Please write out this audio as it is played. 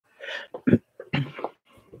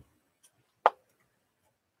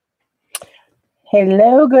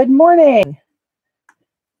Hello, good morning.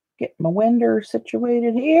 Get my window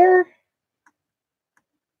situated here.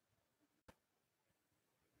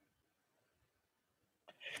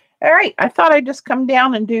 All right, I thought I'd just come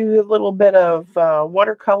down and do a little bit of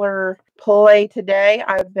watercolor play today.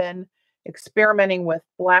 I've been experimenting with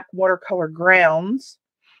black watercolor grounds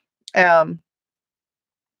in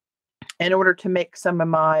order to make some of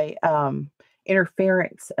my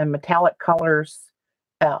interference and metallic colors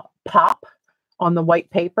pop on the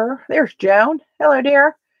white paper. There's Joan. Hello,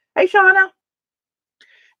 dear. Hey, Shauna.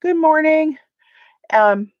 Good morning.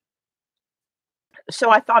 So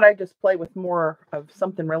I thought I'd just play with more of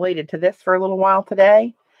something related to this for a little while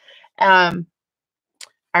today. I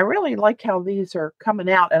really like how these are coming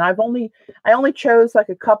out, and I only chose like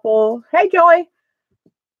a couple. Hey, Joy.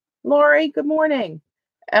 Lori, good morning.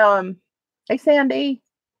 Hey, Sandy.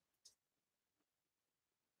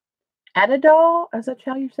 Adadol, is that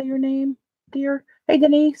how you say your name, dear? Hey,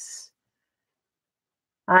 Denise.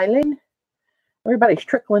 Eileen. Everybody's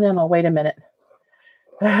trickling in. Oh, wait a minute.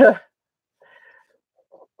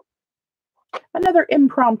 Another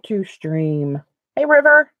impromptu stream. Hey,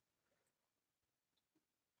 River.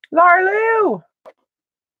 Larlou.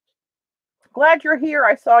 Glad you're here.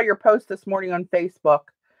 I saw your post this morning on Facebook.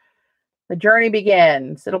 The journey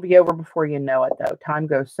begins. It'll be over before you know it, though. Time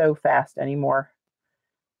goes so fast anymore.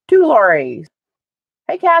 2 Lorries.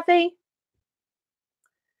 Hey, Kathy.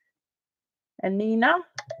 And Nina.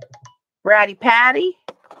 Bratty Patty.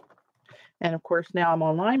 And, of course, now I'm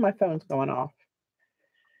online. My phone's going off.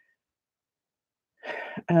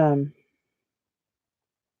 Hang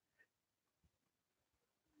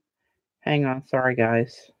on. Sorry,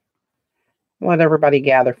 guys. Let everybody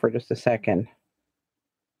gather for just a second.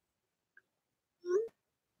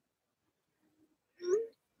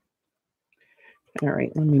 All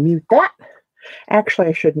right, let me mute that. Actually,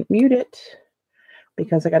 I shouldn't mute it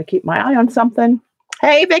because I got to keep my eye on something.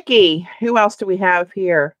 Hey, Vicki. Who else do we have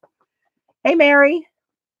here? Hey, Mary.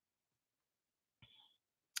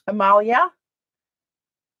 Amalia.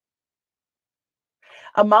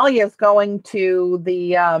 Amalia's going to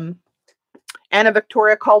the Anna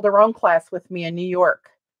Victoria Calderon class with me in New York.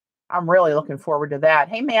 I'm really looking forward to that.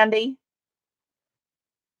 Hey, Mandy.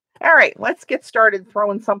 All right, let's get started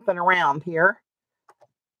throwing something around here.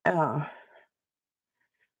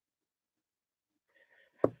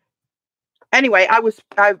 Anyway, I was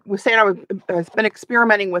saying I've been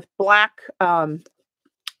experimenting with black,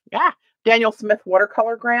 Daniel Smith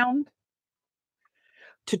watercolor ground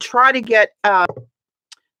to try to get a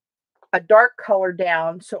dark color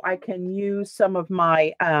down so I can use some of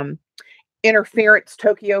my interference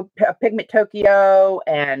pigment Tokyo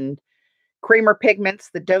and creamer pigments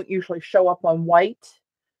that don't usually show up on white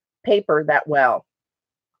paper that well.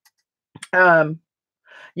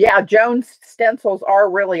 Yeah, Joan's stencils are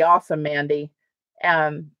really awesome, Mandy.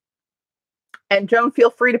 And Joan, feel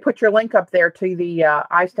free to put your link up there to the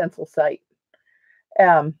iStencil site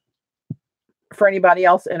for anybody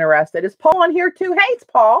else interested. Is Paul on here too? Hey, it's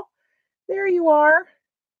Paul. There you are.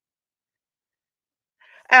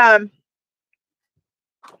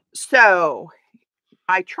 So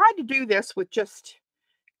I tried to do this with just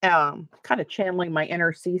kind of channeling my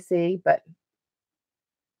inner CC, but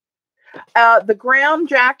the ground,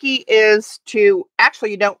 Jackie, is to,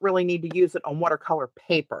 actually, you don't really need to use it on watercolor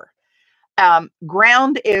paper.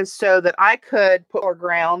 Ground is so that I could put our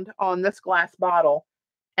ground on this glass bottle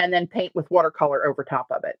and then paint with watercolor over top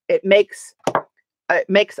of it. It makes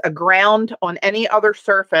a ground on any other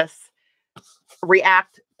surface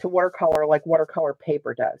react to watercolor like watercolor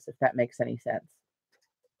paper does, if that makes any sense.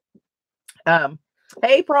 Hey,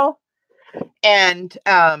 April. And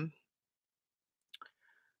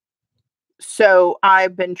so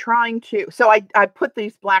I've been trying to, so I put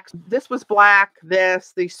these blacks, this was black,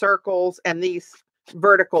 these circles, and these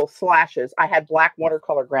vertical slashes. I had black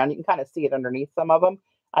watercolor ground. You can kind of see it underneath some of them.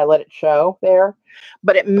 I let it show there,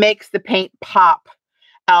 but it makes the paint pop.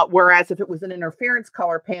 Whereas if it was an interference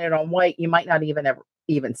color painted on white, you might not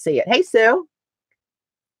even see it. Hey, Sue.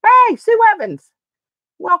 Hey, Sue Evans.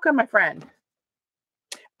 Welcome, my friend.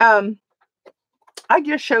 I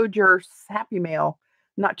just showed your Happy Mail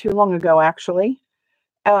not too long ago, actually.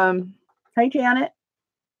 Hey, Janet.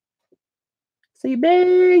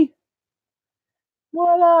 CB.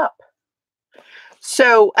 What up?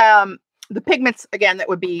 So the pigments, again, that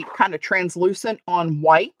would be kind of translucent on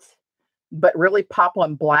white, but really pop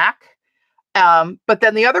on black. But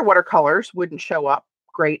then the other watercolors wouldn't show up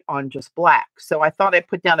great on just black. So I thought I'd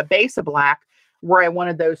put down a base of black where I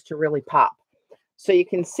wanted those to really pop. So you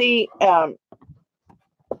can see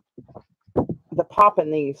the pop in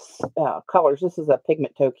these colors. This is a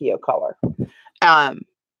Pigment Tokyo color. And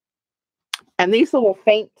these little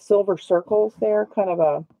faint silver circles there, kind of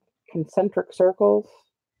a concentric circles.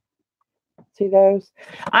 See those?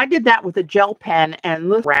 I did that with a gel pen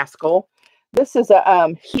and this rascal. This is a,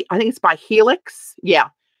 I think it's by Helix. Yeah,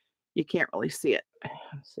 you can't really see it.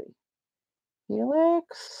 Let's see.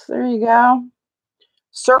 Helix, there you go.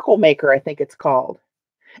 Circle Maker, I think it's called.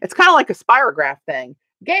 It's kind of like a spirograph thing.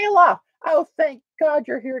 Gayla, oh, thank God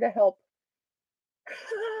you're here to help.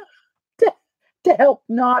 to help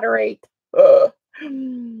moderate.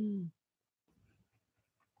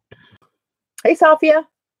 Hey, Sophia.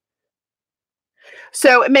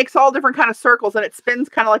 So it makes all different kind of circles and it spins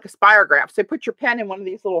kind of like a spirograph. So put your pen in one of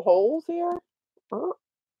these little holes here.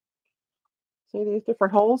 See these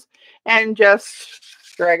different holes? And just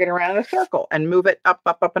drag it around in a circle and move it up,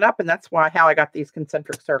 up, up, and up. And that's how I got these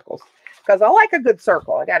concentric circles. Because I like a good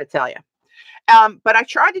circle, I got to tell you. But I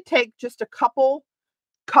tried to take just a couple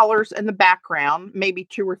colors in the background, maybe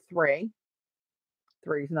 2 or 3.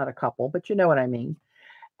 3 is not a couple, but you know what I mean.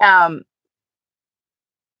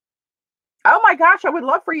 Oh my gosh, I would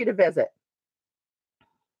love for you to visit.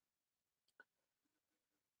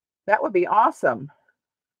 That would be awesome.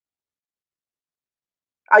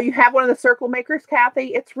 Oh, you have one of the circle makers,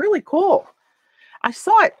 Kathy? It's really cool. I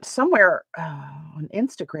saw it somewhere on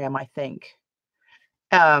Instagram, I think.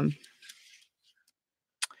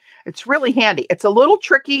 It's really handy. It's a little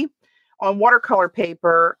tricky on watercolor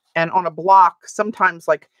paper and on a block. Sometimes,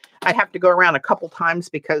 like, I have to go around a couple times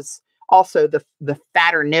because also the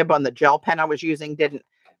fatter nib on the gel pen I was using didn't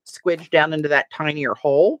squidge down into that tinier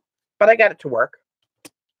hole, but I got it to work.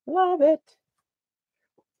 Love it.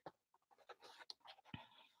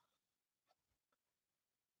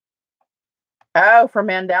 Oh, for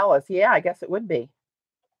mandalas. Yeah, I guess it would be.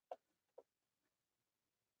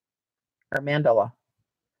 Or mandala.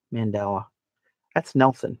 Mandela. That's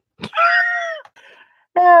Nelson.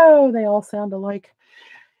 Oh, they all sound alike.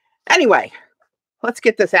 Anyway, let's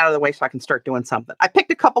get this out of the way so I can start doing something. I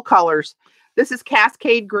picked a couple colors. This is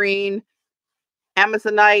Cascade Green,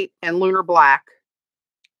 Amazonite, and Lunar Black.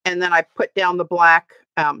 And then I put down the black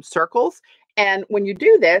circles. And when you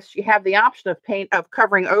do this, you have the option of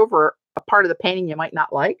covering over a part of the painting you might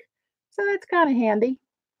not like. So that's kind of handy.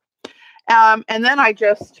 And then I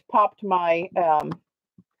just popped my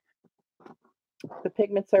the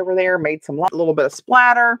pigments over there, made a little bit of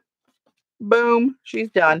splatter. Boom, she's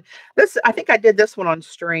done. This, I think I did this one on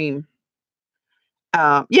stream.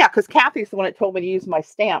 Yeah, because Kathy's the one that told me to use my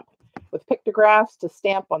stamp with pictographs to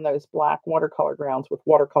stamp on those black watercolor grounds with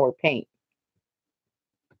watercolor paint.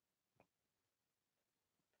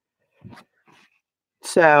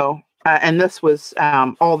 So, and this was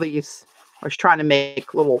all these, I was trying to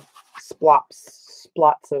make little splots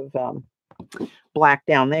of black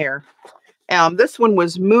down there. This one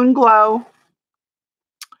was Moon Glow,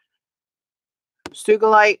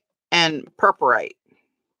 Sugilite, and Purpurite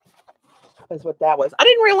is what that was. I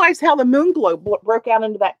didn't realize how the Moon Glow broke out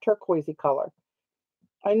into that turquoisey color.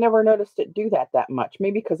 I never noticed it do that much.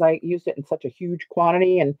 Maybe because I used it in such a huge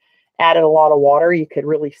quantity and added a lot of water, you could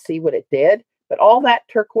really see what it did. But all that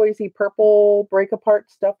turquoisey purple break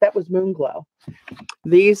apart stuff, that was Moon Glow.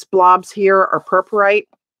 These blobs here are Purpurite.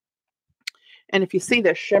 And if you see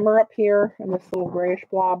the shimmer up here and this little grayish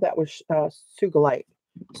blob, that was Sugilite.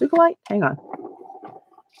 Sugilite? Hang on.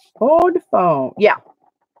 Oh, the phone. Yeah.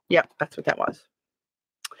 Yep, that's what that was.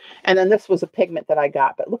 And then this was a pigment that I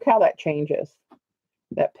got. But look how that changes,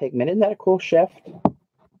 that pigment. Isn't that a cool shift?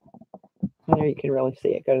 There you can really see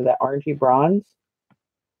it. Go to that orangey bronze.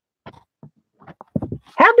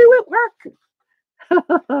 How do it work?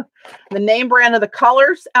 The name brand of the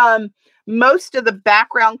colors. Most of the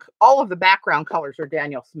background, all of the background colors are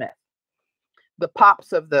Daniel Smith. The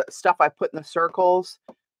pops of the stuff I put in the circles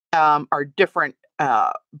are different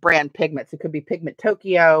brand pigments. It could be Pigment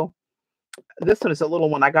Tokyo. This one is a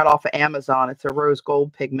little one I got off of Amazon. It's a rose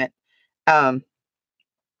gold pigment.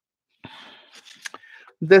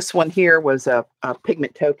 This one here was a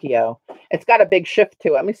Pigment Tokyo. It's got a big shift to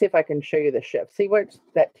it. Let me see if I can show you the shift. See what's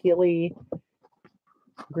that tealy,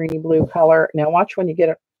 greeny blue color? Now watch when you get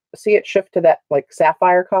it. See it shift to that like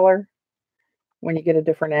sapphire color when you get a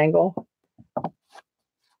different angle.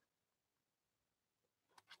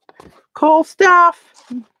 Cool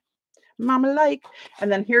stuff. Mama like.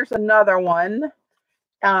 And then here's another one.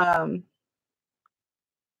 Hi,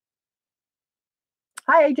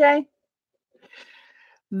 AJ.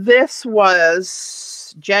 This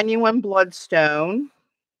was Genuine Bloodstone,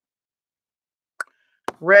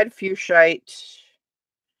 Red Fuchsite.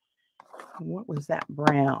 What was that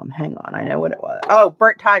brown? Hang on, I know what it was. Oh,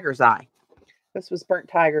 Burnt Tiger's Eye. This was Burnt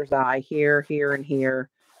Tiger's Eye here, here, and here.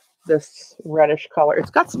 This reddish color.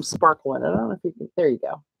 It's got some sparkle in it. I don't know if you can. There you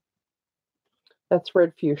go. That's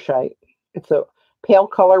red fuchsite. It's a pale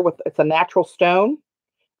color it's a natural stone.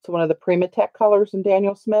 It's one of the Primatech colors in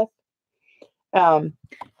Daniel Smith. And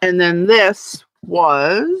then this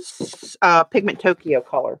was Pigment Tokyo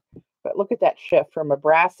color. But look at that shift from a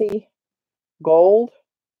brassy gold.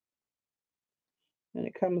 And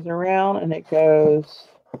it comes around and it goes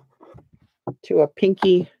to a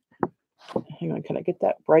pinky. Hang on, can I get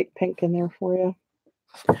that bright pink in there for you?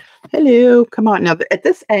 Hello, come on. Now, at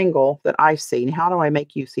this angle that I see, how do I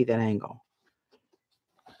make you see that angle?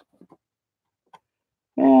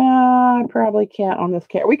 I probably can't on this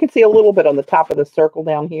camera. We can see a little bit on the top of the circle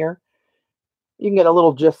down here. You can get a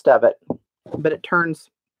little gist of it, but it turns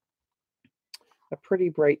a pretty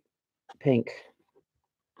bright pink.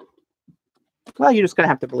 Well, you're just going to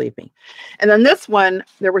have to believe me. And then this one,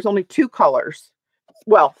 there was only 2 colors.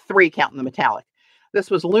 Well, 3 counting the metallic.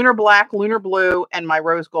 This was Lunar Black, Lunar Blue, and my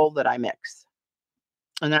Rose Gold that I mix.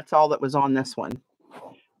 And that's all that was on this one.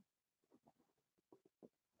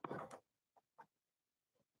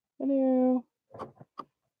 Hello.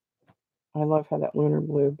 I love how that Lunar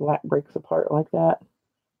Blue black breaks apart like that.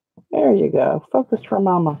 There you go. Focus for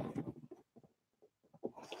Mama.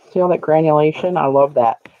 See all that granulation? I love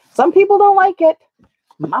that. Some people don't like it.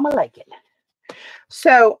 Mama like it.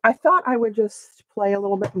 So I thought I would just play a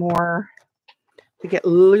little bit more to get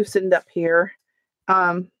loosened up here.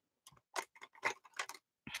 And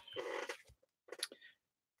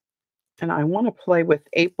I want to play with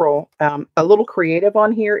April. A little creative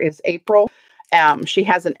on here is April. She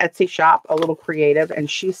has an Etsy shop, a little creative,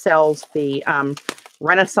 and she sells the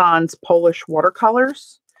Renaissance Polish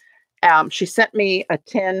watercolors. She sent me a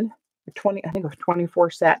 10 or 20, I think it was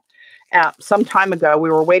 24 set. Some time ago, we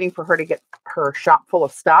were waiting for her to get her shop full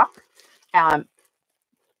of stock.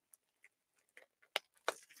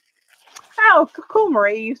 Oh, cool,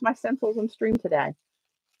 Marie. You used my stencils on stream today.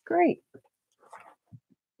 Great.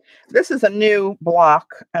 This is a new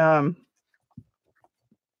block,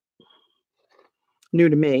 new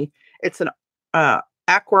to me. It's an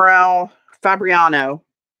Aquarelle Fabriano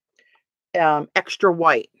extra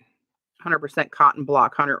white, 100% cotton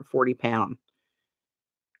block, 140 pound.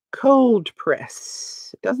 Cold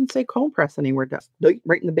press. It doesn't say cold press anywhere, does it?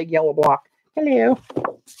 Right in the big yellow block. Hello.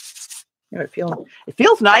 You know, it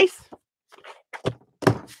feels nice.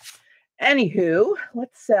 Anywho,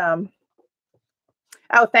 let's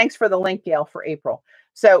oh, thanks for the link, Gail, for April.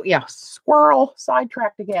 So yeah, squirrel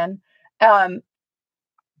sidetracked again.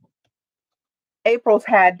 April's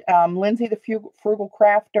had Lindsay the Frugal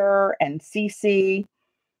Crafter and Cece.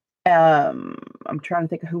 I'm trying to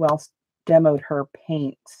think of who else demoed her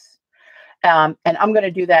paints. And I'm going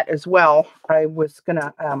to do that as well. I was going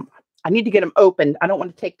to, I need to get them opened. I don't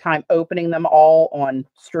want to take time opening them all on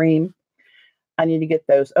stream. I need to get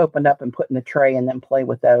those opened up and put in the tray and then play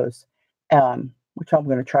with those, which I'm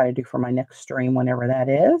going to try to do for my next stream, whenever that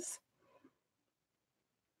is.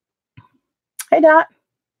 Hey, Dot.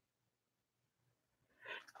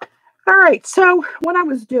 All right, so what I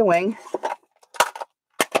was doing,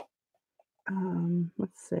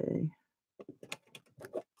 let's see.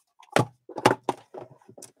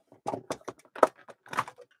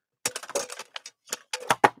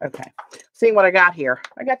 Okay, see what I got here.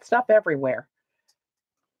 I got stuff everywhere.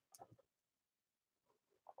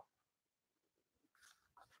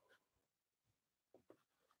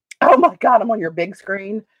 Oh my God, I'm on your big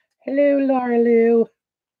screen. Hello, Laura Lou.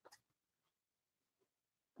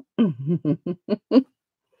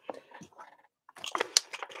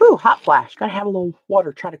 Ooh, hot flash. Gotta have a little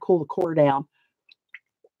water, try to cool the core down.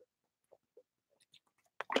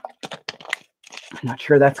 I'm not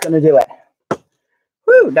sure that's going to do it.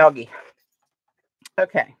 Woo, doggy.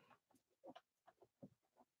 Okay.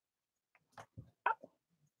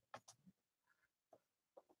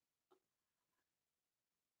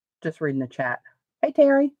 Just reading the chat. Hey,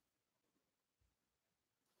 Terry.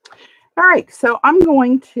 All right, so I'm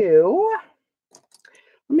going to,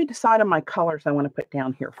 let me decide on my colors I want to put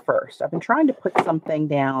down here first. I've been trying to put something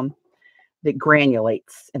down that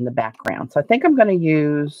granulates in the background. So I think I'm going to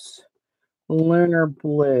use Lunar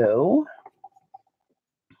Blue.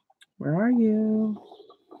 Where are you?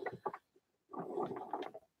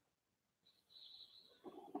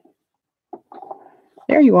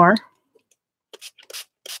 There you are.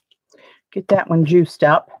 Get that one juiced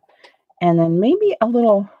up. And then maybe a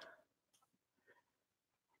little,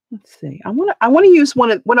 let's see. I want to use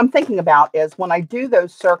one of, what I'm thinking about is when I do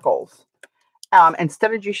those circles,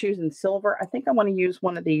 instead of just using silver, I think I want to use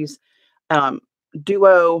one of these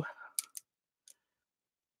duo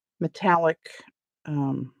metallic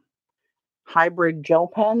hybrid gel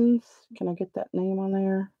pens. Can I get that name on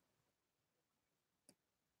there?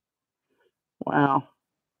 Wow.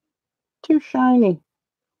 Too shiny.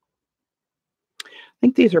 I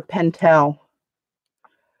think these are Pentel.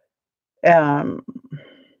 You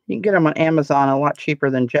can get them on Amazon a lot cheaper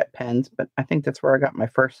than jet pens, but I think that's where I got my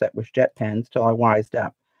first set was jet pens till I wised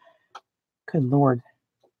up. Good Lord.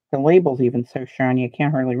 The label's even so shiny, I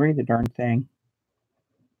can't hardly read the darn thing.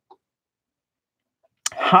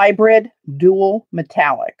 Hybrid dual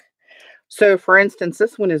metallic. So, for instance,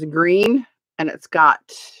 this one is green, and it's got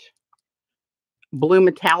blue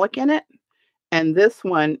metallic in it. And this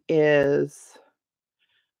one is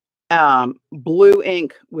blue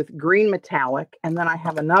ink with green metallic. And then I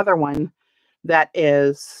have another one that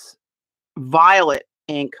is violet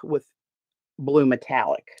ink with blue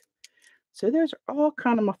metallic. So those are all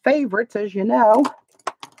kind of my favorites, as you know.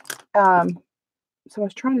 So I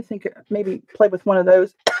was trying to think, maybe play with one of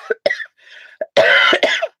those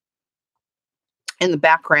in the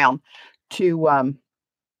background to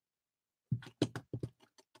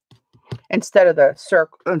instead of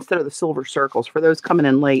the silver circles. For those coming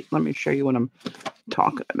in late, let me show you what I'm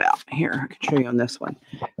talking about. Here, I can show you on this one.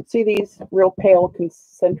 See these real pale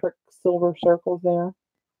concentric silver circles there?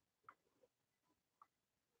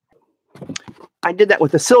 I did that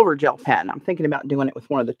with a silver gel pen. I'm thinking about doing it with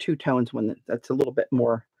one of the two-tones one that's a little bit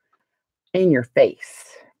more in your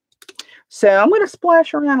face. So I'm going to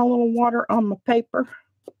splash around a little water on my paper.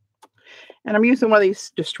 And I'm using one of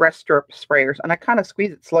these distress strip sprayers. And I kind of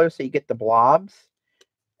squeeze it slow so you get the blobs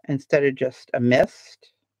instead of just a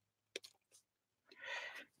mist.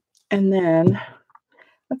 And then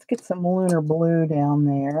let's get some lunar blue down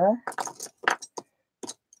there.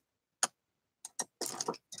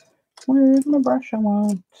 Where's my brush I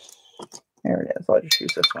want? There it is. I'll just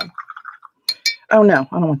use this one. Oh, no,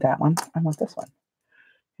 I don't want that one. I want this one.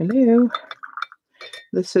 Hello.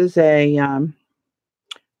 This is a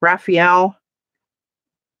Raphael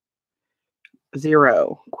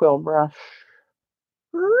Zero quill brush.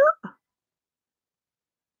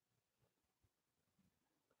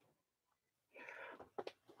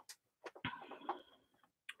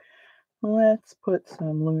 Let's put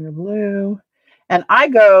some lunar blue. And I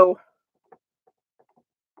go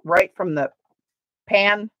right from the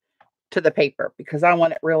pan to the paper because I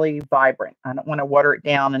want it really vibrant. I don't want to water it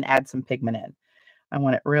down and add some pigment in. I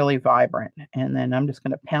want it really vibrant. And then I'm just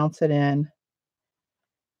going to pounce it in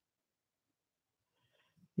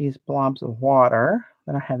these blobs of water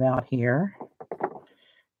that I have out here.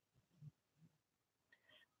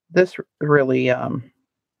 This really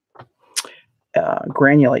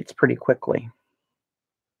granulates pretty quickly.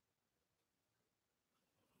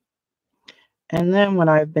 And then what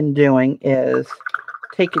I've been doing is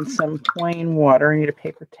taking some plain water. I need a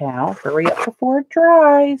paper towel. Hurry up before it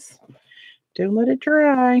dries. Don't let it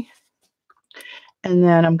dry. And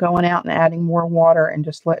then I'm going out and adding more water and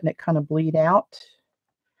just letting it kind of bleed out.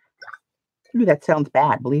 Ooh, that sounds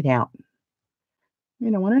bad. Bleed out. You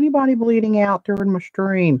don't want anybody bleeding out during my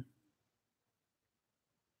stream.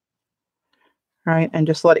 All right, and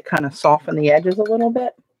just let it kind of soften the edges a little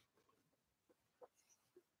bit.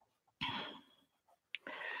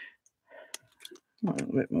 A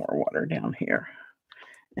little bit more water down here.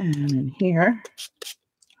 And in here.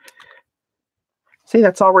 See,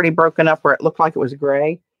 that's already broken up where it looked like it was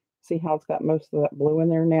gray. See how it's got most of that blue in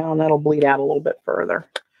there now? And that'll bleed out a little bit further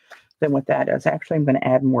than what that is. Actually, I'm going to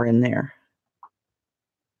add more in there.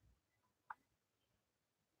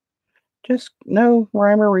 Just no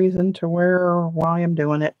rhyme or reason to where or why I'm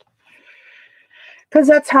doing it. Because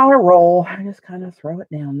that's how I roll. I just kind of throw it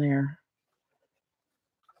down there.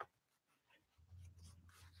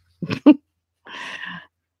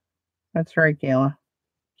 That's right, Gayla.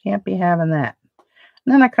 Can't be having that.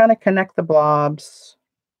 And then I kind of connect the blobs.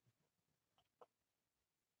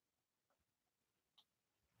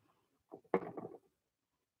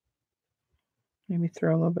 Maybe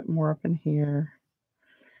throw a little bit more up in here.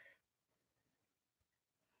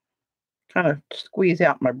 Kind of squeeze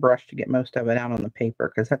out my brush to get most of it out on the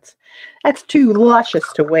paper because that's too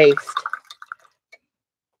luscious to waste.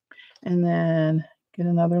 And then get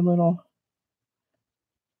another little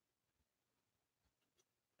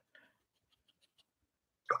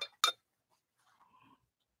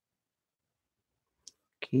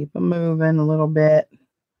keep them moving a little bit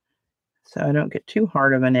so I don't get too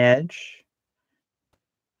hard of an edge.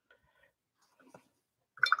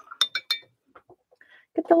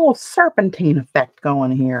 Get the little serpentine effect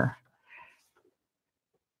going here.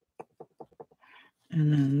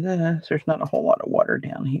 And then this, there's not a whole lot of water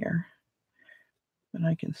down here, but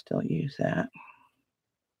I can still use that.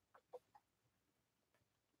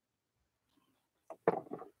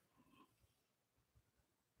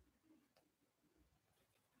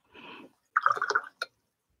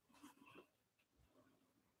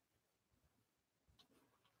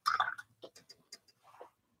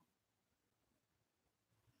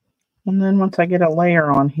 And then once I get a layer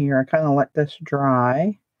on here, I kind of let this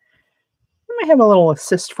dry. I might have a little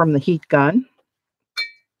assist from the heat gun.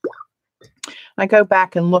 I go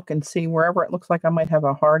back and look and see wherever it looks like I might have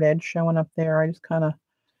a hard edge showing up there. I just kind of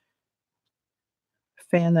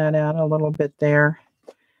fan that out a little bit there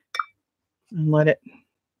and let it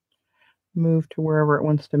move to wherever it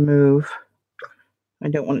wants to move. I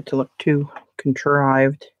don't want it to look too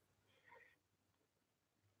contrived.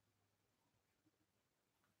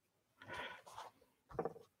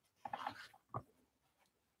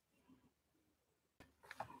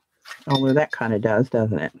 Although that kind of does,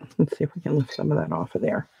 doesn't it? Let's see if we can lift some of that off of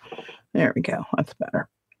there. There we go. That's better.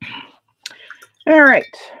 All right.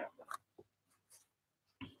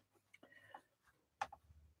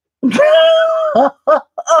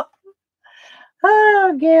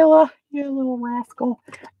 Oh, Gayla, you little rascal.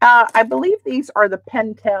 I believe these are the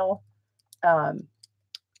Pentel.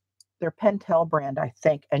 They're Pentel brand, I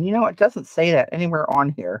think. And you know, it doesn't say that anywhere on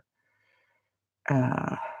here.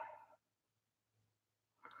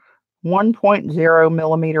 1.0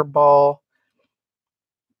 millimeter ball.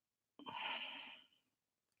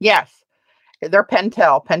 Yes, they're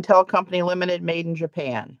Pentel. Pentel Company Limited, made in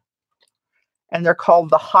Japan. And they're called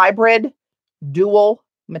the Hybrid Dual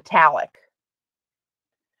Metallic.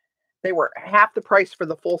 They were half the price for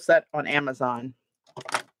the full set on Amazon.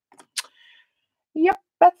 Yep,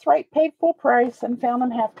 that's right. Paid full price and found them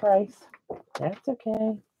half price. That's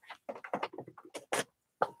okay.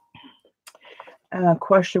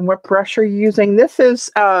 Question, what brush are you using? This is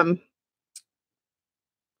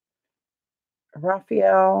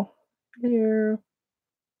Raphael here.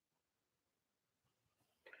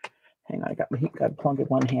 Hang on, I got my heat gun plugged in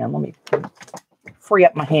one hand. Let me free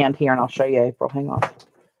up my hand here and I'll show you, April. Hang on.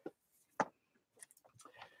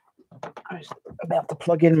 I was about to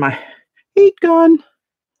plug in my heat gun.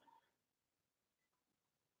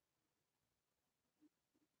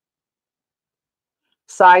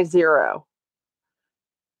 Size 0.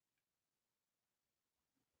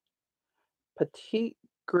 Petite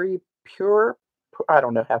Gris Pure. I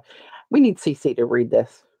don't know how. We need CC to read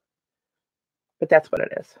this. But that's what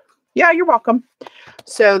it is. Yeah, you're welcome.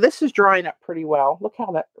 So this is drying up pretty well. Look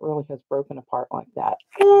how that really has broken apart like that.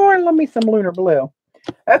 Oh, let me some lunar blue.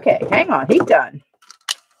 Okay, hang on. Heat done.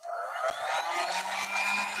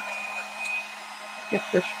 Get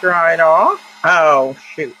this dried off. Oh,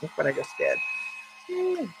 shoot. Look what I just did.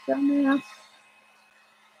 Oh, dumbass.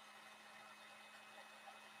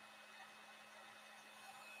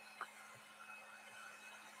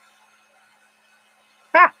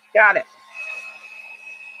 Ha! Got it.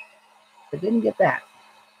 I didn't get that.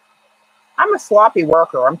 I'm a sloppy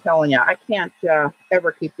worker. I'm telling you. I can't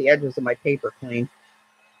ever keep the edges of my paper clean.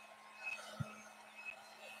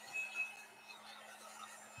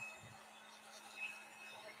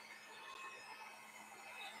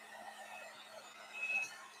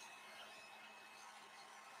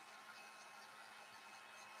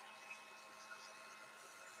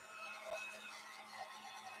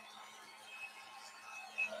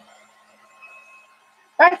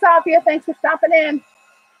 Bye, Sophia. Thanks for stopping in.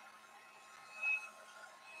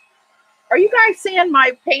 Are you guys seeing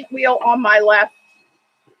my paint wheel on my left?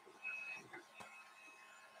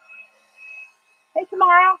 Hey,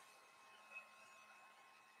 Tamara.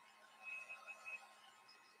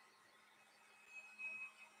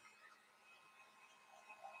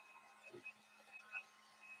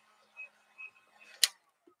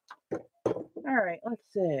 All right, let's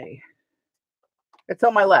see. It's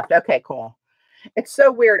on my left. Okay, cool. It's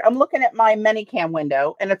so weird. I'm looking at my Minicam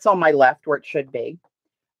window, and it's on my left where it should be.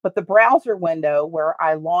 But the browser window where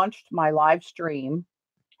I launched my live stream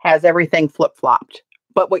has everything flip-flopped.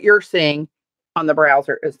 But what you're seeing on the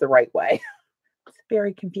browser is the right way. It's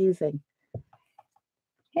very confusing.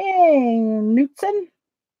 Hey, Knutson.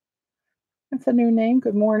 That's a new name.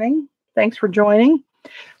 Good morning. Thanks for joining.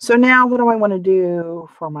 So now what do I want to do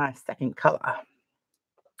for my second color?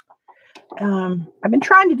 I've been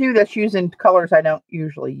trying to do this using colors I don't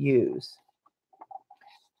usually use,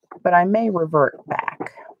 but I may revert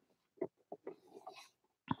back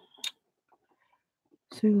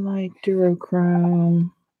to like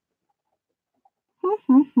duochrome.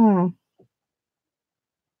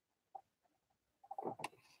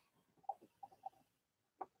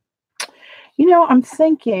 You know, I'm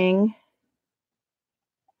thinking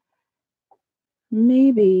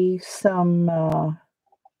maybe some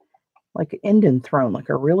like Indian throne, like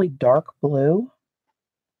a really dark blue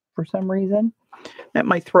for some reason. That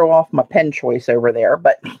might throw off my pen choice over there,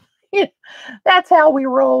 but that's how we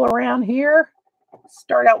roll around here.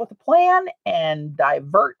 Start out with a plan and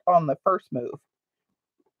divert on the first move.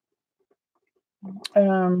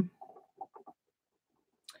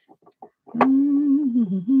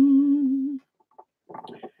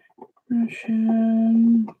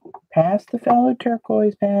 Russian. Pass the fellow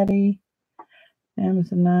turquoise, Patty.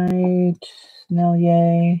 Amazonite.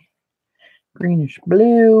 Snellier. Greenish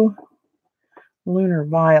blue. Lunar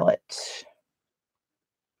violet.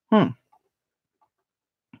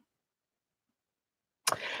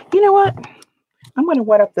 You know what? I'm going to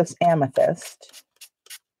wet up this amethyst.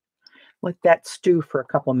 Let that stew for a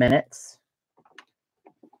couple minutes.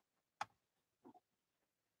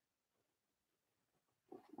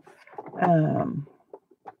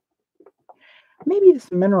 Maybe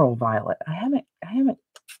this mineral violet. I haven't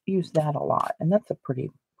used that a lot, and that's a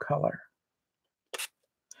pretty color.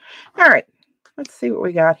 All right, let's see what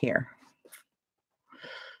we got here.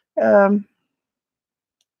 I'm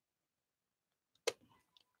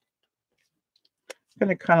going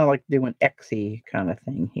to kind of like do an X-y kind of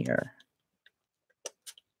thing here.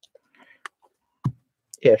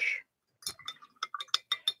 Ish.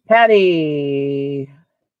 Patty,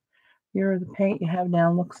 the paint you have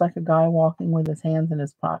down looks like a guy walking with his hands in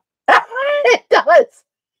his pocket. It does.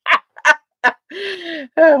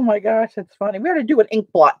 Oh my gosh, that's funny. We ought to do an ink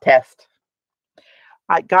blot test.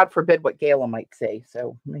 God forbid what Gayla might say,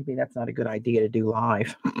 so maybe that's not a good idea to do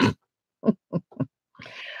live.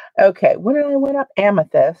 Okay, what did I wet up?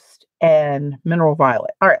 Amethyst and mineral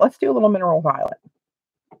violet. All right, let's do a little mineral violet.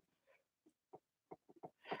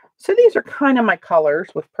 So these are kind of my colors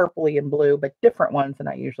with purpley and blue, but different ones than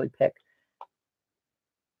I usually pick.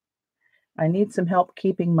 I need some help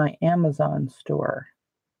keeping my Amazon store.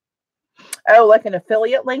 Oh, like an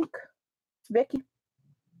affiliate link, Vicki?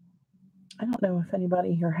 I don't know if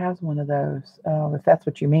anybody here has one of those, if that's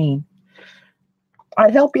what you mean.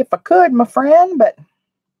 I'd help you if I could, my friend, but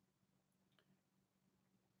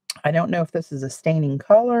I don't know if this is a staining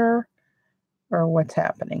color or what's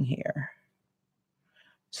happening here.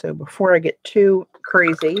 So before I get too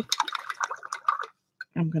crazy,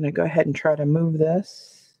 I'm going to go ahead and try to move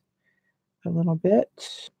this a little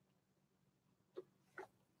bit.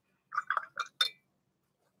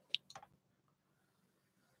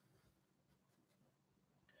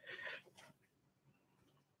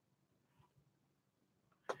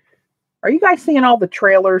 Are you guys seeing all the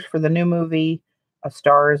trailers for the new movie, A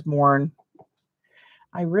Star is Born?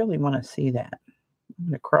 I really want to see that. I'm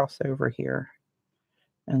going to cross over here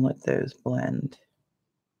and let those blend.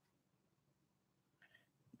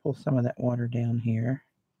 Pull some of that water down here.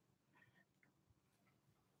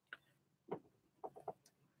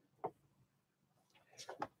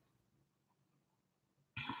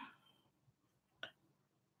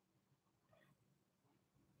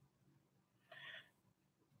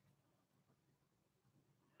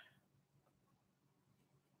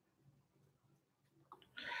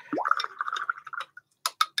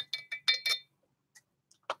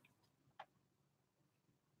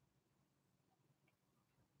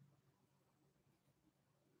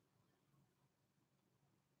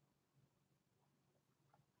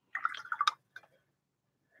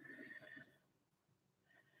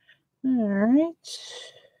 All right.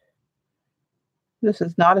 This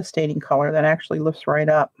is not a staining color. That actually lifts right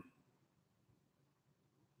up.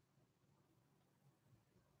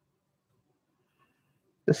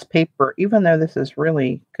 This paper, even though this is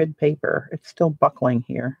really good paper, it's still buckling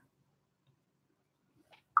here.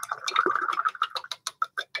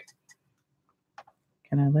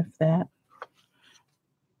 Can I lift that?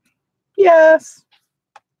 Yes.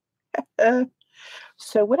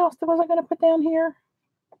 So what else was I going to put down here?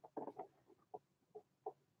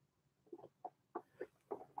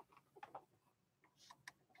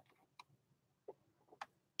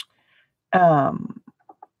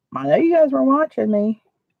 I know you guys were watching me.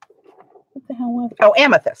 What the hell was it? Oh,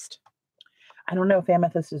 amethyst. I don't know if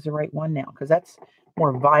amethyst is the right one now because that's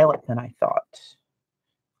more violet than I thought.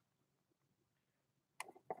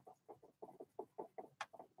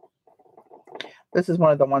 This is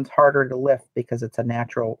one of the ones harder to lift because it's a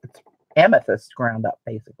natural, it's amethyst ground up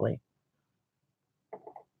basically.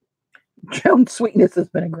 Joan's sweetness has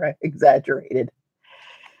been exaggerated.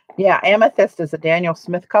 Yeah, amethyst is a Daniel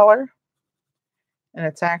Smith color, and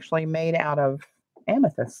it's actually made out of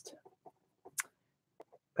amethyst.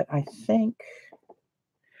 But I think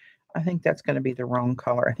that's going to be the wrong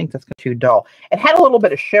color. I think that's too dull. It had a little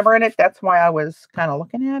bit of shimmer in it. That's why I was kind of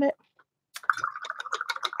looking at it.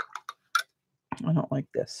 I don't like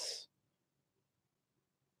this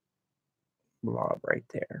blob right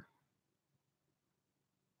there.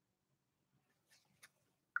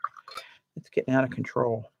 It's getting out of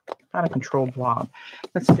control. Out of control blob.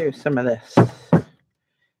 Let's do some of this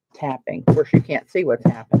tapping. Of course, you can't see what's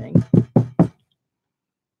happening.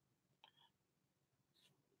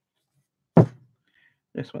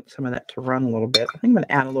 Just want some of that to run a little bit. I think I'm going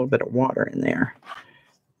to add a little bit of water in there.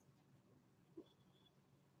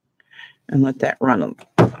 And let that run,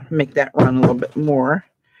 make that run a little bit more.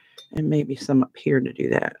 And maybe some up here to do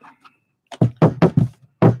that.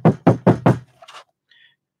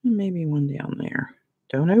 And maybe one down there.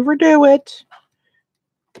 Don't overdo it.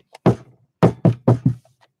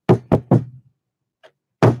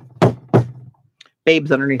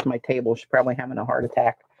 Babe's underneath my table. She's probably having a heart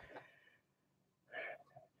attack.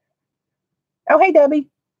 Oh, hey, Debbie.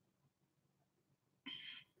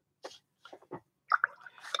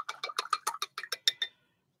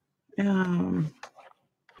 All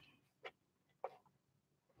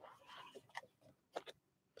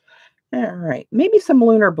right, maybe some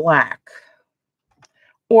lunar black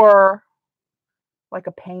or like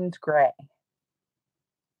a Payne's gray,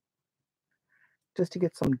 just to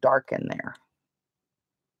get some dark in there.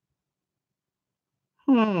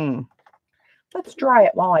 Let's dry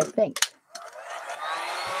it while I think.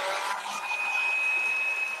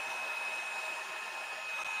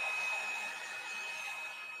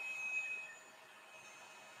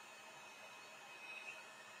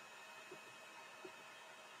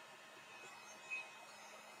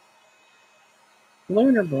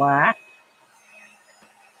 Lunar black.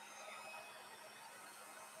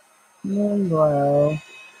 Moon glow.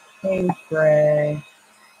 Payne's gray.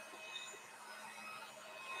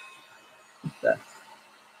 What's this?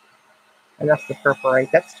 I guess the purple.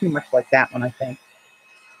 That's too much like that one, I think.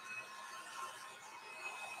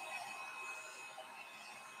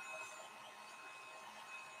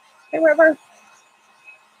 Hey, River.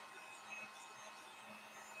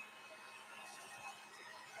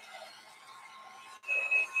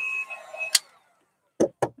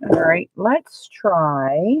 All right, let's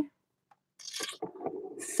try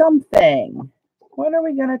something. What are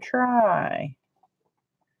we going to try?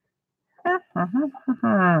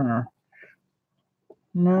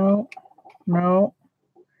 No.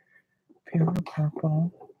 Pure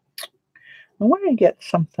purple. I want to get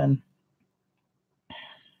something.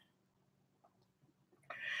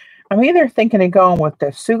 I'm either thinking of going with the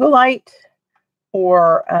Sugalite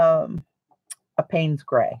or a Payne's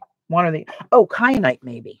gray. One of the, kyanite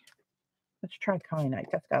maybe. Let's try kyanite.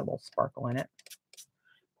 That's got a little sparkle in it.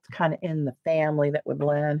 It's kind of in the family that would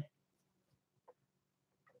blend.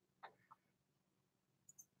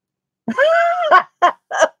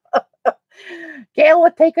 Gail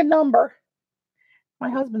would take a number. My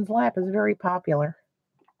husband's lap is very popular.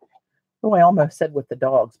 Oh, I almost said with the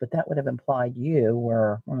dogs, but that would have implied you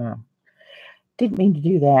were. Didn't mean to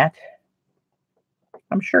do that.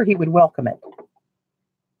 I'm sure he would welcome it.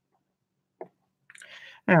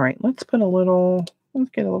 All right, let's get a little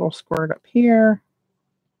squirt up here.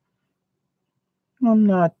 I'm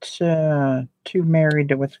not too married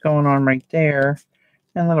to what's going on right there.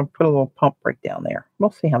 And then I'll put a little pump right down there.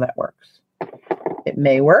 We'll see how that works. It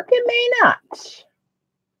may work, it may not.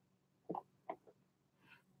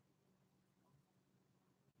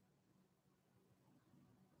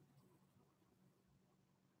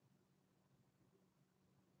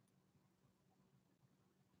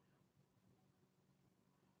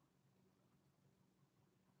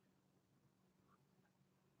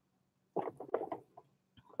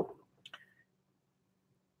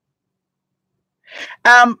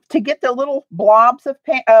 To get the little blobs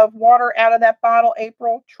of water out of that bottle,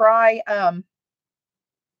 April, try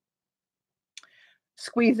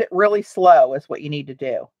squeeze it really slow is what you need to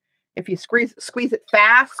do. If you squeeze it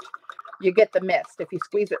fast, you get the mist. If you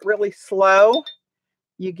squeeze it really slow,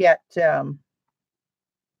 you get the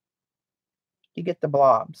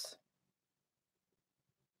blobs.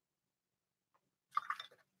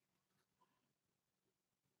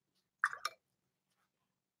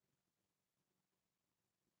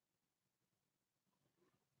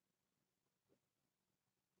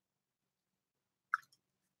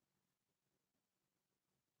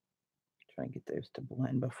 Try and get those to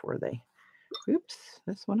blend before they. Oops,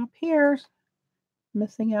 this one up here is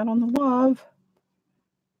missing out on the love.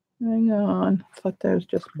 Hang on, let's let those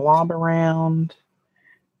just blob around.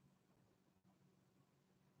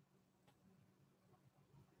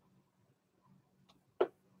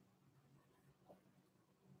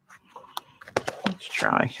 Let's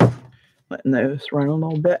try letting those run a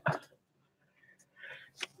little bit.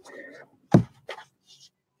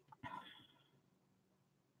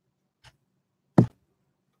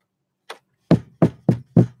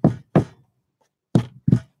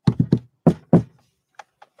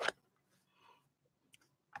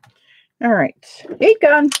 All right, heat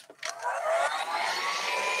gun.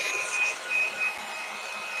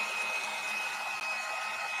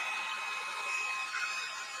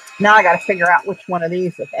 Now I got to figure out which one of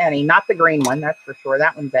these, if any. Not the green one, that's for sure.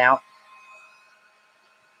 That one's out.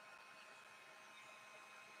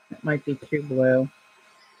 It might be too blue.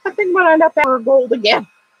 I think we'll end up at gold again.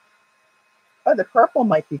 Oh, the purple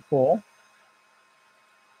might be cool.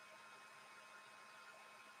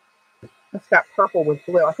 It's got purple with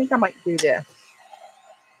blue. I think I might do this.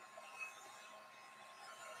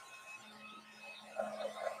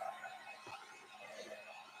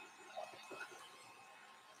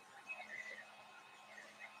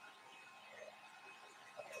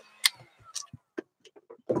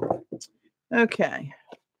 Okay.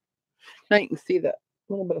 Now you can see the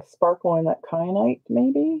little bit of sparkle in that kyanite,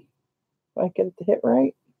 maybe. If I get it to hit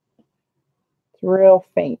right. It's real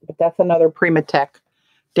faint, but that's another Primatech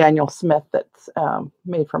Daniel Smith that's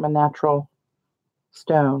made from a natural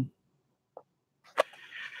stone.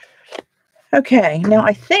 Okay, now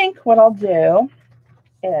I think what I'll do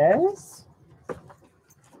is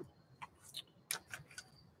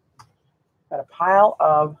got a pile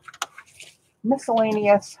of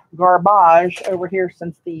miscellaneous garbage over here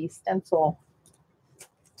since the stencil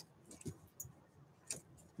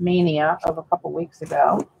mania of a couple weeks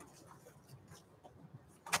ago.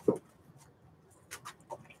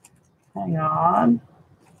 Hang on.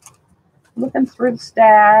 Looking through the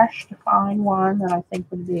stash to find one that I think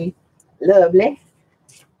would be lovely.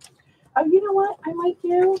 Oh, you know what I might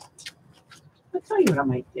do? I'll tell you what I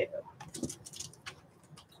might do.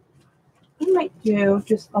 I might do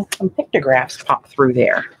just like some pictographs pop through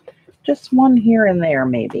there. Just one here and there,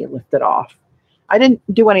 maybe lifted off. I didn't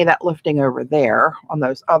do any of that lifting over there on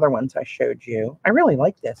those other ones I showed you. I really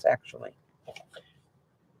like this, actually.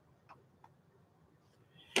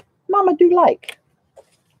 Mama do like.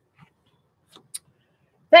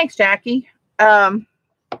 Thanks, Jackie. So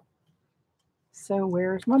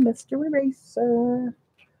where's my Mr. Eraser?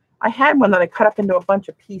 I had one that I cut up into a bunch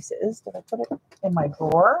of pieces. Did I put it in my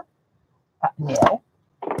drawer? No.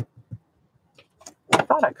 I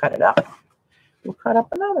thought I cut it up. We'll cut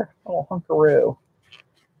up another little hunkaroo.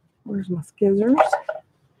 Where's my scissors?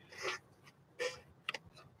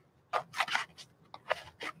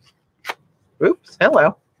 Oops,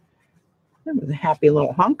 hello. That was a happy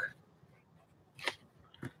little hunk.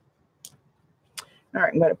 All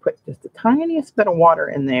right, I'm going to put just the tiniest bit of water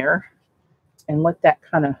in there and let that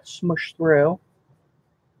kind of smush through.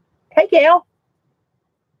 Hey, Gail.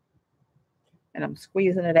 And I'm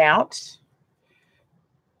squeezing it out.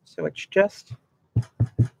 So it's just,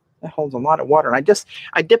 that holds a lot of water. And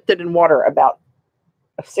I dipped it in water about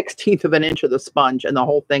 1/16 of an inch of the sponge, and the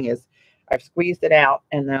whole thing is, I've squeezed it out,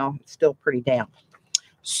 and now it's still pretty damp.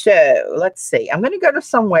 So let's see. I'm going to go to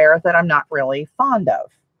somewhere that I'm not really fond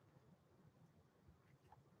of.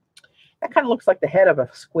 That kind of looks like the head of a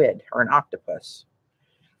squid or an octopus.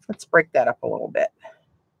 Let's break that up a little bit.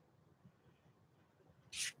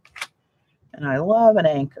 And I love an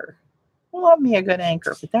anchor. I love me a good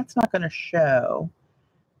anchor, but that's not going to show.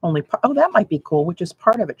 Only part. Oh, that might be cool, which is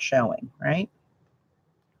part of it showing, right?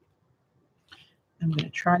 I'm going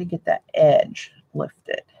to try to get that edge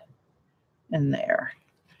lifted in there.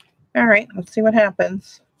 All right, let's see what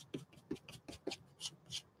happens.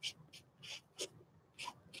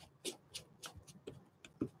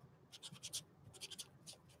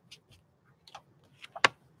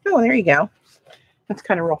 Oh, there you go. That's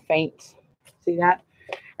kind of real faint. See that?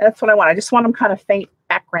 And that's what I want. I just want them kind of faint,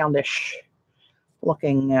 backgroundish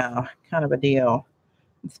looking kind of a deal.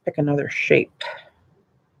 Let's pick another shape.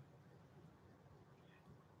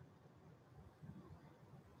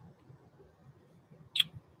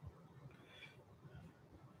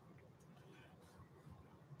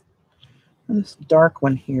 This dark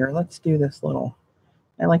one here. Let's do this little,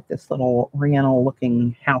 I like this little Oriental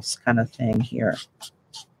looking house kind of thing here.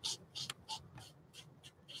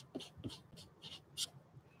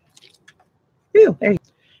 Ooh, there you go.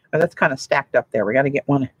 Oh, that's kind of stacked up there. We got to get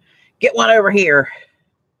one over here.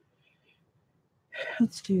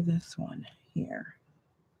 Let's do this one here.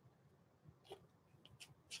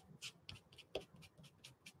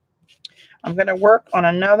 I'm going to work on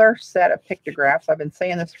another set of pictographs. I've been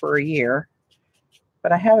saying this for a year,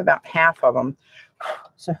 but I have about half of them.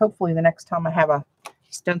 So hopefully the next time I have a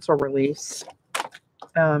stencil release,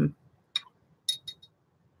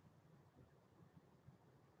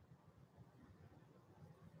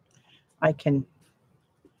 I can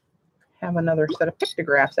have another set of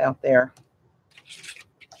pictographs out there.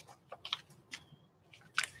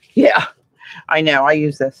 Yeah, I know. I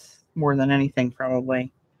use this more than anything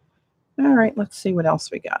probably. All right, let's see what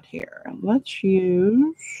else we got here. Let's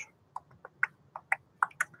use...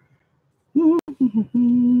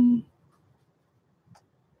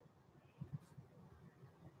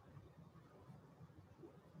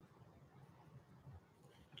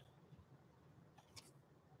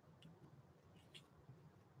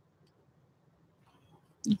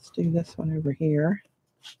 Let's do this one over here.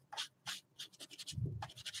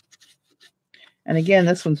 And again,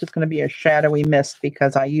 this one's just going to be a shadowy mist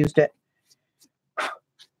because I used it.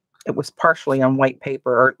 It was partially on white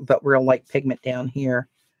paper, or the real light pigment down here.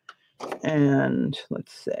 And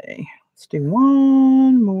let's see. Let's do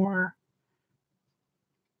one more.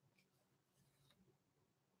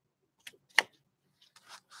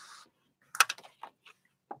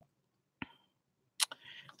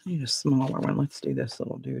 I need a smaller one. Let's do this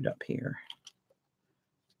little dude up here.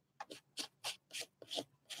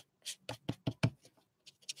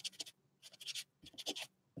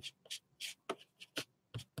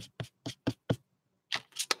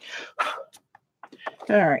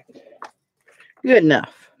 All right. Good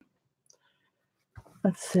enough.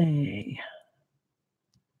 Let's see.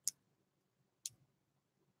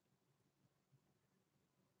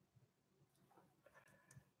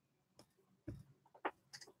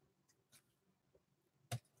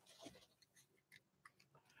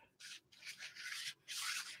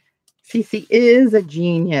 Cece is a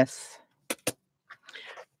genius.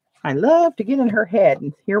 I love to get in her head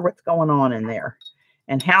and hear what's going on in there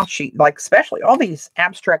and how she, like, especially all these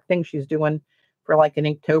abstract things she's doing for like an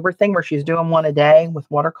Inktober thing where she's doing one a day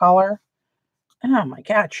with watercolor. Oh my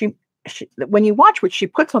God. She when you watch what she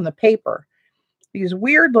puts on the paper, these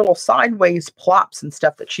weird little sideways plops and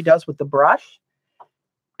stuff that she does with the brush.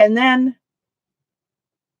 And then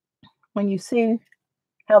when you see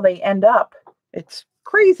how they end up, it's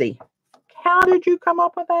crazy. How did you come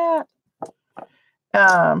up with that?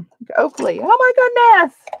 Oakley. Oh my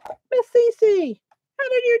goodness. Miss Cece. How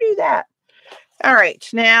did you do that? All right.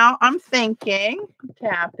 Now I'm thinking,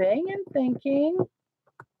 tapping and thinking.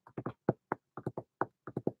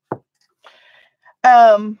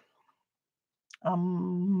 I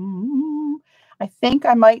think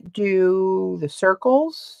I might do the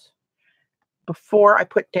circles before I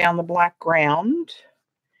put down the black ground.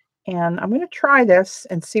 And I'm going to try this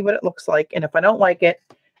and see what it looks like. And if I don't like it,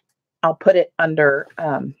 I'll put it under,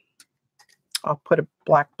 I'll put a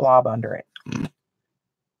black blob under it.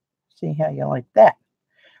 See how you like that.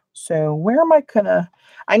 So where am I going to,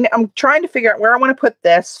 I'm trying to figure out where I want to put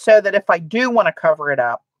this so that if I do want to cover it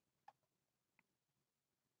up,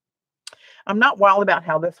 I'm not wild about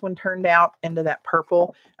how this one turned out into that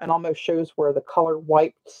purple and almost shows where the color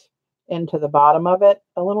wiped into the bottom of it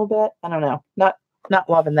a little bit. I don't know. Not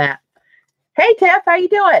loving that. Hey, Tiff, how you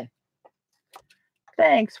doing?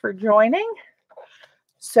 Thanks for joining.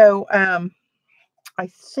 So I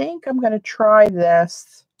think I'm going to try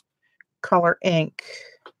this color ink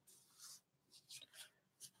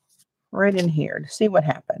right in here to see what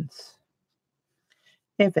happens.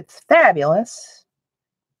 If it's fabulous,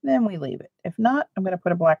 then we leave it. If not, I'm going to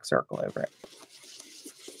put a black circle over it.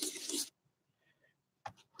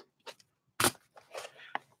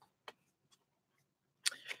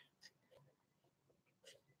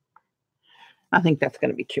 I think that's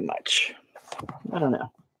going to be too much. I don't know.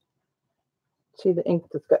 See the ink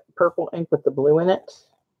that's got purple ink with the blue in it?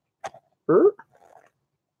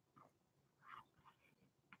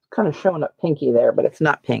 Kind of showing up pinky there, but it's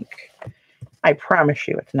not pink. I promise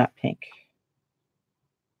you it's not pink.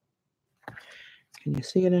 Can you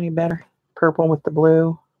see it any better? Purple with the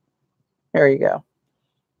blue. There you go.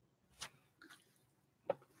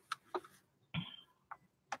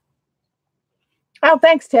 Oh,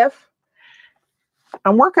 thanks, Tiff.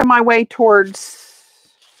 I'm working my way towards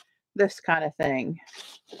this kind of thing.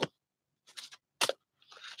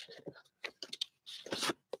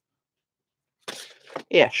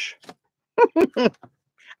 Ish.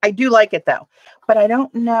 I do like it though, but I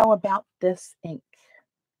don't know about this ink.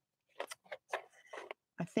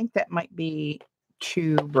 I think that might be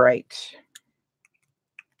too bright.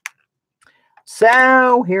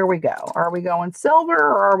 So here we go. Are we going silver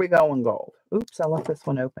or are we going gold? Oops, I left this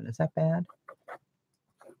one open. Is that bad?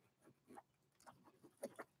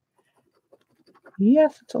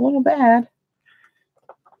 Yes, it's a little bad.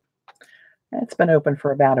 It's been open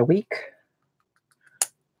for about a week.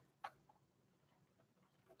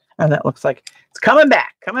 And that looks like it's coming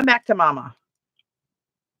back to mama.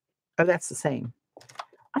 Oh, that's the same.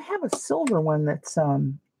 I have a silver one that's,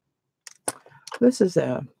 this is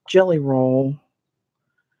a Jelly Roll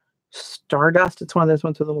Stardust. It's one of those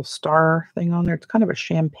ones with a little star thing on there. It's kind of a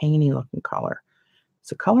champagne-y looking color. Is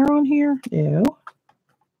the color on here? Ew.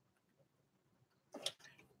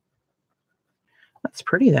 That's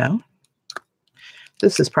pretty though.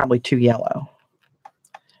 This is probably too yellow.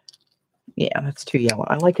 Yeah, that's too yellow.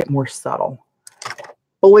 I like it more subtle.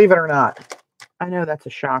 Believe it or not. I know that's a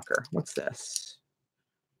shocker. What's this?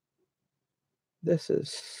 This is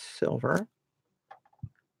silver.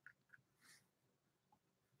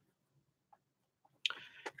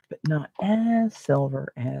 not as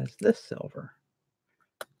silver as this silver.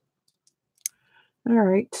 All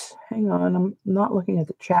right, hang on. I'm not looking at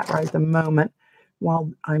the chat right at the moment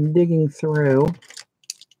while I'm digging through.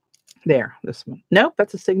 There, this one. Nope,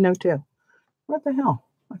 that's a Signo too. What the hell?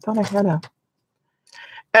 I thought I had a...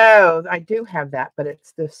 Oh, I do have that, but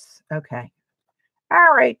it's this. Okay.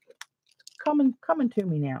 All right. Coming to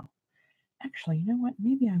me now. Actually, you know what?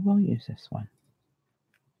 Maybe I will use this one.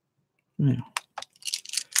 No.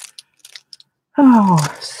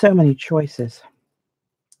 Oh, so many choices.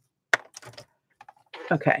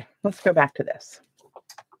 Okay, let's go back to this.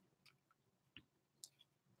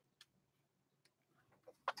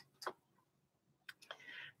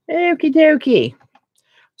 Okie dokie.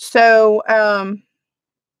 So, I'm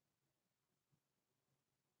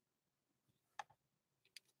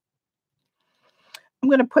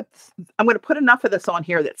going to put enough of this on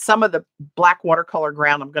here that some of the black watercolor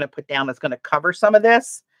ground I'm going to put down is going to cover some of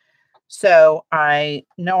this. So I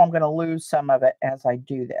know I'm going to lose some of it as I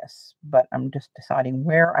do this, but I'm just deciding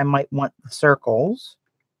where I might want the circles.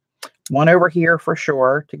 One over here for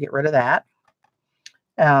sure to get rid of that.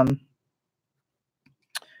 I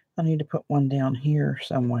need to put one down here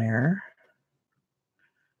somewhere.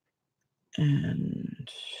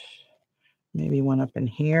 And maybe one up in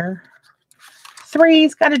here.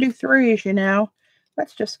 Threes, got to do threes, you know.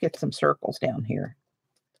 Let's just get some circles down here.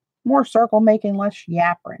 More circle making, less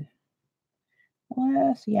yapping.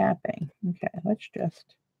 Less yapping. Okay, let's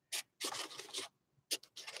just...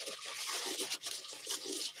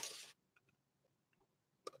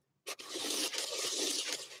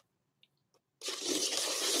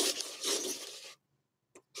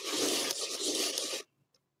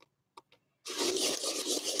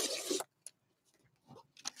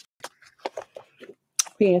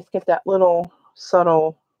 Just get that little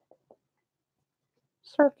subtle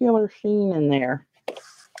circular sheen in there.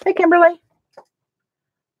 Hey, Kimberly.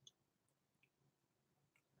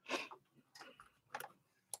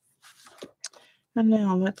 And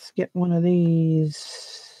now let's get one of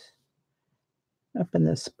these up in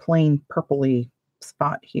this plain purpley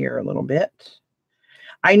spot here a little bit.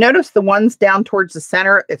 I noticed the ones down towards the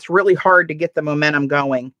center, it's really hard to get the momentum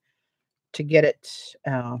going to get it.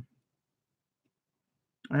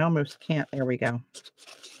 I almost can't. There we go.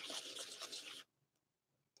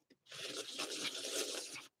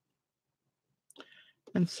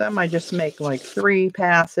 And some I just make like 3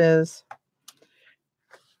 passes.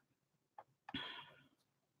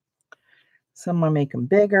 Some I make them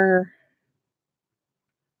bigger.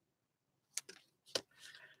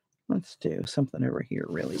 Let's do something over here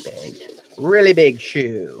really big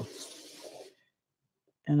shoe.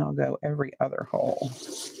 And I'll go every other hole.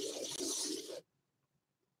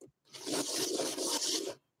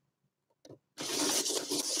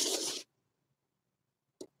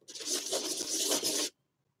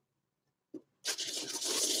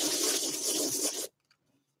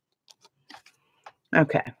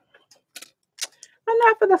 Okay.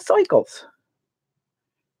 Enough of the cycles.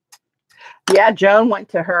 Yeah, Joan went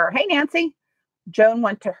to her... Hey, Nancy. Joan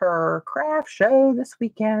went to her craft show this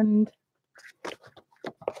weekend.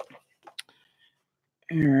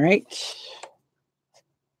 All right.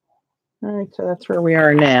 All right, so that's where we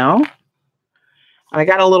are now. I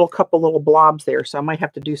got a couple little blobs there, so I might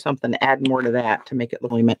have to do something to add more to that to make it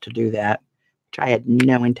look like I meant to do that, which I had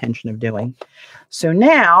no intention of doing. So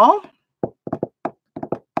now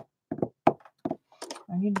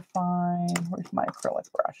I need to find, where's my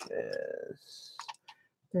acrylic brushes?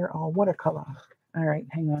 They're all watercolor. All right,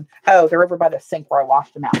 hang on. Oh, they're over by the sink where I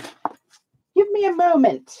washed them out. Give me a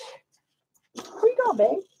moment. Where you going,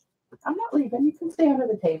 babe? I'm not leaving. You can stay under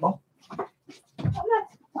the table.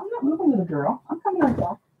 I'm not moving, little girl. I'm coming right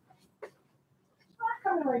back. I'm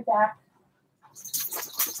coming right back.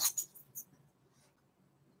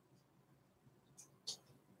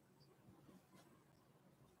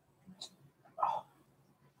 Oh.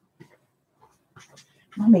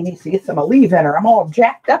 Mommy needs to get some Aleve in her. I'm all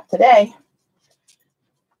jacked up today.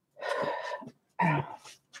 And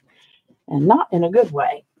not in a good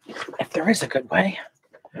way. If there is a good way.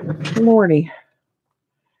 Lordy.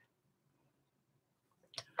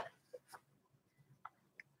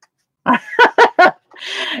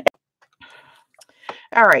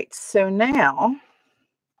 All right, so now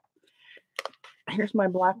here's my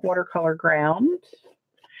black watercolor ground.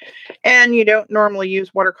 And you don't normally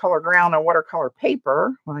use watercolor ground on watercolor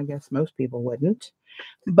paper. Well, I guess most people wouldn't.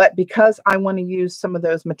 But because I want to use some of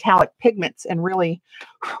those metallic pigments and really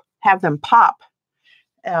have them pop,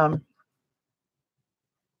 I'm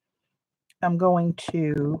going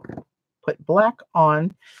to put black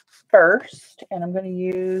on first. And I'm going to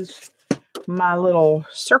use my little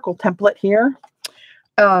circle template here.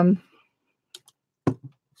 Get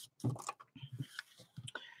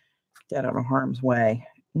out of harm's way.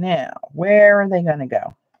 Now, where are they going to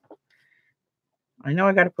go? I know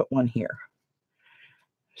I got to put one here.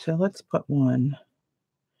 So let's put one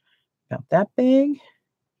about that big. If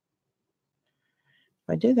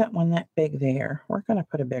I did that one that big there, we're going to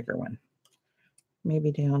put a bigger one.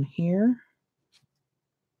 Maybe down here.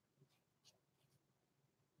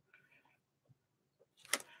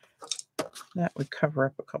 That would cover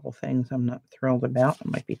up a couple things I'm not thrilled about. It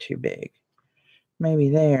might be too big. Maybe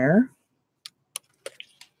there.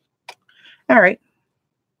 All right.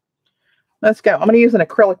 Let's go. I'm going to use an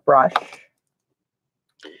acrylic brush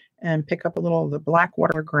and pick up a little of the black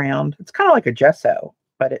water ground. It's kind of like a gesso,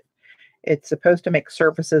 but it's supposed to make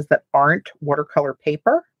surfaces that aren't watercolor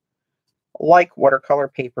paper, like watercolor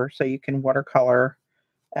paper. So you can watercolor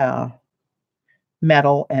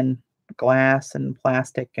metal and glass and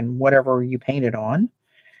plastic and whatever you paint it on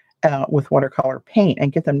with watercolor paint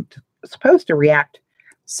and get them supposed to react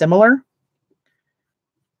similar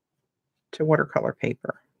to watercolor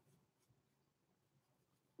paper.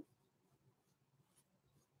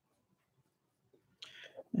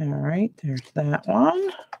 All right, there's that one.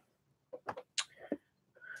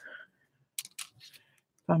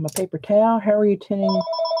 On my paper towel, how are you tinning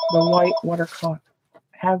the white watercolor?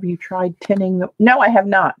 Have you tried tinning the... No, I have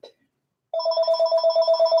not.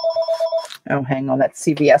 Oh, hang on, that's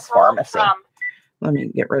CVS Pharmacy. Let me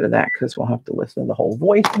get rid of that because we'll have to listen to the whole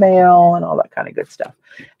voicemail and all that kind of good stuff.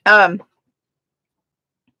 I've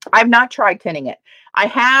not tried tinning it. I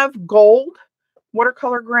have gold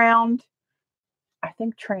watercolor ground, I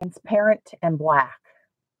think transparent and black.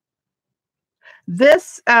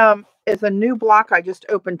 This is a new block I just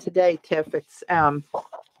opened today, Tiff. It's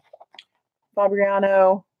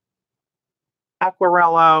Fabriano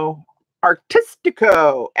Aquarello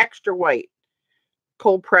Artistico extra white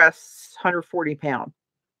cold press 140 pound.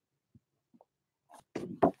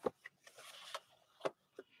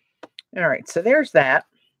 All right, so there's that.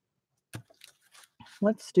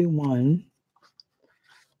 Let's do one.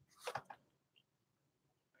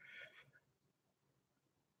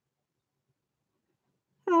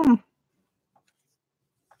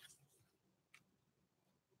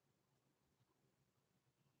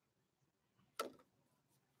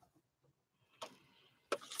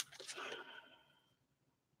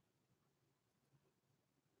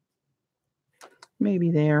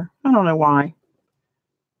 Maybe there. I don't know why.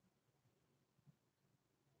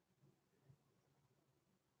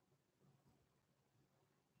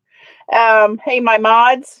 Hey, my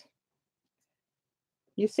mods.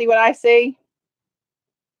 You see what I see?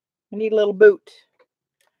 I need a little boot.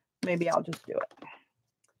 Maybe I'll just do it.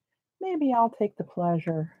 Maybe I'll take the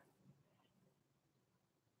pleasure.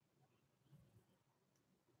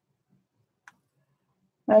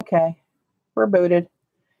 Okay, we're booted.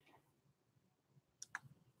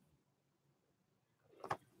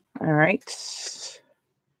 All right.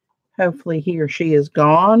 Hopefully he or she is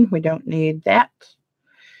gone. We don't need that.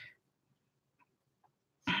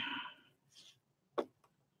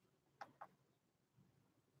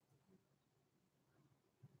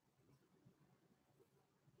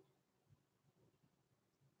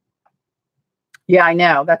 Yeah, I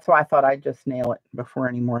know. That's why I thought I'd just nail it before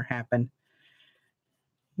any more happened.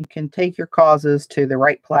 You can take your causes to the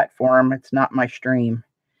right platform. It's not my stream,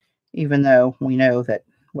 even though we know that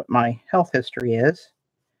what my health history is.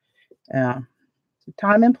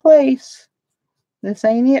 Time and place. This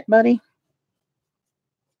ain't it, buddy.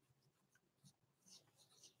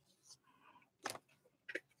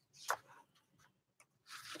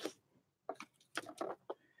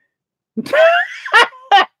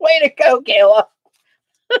 Way to go, Kayla.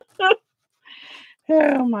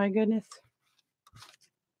 Oh, my goodness.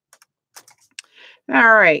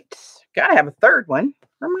 All right. Got to have a third one.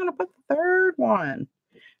 Where am I going to put the third one?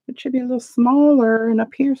 It should be a little smaller and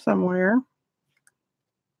up here somewhere.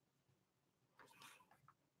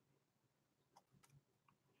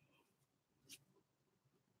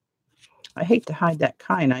 I hate to hide that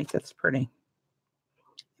kyanite. That's pretty.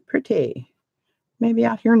 Pretty. Maybe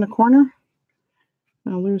out here in the corner.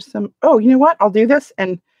 I'll lose some. Oh, you know what? I'll do this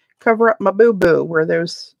and cover up my boo-boo where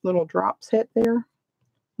those little drops hit there.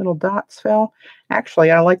 Little dots fell.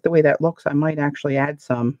 Actually, I like the way that looks. I might actually add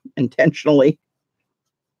some intentionally.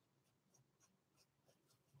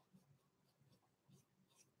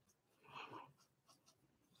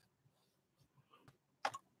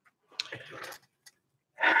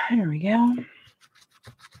 There we go.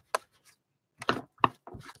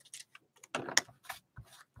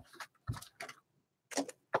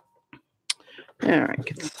 All right,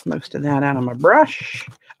 get most of that out of my brush.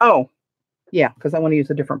 Oh, yeah, because I want to use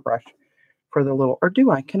a different brush for the little, or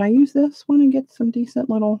do I? Can I use this one and get some decent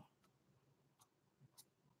little?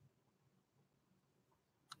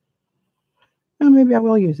 Oh, maybe I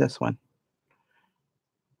will use this one.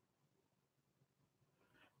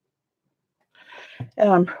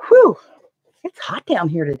 Whew, it's hot down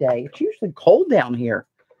here today. It's usually cold down here.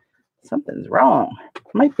 Something's wrong.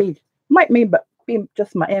 Might be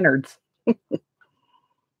just my innards.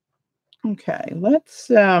 Okay,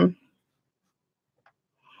 let's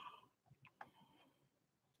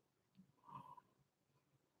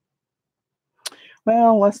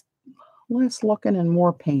well, less looking and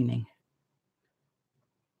more painting.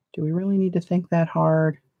 Do we really need to think that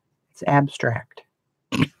hard? It's abstract.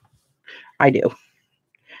 I do.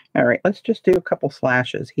 All right, let's just do a couple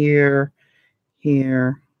slashes here,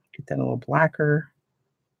 here. Get that a little blacker.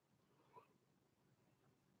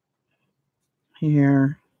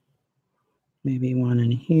 Here. Maybe one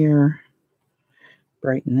in here.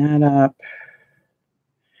 Brighten that up.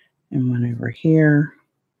 And one over here.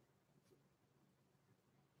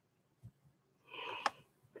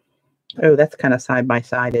 Oh, that's kind of side by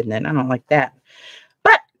side, isn't it? I don't like that.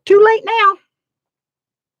 But too late now.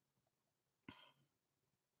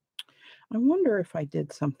 I wonder if I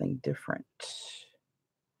did something different.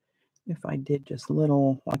 If I did just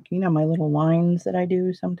little, like, you know, my little lines that I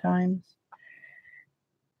do sometimes.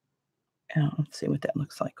 Let's see what that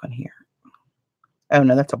looks like on here. Oh,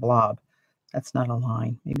 no, that's a blob. That's not a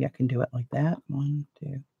line. Maybe I can do it like that. 1,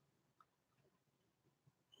 2.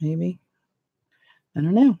 Maybe. I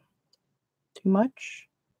don't know. Too much?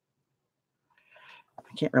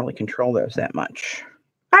 I can't really control those that much.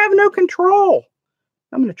 I have no control.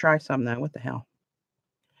 I'm going to try some though. What the hell?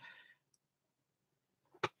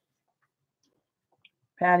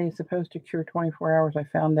 Patti is supposed to cure 24 hours. I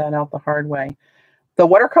found that out the hard way. The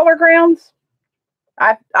watercolor grounds?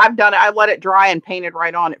 I've done it. I let it dry and painted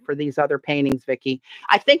right on it for these other paintings, Vicki.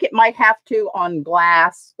 I think it might have to on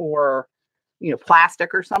glass or, you know,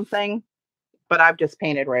 plastic or something, but I've just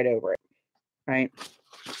painted right over it, right?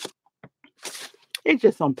 It's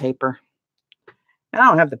just on paper. And I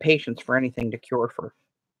don't have the patience for anything to cure for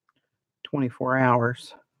 24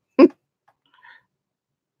 hours. That's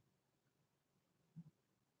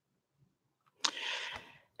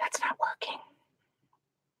not working.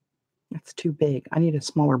 That's too big. I need a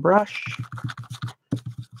smaller brush.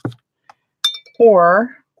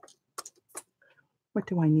 Or what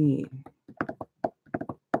do I need?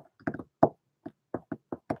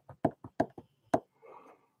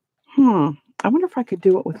 I wonder if I could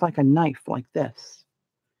do it with like a knife like this.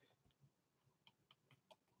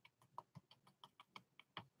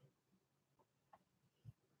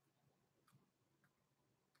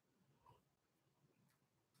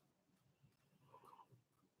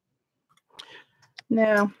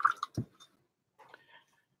 No.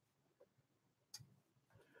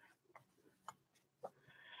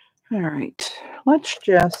 All right. Let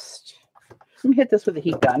me hit this with a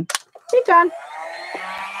heat gun. Heat gun.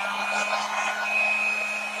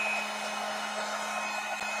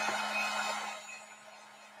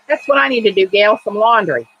 That's what I need to do, Gail. Some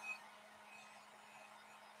laundry.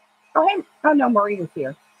 Oh, hey. Oh, no, Marie's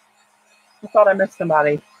here. I thought I missed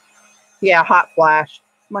somebody. Yeah, Hot Flash.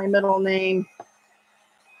 My middle name.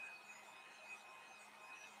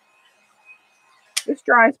 This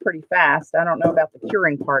dries pretty fast. I don't know about the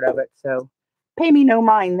curing part of it, so pay me no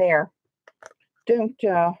mind there. Don't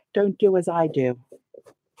do as I do.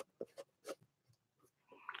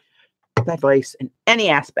 Advice in any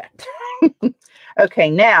aspect.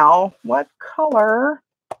 Okay, now what color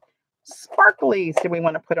sparklies do we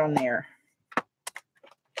want to put on there?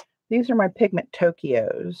 These are my pigment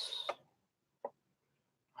Tokyos.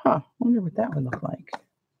 Huh, I wonder what that would look like.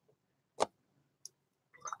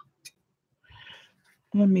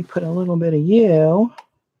 Let me put a little bit of you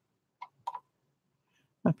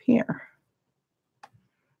up here.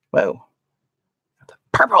 Whoa, that's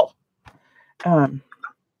purple.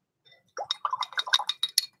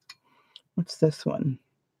 What's this one?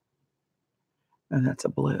 Oh, that's a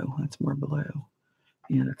blue. That's more blue.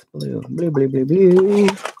 Yeah, that's blue. Blue, blue, blue, blue.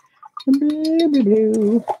 Blue, blue,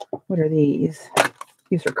 blue. What are these?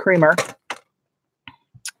 These are creamer.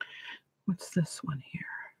 What's this one here?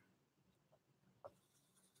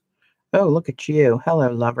 Oh, look at you.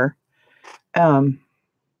 Hello, lover.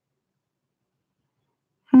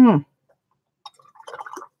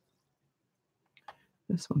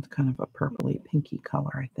 This one's kind of a purpley pinky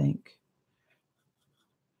color, I think.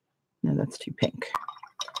 No, that's too pink.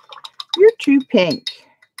 You're too pink.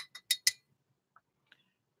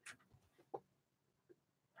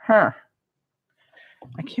 Huh.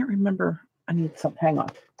 I can't remember. I need some. Hang on.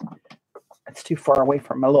 It's too far away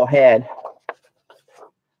from my little head.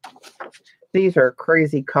 These are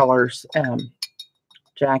crazy colors,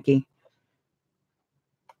 Jackie.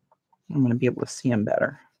 I'm going to be able to see them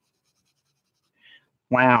better.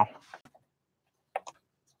 Wow.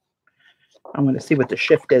 I'm going to see what the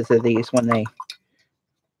shift is of these when they...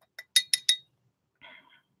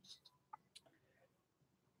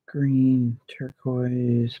 Green,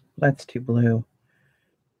 turquoise. That's too blue.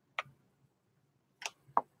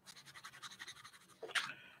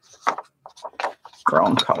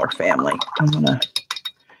 Wrong color family. I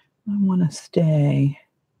want to stay.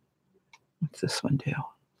 What's this one do?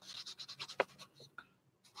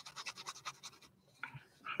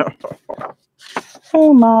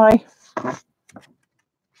 Oh my.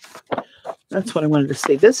 That's what I wanted to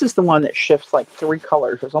see. This is the one that shifts like 3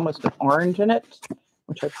 colors. There's almost an orange in it,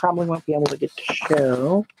 which I probably won't be able to get to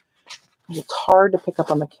show. It's hard to pick up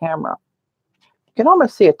on the camera. You can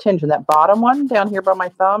almost see a tinge in that bottom one down here by my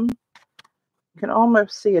thumb. You can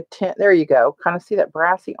almost see a tint. There you go. Kind of see that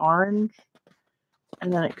brassy orange.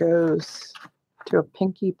 And then it goes to a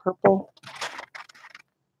pinky purple.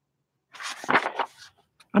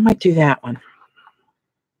 I might do that one.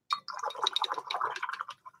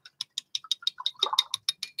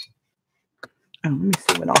 Oh, let me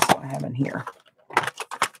see what else I have in here.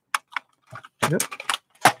 Yep.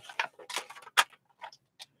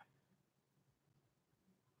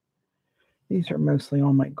 These are mostly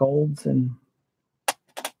all my golds and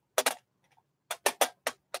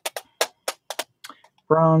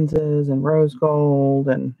bronzes and rose gold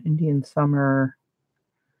and Indian summer.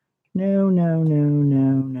 No, no, no,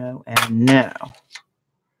 no, no, and no.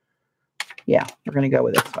 Yeah, we're going to go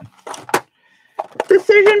with this one.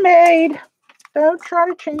 Decision made. Don't try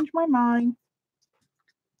to change my mind.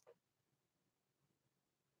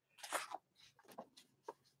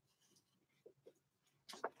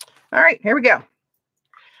 All right, here we go.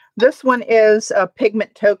 This one is a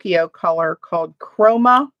Pigment Tokyo color called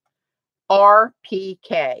Chroma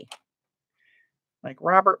RPK. Like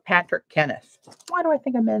Robert Patrick Kenneth. Why do I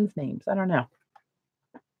think of men's names? I don't know.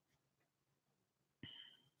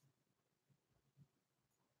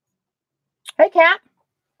 Hey, cat.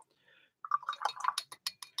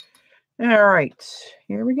 All right,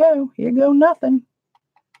 here we go. Here go nothing.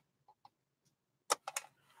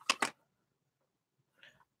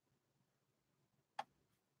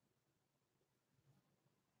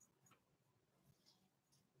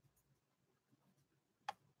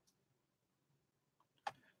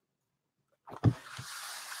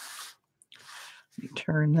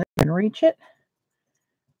 Turn this and reach it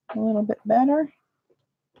a little bit better.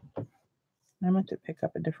 I meant to pick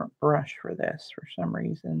up a different brush for this for some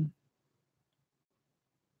reason.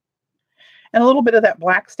 And a little bit of that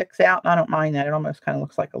black sticks out. I don't mind that. It almost kind of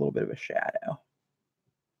looks like a little bit of a shadow.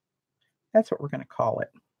 That's what we're going to call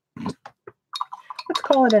it. Let's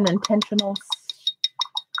call it an intentional.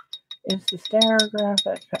 Is the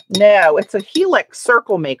Starograph? No, it's a Helix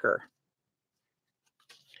circle maker.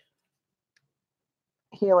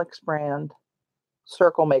 Helix brand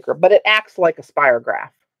circle maker, but it acts like a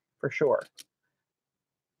spirograph for sure.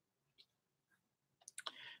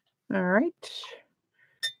 All right.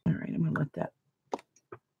 All right, I'm going to let that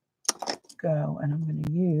go, and I'm going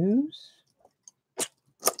to use...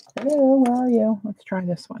 Hello, where are you? Let's try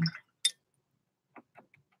this one.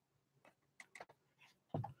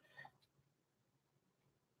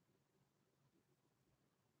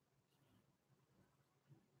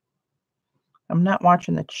 I'm not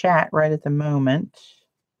watching the chat right at the moment.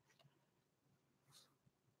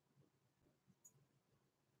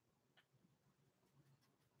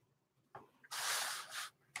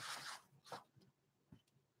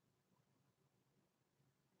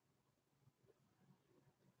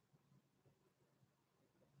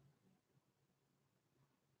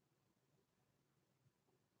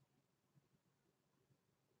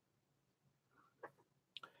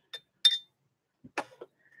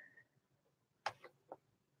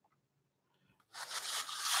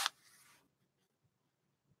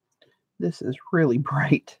 This is really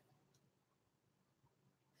bright.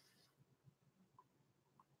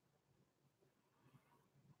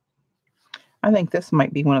 I think this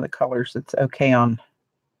might be one of the colors that's okay on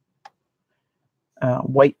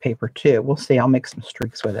white paper too. We'll see. I'll make some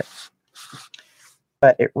streaks with it.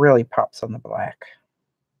 But it really pops on the black.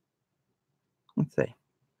 Let's see.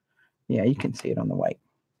 Yeah, you can see it on the white.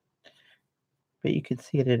 But you can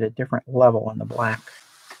see it at a different level on the black.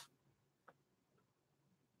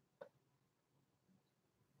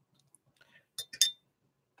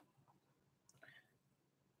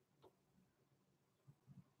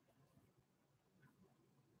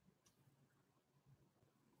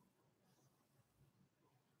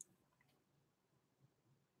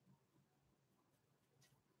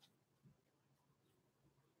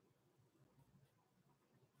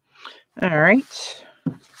 All right.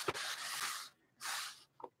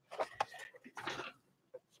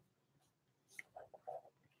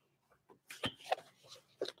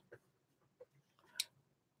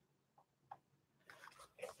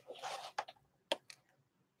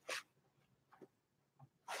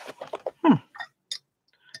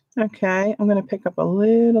 Okay, I'm going to pick up a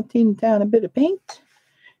little teeny tiny bit of paint,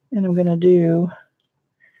 and I'm going to do,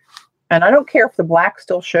 and I don't care if the black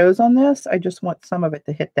still shows on this, I just want some of it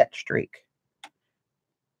to hit that streak.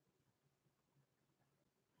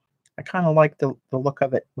 I kind of like the look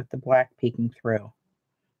of it with the black peeking through.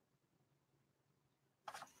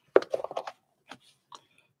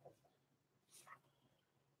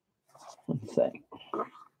 Let's see.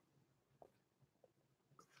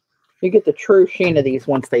 You get the true sheen of these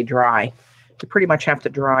once they dry. You pretty much have to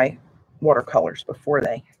dry watercolors before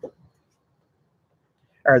they,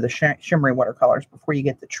 or the shimmery watercolors before you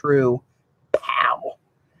get the true pow.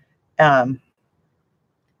 I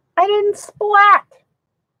didn't splat.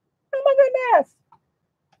 Oh my goodness.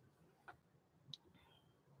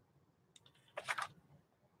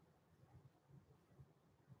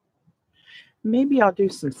 Maybe I'll do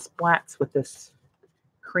some splats with this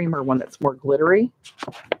creamer one that's more glittery.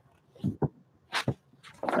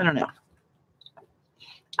 I don't know.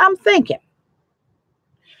 I'm thinking.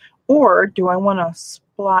 Or do I want to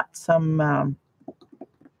splat some,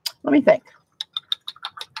 let me think.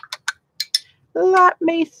 Let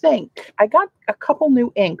me think. I got a couple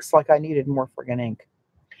new inks, like I needed more friggin' ink.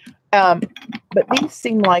 But these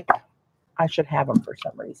seem like I should have them for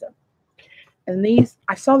some reason. And these,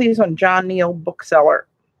 I saw these on John Neal Bookseller.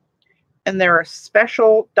 And they're a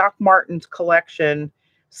special Doc Martens collection,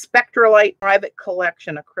 Spectralite Private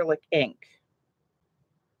Collection acrylic ink.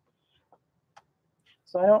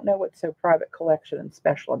 So I don't know what's so private collection and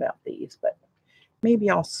special about these, but maybe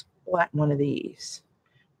I'll splat one of these.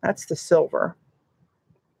 That's the silver.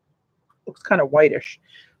 Looks kind of whitish.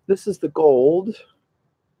 This is the gold.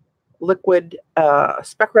 Liquid,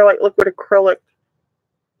 Spectralite liquid acrylic,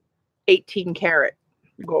 18 karat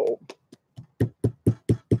gold.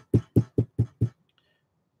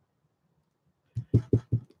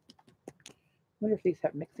 I wonder if these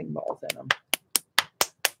have mixing balls in them.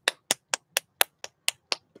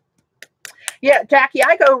 Yeah, Jackie,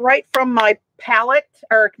 I go right from my palette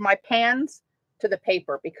or my pans to the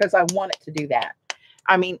paper because I want it to do that.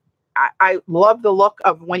 I mean, I love the look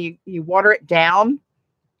of when you water it down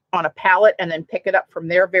on a palette and then pick it up from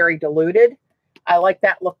there very diluted. I like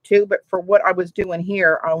that look too, but for what I was doing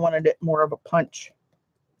here, I wanted it more of a punch.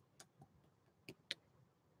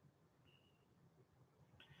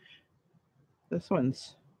 This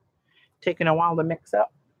one's taking a while to mix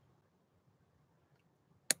up.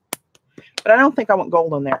 But I don't think I want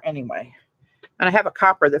gold in there anyway. And I have a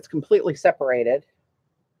copper that's completely separated.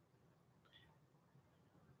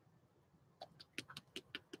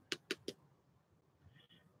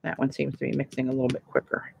 That one seems to be mixing a little bit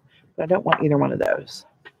quicker. But I don't want either one of those.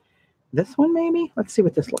 This one maybe? Let's see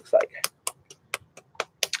what this looks like.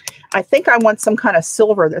 I think I want some kind of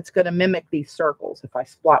silver that's going to mimic these circles if I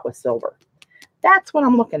splat with silver. That's what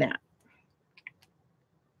I'm looking at.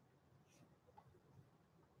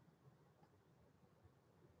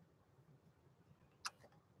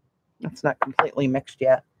 That's not completely mixed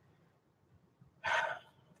yet.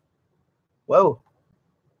 Whoa.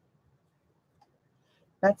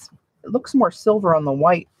 It looks more silver on the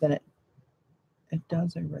white than it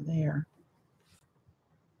does over there.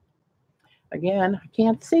 Again, I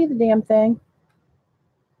can't see the damn thing.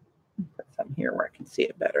 Put some here where I can see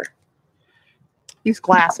it better. These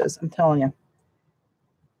glasses, I'm telling you.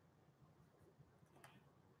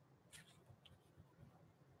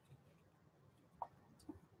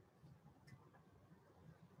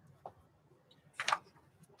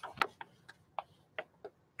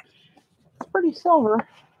 It's pretty silver.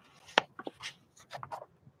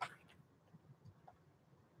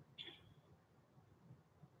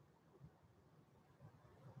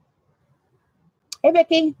 Hey,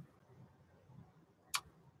 Vicki.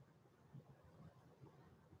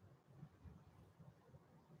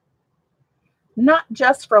 Not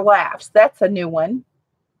just for laughs. That's a new one.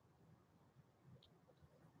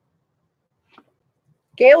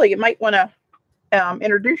 Gailey, you might want to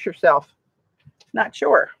introduce yourself. Not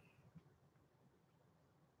sure.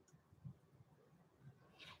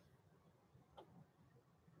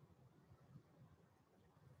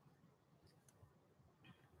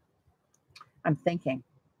 I'm thinking.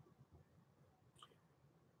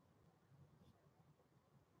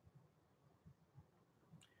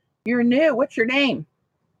 You're new. What's your name?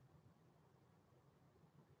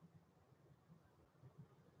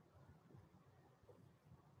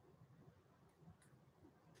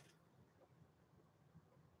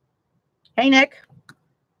 Hey, Nick.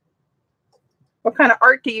 What kind of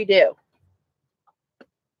art do you do?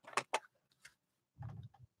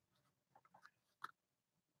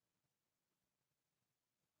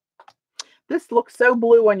 This looks so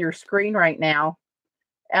blue on your screen right now.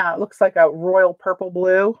 It looks like a royal purple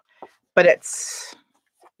blue, but it's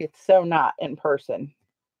so not in person.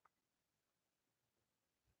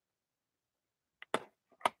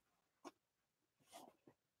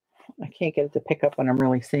 I can't get it to pick up what I'm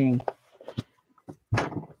really seeing.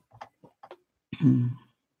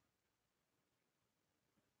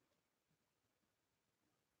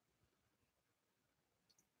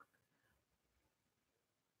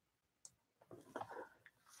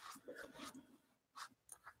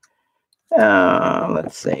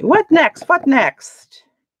 Let's see. What next? What next?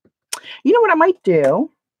 You know what I might do?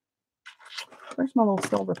 Where's my little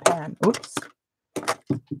silver pen? Oops.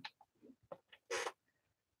 I'm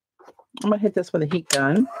going to hit this with a heat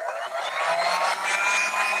gun.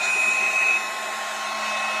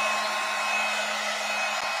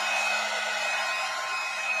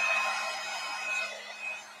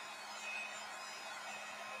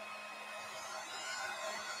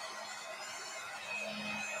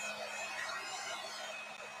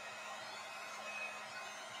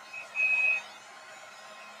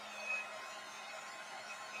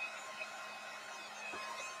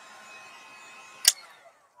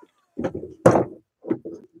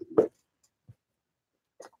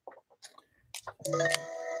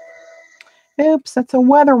 Oops, that's a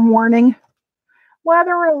weather warning.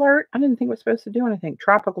 Weather alert. I didn't think it was supposed to do anything.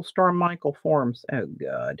 Tropical Storm Michael forms. Oh,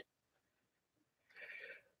 God.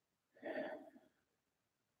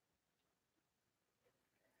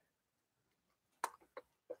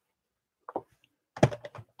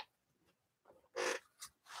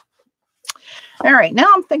 All right, now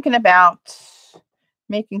I'm thinking about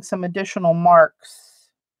making some additional marks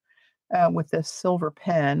with this silver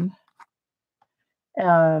pen.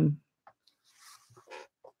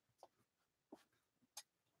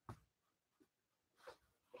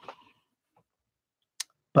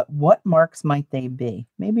 But what marks might they be?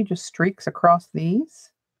 Maybe just streaks across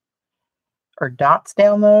these? Or dots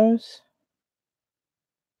down those?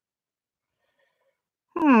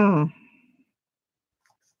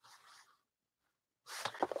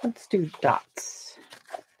 Let's do dots.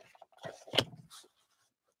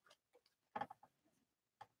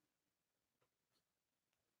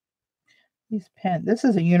 These pen. This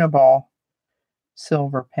is a Uniball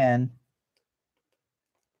silver pen.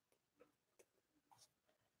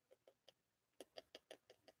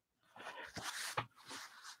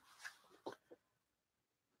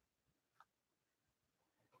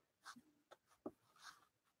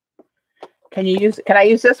 Can I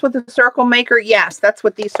use this with the circle maker? Yes, that's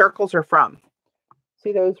what these circles are from.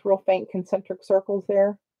 See those real faint concentric circles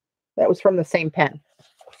there? That was from the same pen.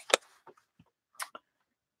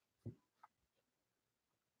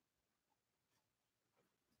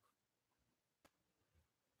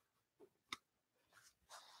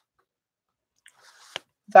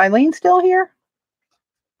 Is Eileen still here?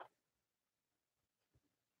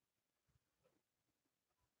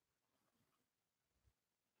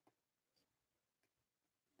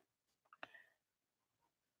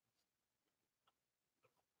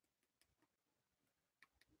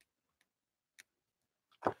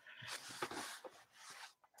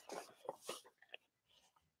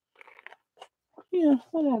 Yeah,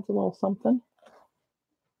 that adds a little something.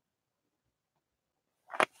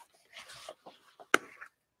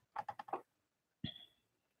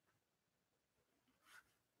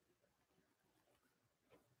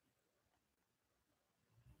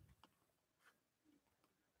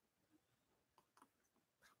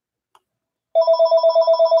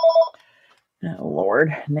 Oh,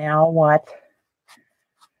 Lord. Now what?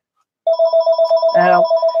 Oh,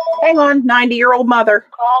 hang on. 90-year-old mother.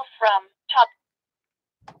 Call from top.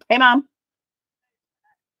 Hey, Mom.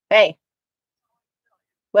 Hey.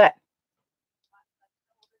 What?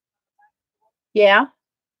 Yeah?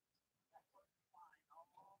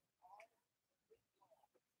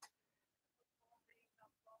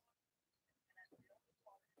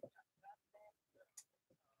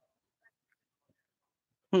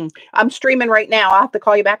 I'm streaming right now. I'll have to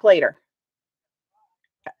call you back later.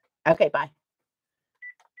 Okay, bye.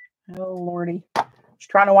 Oh, Lordy. She's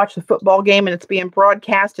trying to watch the football game, and it's being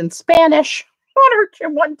broadcast in Spanish on her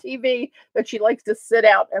one TV that she likes to sit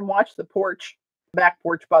out and watch the back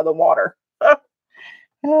porch by the water.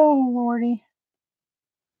 Oh, Lordy.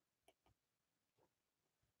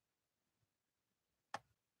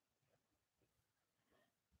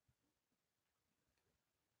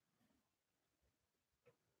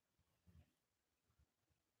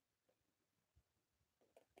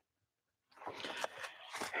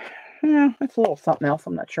 Yeah, it's a little something else.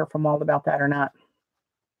 I'm not sure if I'm all about that or not.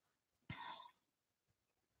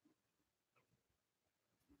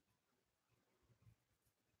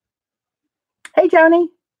 Hey, Joni.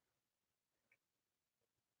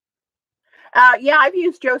 Yeah, I've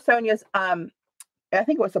used Jo Sonia's, I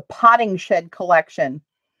think it was a potting shed collection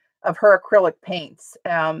of her acrylic paints.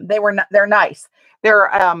 They're nice. They're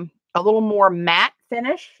a little more matte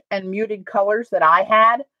finish and muted colors that I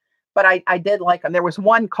had, but I did like them. There was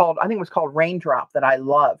one called, I think it was called Raindrop, that I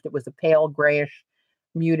loved. It was a pale grayish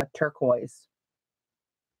muted turquoise.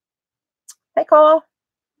 Hey, Cole.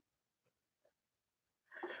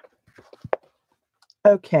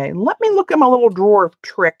 Okay, let me look at my little drawer of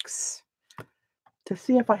tricks to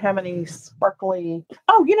see if I have any sparkly.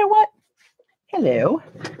 Oh, you know what? Hello.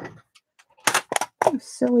 You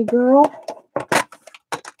silly girl.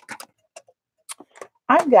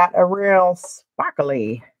 I've got a real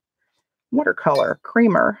sparkly watercolor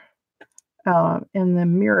creamer in the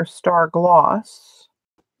Mirror Star Gloss.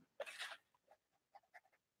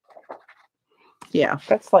 Yeah,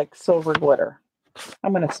 that's like silver glitter.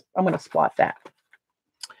 I'm gonna spot that.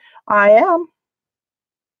 I am.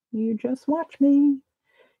 You just watch me.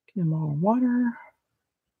 Get more water.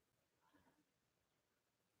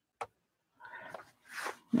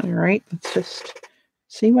 All right, let's just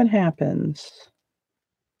see what happens.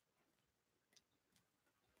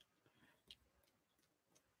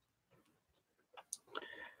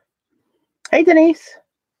 Hey, Denise.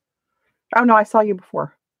 Oh, no, I saw you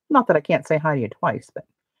before. Not that I can't say hi to you twice, but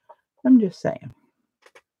I'm just saying.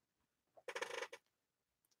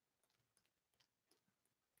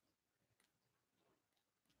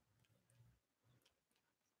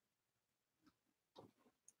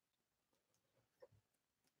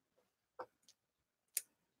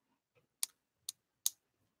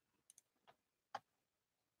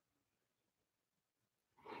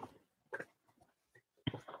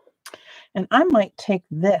 And I might take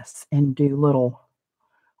this and do little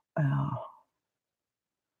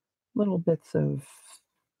bits of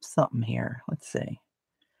something here. Let's see.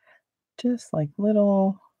 Just like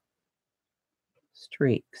little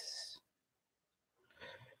streaks.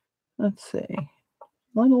 Let's see.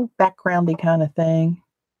 Little backgroundy kind of thing.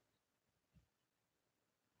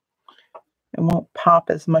 It won't pop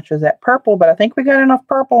as much as that purple, but I think we got enough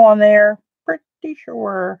purple on there. Pretty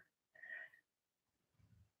sure.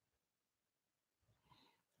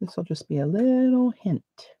 This will just be a little hint.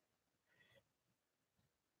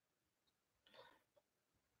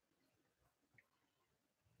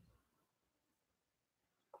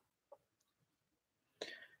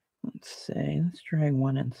 Let's see. Let's drag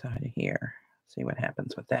one inside of here. See what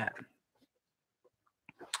happens with that.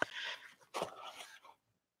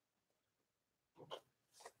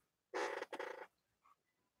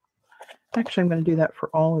 Actually, I'm going to do that for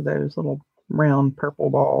all of those little round purple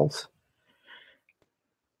balls.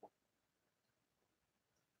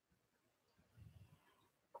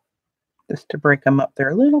 Just to break them up.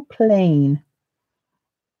 They're a little plain.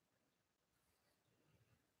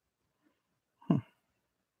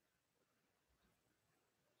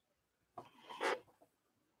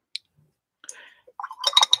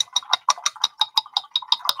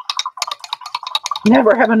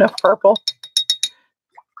 Never have enough purple.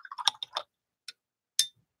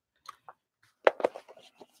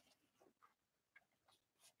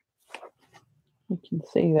 You can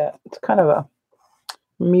see that it's kind of a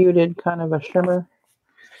muted kind of a shimmer.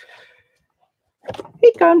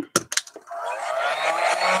 Hey, gone.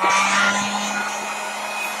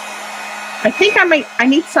 I think I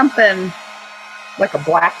need something like a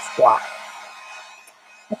black splot.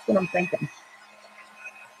 That's what I'm thinking.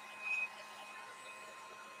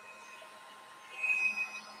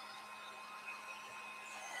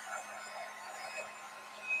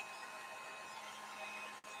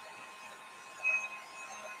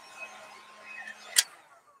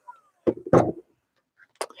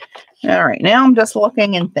 All right, now I'm just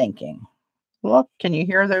looking and thinking. Look, can you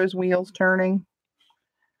hear those wheels turning?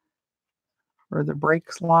 Or the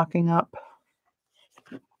brakes locking up?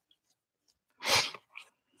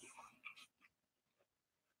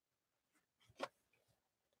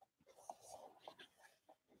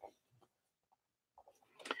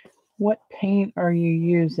 What paint are you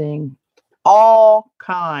using? All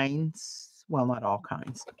kinds. Well, not all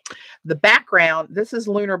kinds. The background, this is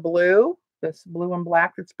Lunar Blue. This blue and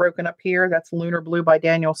black that's broken up here, that's Lunar Blue by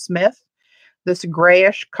Daniel Smith. This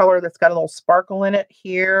grayish color that's got a little sparkle in it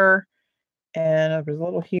here. And there's a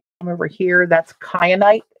little hue over here. That's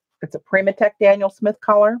Kyanite. It's a Primatech Daniel Smith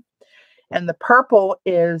color. And the purple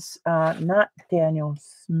is not Daniel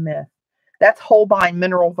Smith. That's Holbein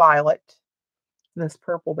Mineral Violet. This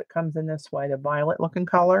purple that comes in this way, the violet looking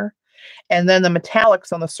color. And then the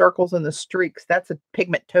metallics on the circles and the streaks, that's a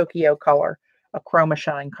Pigment Tokyo color, a Chroma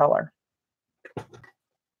Shine color.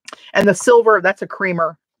 And the silver, that's a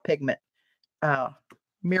creamer pigment,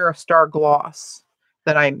 Mirror Star Gloss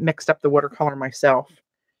that I mixed up the watercolor myself.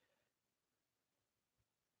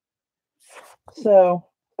 So,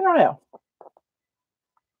 I don't know.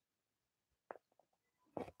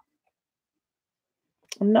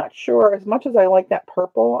 I'm not sure, as much as I like that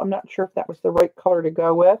purple, I'm not sure if that was the right color to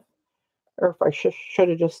go with, or if I should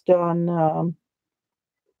have just done,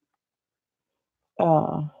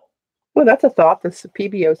 oh, that's a thought, this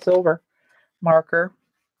PBO silver marker.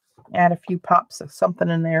 Add a few pops of something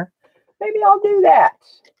in there. Maybe I'll do that.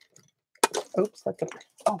 Oops, that's a,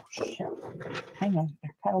 oh shit. Hang on, I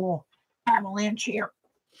got a little avalanche here.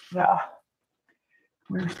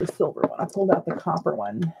 Where's the silver one? I pulled out the copper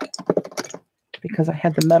one because I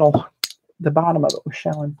had the metal, the bottom of it was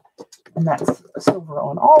showing. And that's silver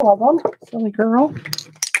on all of them. Silly girl.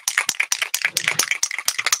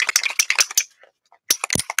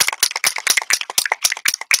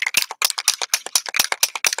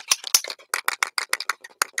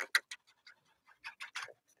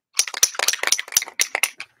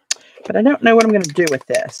 But I don't know what I'm going to do with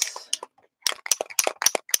this.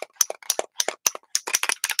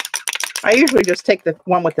 I usually just take the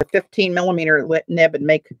one with the 15mm nib and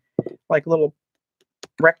make like little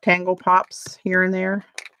rectangle pops here and there.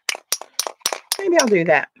 Maybe I'll do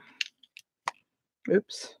that.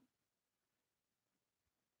 Oops.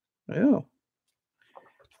 Oh.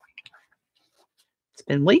 It's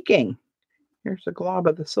been leaking. Here's a glob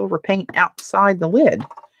of the silver paint outside the lid.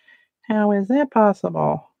 How is that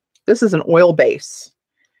possible? This is an oil base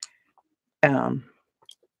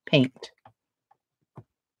paint.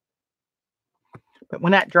 But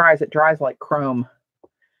when that dries, it dries like chrome.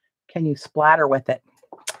 Can you splatter with it?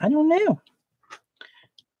 I don't know.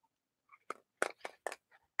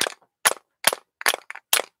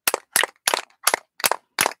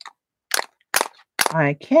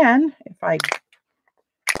 I can if I...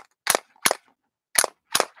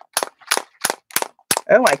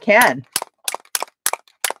 Oh, I can.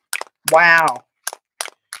 Wow.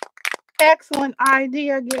 Excellent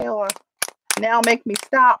idea, Gayla. Now make me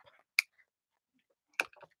stop.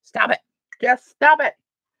 Stop it. Just stop it.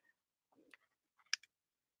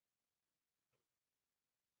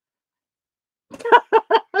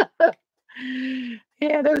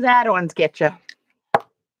 Yeah, those add-ons get you.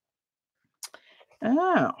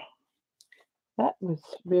 Oh, that was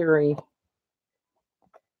very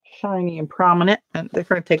shiny and prominent. And they're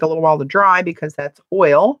going to take a little while to dry because that's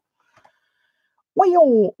oil.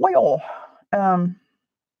 Oil.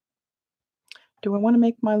 Do I want to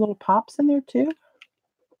make my little pops in there too?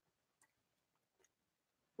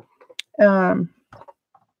 I'm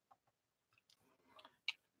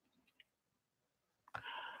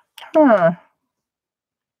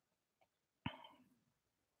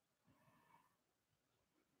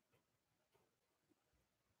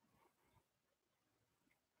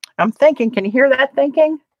thinking, can you hear that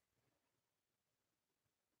thinking?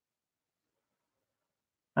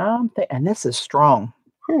 And this is strong.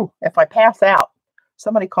 Whew. If I pass out,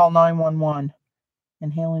 somebody call 911.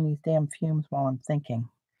 Inhaling these damn fumes while I'm thinking.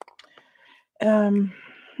 I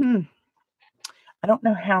don't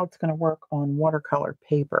know how it's going to work on watercolor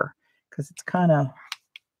paper because it's kind of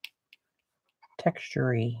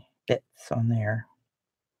textury bits on there.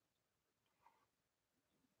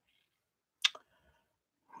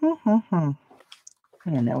 I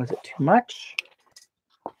don't know, is it too much?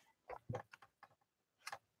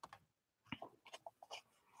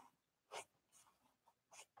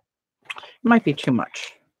 It might be too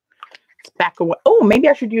much. It's back away. Oh, maybe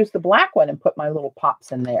I should use the black one and put my little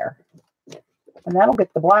pops in there. And that'll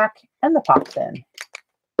get the black and the pops in.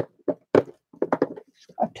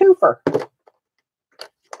 A twofer. I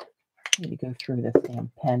need to go through this damn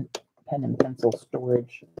pen and pencil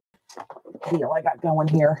storage deal I got going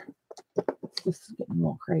here. It's just getting a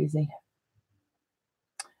little crazy.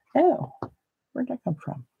 Oh, where'd that come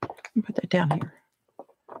from? Let me put that down here.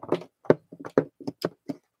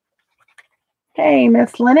 Hey,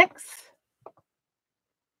 Miss Lennox.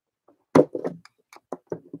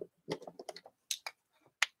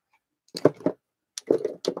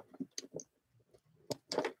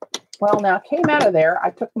 Well, now it came out of there. I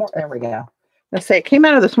took more. There we go. Let's say it came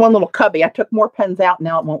out of this one little cubby. I took more pens out.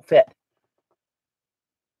 Now it won't fit.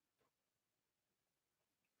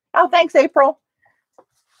 Oh, thanks, April.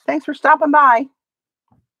 Thanks for stopping by.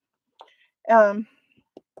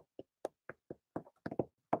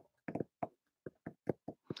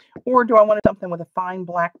 Or do I want something with a fine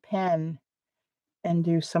black pen and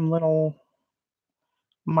do some little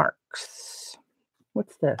marks.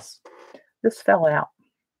 What's this? This fell out.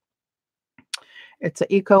 It's an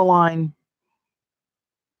Ecoline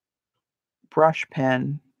brush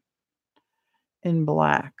pen in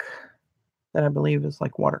black that I believe is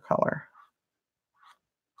like watercolor.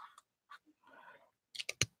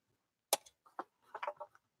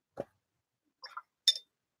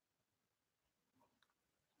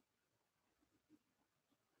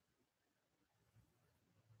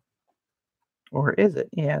 Or is it?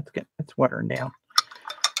 Yeah, it's watering down.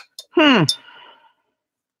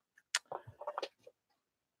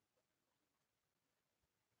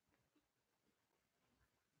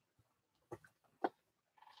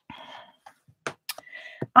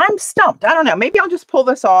 I'm stumped. I don't know. Maybe I'll just pull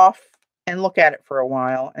this off and look at it for a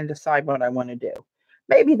while and decide what I want to do.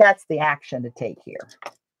 Maybe that's the action to take here.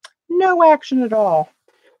 No action at all.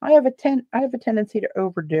 I have a tendency to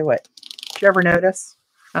overdo it. Did you ever notice?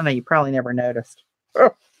 I don't know, you probably never noticed.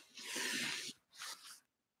 Oh.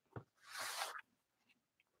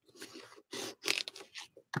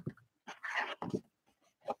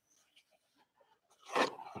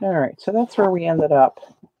 All right, so that's where we ended up.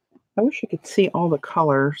 I wish you could see all the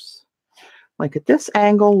colors. Like at this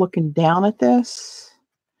angle, looking down at this,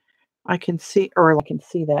 I can see, or I can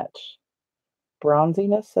see that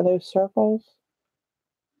bronziness of those circles.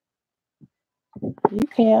 You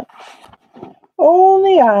can't.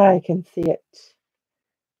 Only I can see it.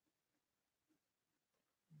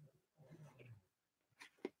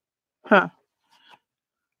 Huh.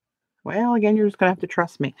 Well, again, you're just going to have to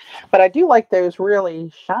trust me. But I do like those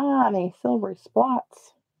really shiny silvery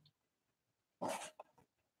spots.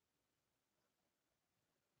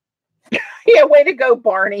 Yeah, way to go,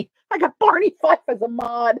 Barney. I got Barney Fife as a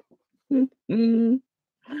mod. I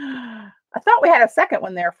thought we had a second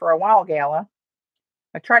one there for a while, Gala.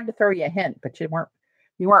 I tried to throw you a hint, but you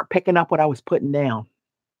weren't picking up what I was putting down.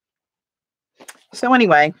 So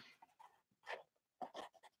anyway,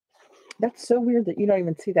 that's so weird that you don't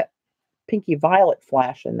even see that pinky violet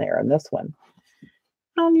flash in there in this one.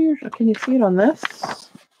 Unusual. Can you see it on this?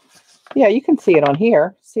 Yeah, you can see it on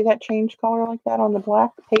here. See that change color like that on the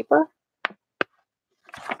black paper?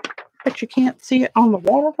 But you can't see it on the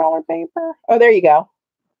watercolor paper. Oh, there you go.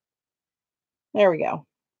 There we go.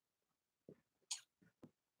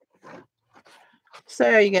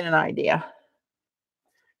 So you get an idea.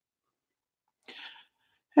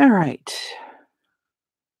 All right.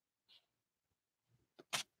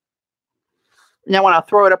 Now when I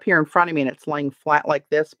throw it up here in front of me and it's laying flat like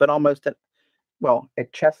this, but almost at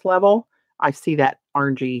chest level, I see that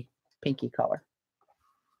orangey pinky color.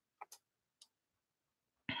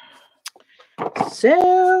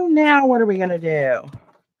 So now what are we going to do?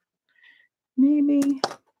 Maybe,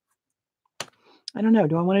 I don't know.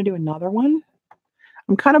 Do I want to do another one?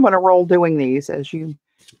 I'm kind of on a roll doing these, as you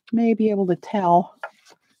may be able to tell.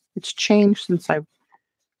 It's changed since I've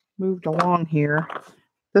moved along here.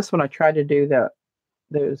 This one I tried to do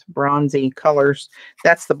those bronzy colors.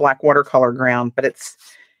 That's the black watercolor ground, but it's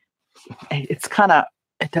kind of,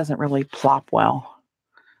 it doesn't really plop well.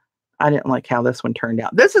 I didn't like how this one turned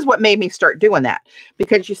out. This is what made me start doing that,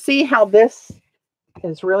 because you see how this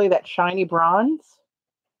is really that shiny bronze,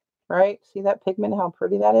 right? See that pigment, how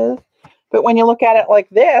pretty that is? But when you look at it like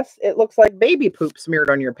this, it looks like baby poop smeared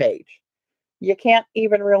on your page. You can't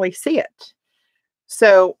even really see it.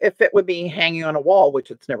 So if it would be hanging on a wall, which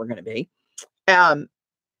it's never going to be,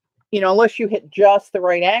 unless you hit just the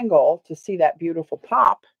right angle to see that beautiful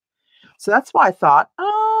pop. So that's why I thought,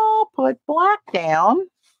 I'll put black down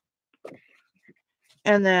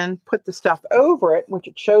and then put the stuff over it, which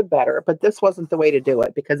it showed better. But this wasn't the way to do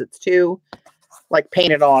it because it's too like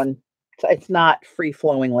painted on. It's not free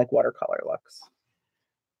flowing like watercolor looks.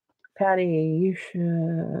 Patti, you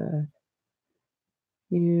should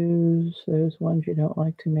use those ones you don't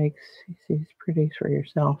like to make these pretties for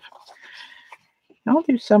yourself. I'll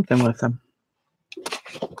do something with them.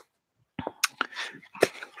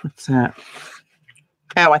 What's that?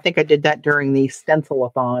 Oh, I think I did that during the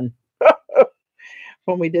stencil-a-thon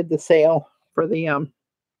when we did the sale for the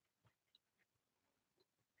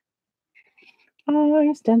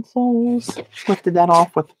stencils. Lifted that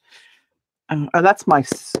off with oh, that's my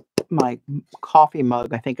coffee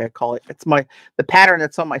mug, I think I call it. It's the pattern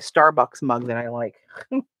that's on my Starbucks mug that I like.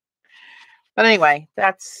 But anyway,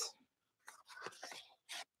 that's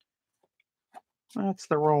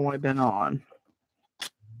the roll I've been on.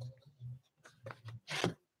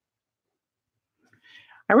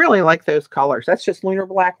 I really like those colors. That's just lunar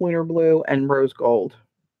black, lunar blue, and rose gold.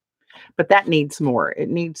 But that needs more.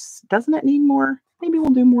 Doesn't it need more? Maybe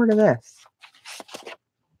we'll do more to this.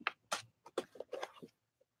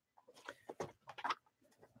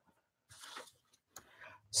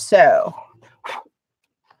 So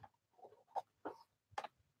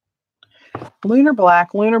lunar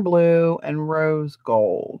black, lunar blue, and rose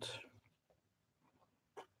gold.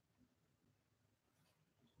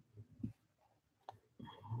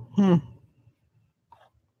 I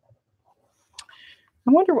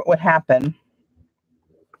wonder what would happen.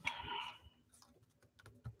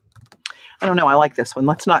 I don't know. I like this one.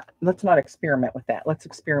 Let's not experiment with that. Let's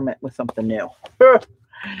experiment with something new.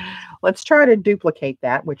 Let's try to duplicate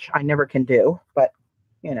that, which I never can do, but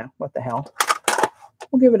you know, what the hell.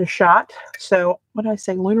 We'll give it a shot. So what did I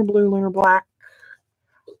say? Lunar blue, lunar black,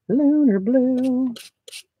 lunar blue.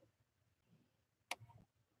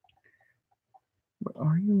 Where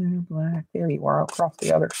are you, lunar black? There you are, across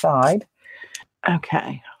the other side.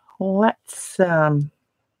 Okay, let's oh,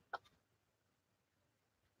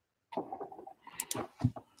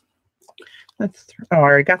 I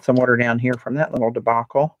already got some water down here from that little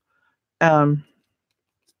debacle.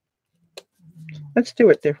 Let's do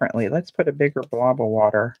it differently. Let's put a bigger blob of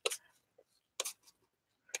water.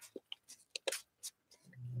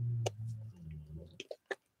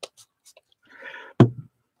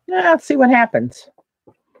 Now, let's see what happens.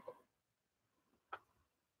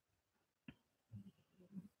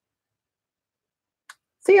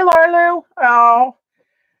 See you, Larlu. Oh,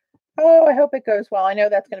 I hope it goes well. I know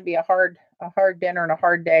that's going to be a hard dinner and a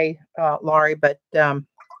hard day, Laurie, but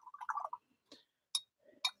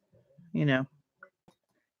you know,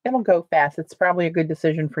 it'll go fast. It's probably a good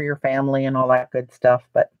decision for your family and all that good stuff,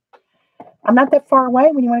 but I'm not that far away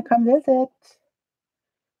when you want to come visit.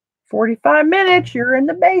 45 minutes, you're in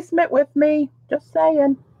the basement with me. Just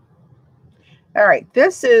saying. All right,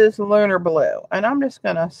 this is lunar blue, and I'm just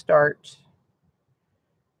going to start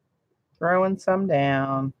throwing some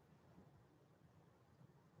down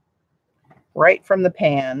right from the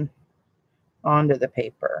pan onto the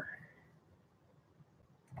paper.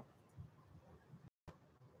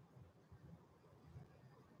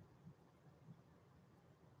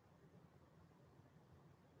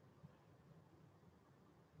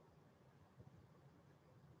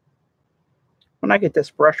 When I get this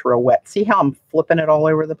brush real wet, see how I'm flipping it all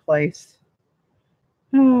over the place?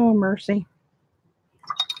 Oh, mercy.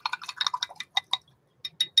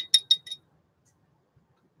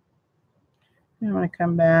 I'm going to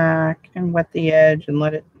come back and wet the edge and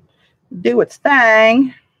let it do its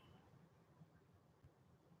thing.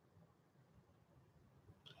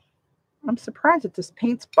 I'm surprised that this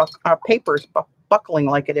paper's buckling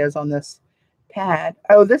like it is on this pad.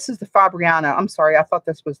 Oh, this is the Fabriano. I'm sorry. I thought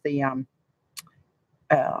this was the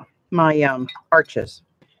my arches,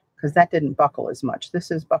 because that didn't buckle as much. This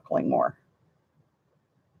is buckling more.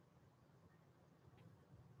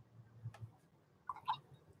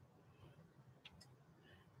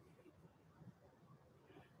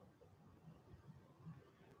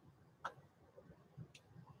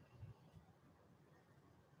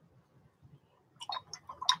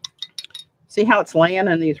 See how it's laying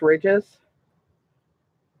in these ridges?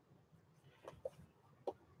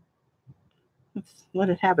 Let's let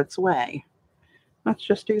it have its way. Let's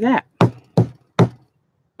just do that.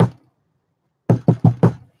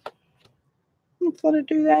 Let's let it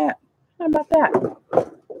do that. How about that?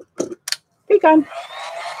 Be gone.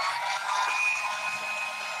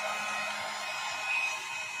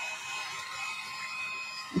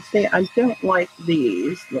 See, I don't like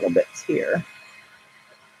these little bits here.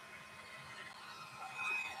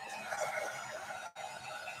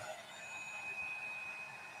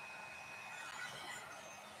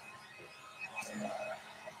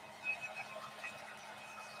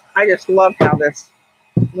 I just love how this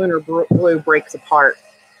lunar blue breaks apart.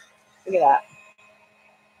 Look at that.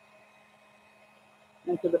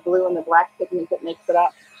 Into the blue and the black pigment that makes it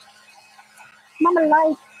up. Mama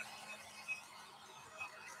life.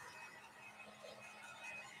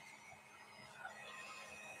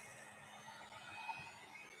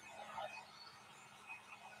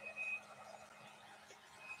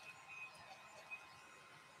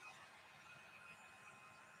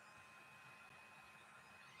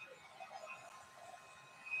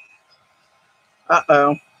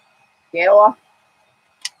 Uh-oh. Gayla.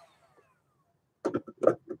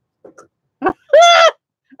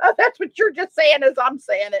 Oh, that's what you're just saying as I'm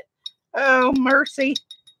saying it. Oh, mercy.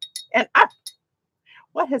 And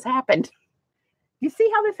what has happened? You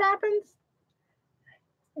see how this happens?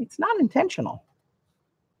 It's not intentional.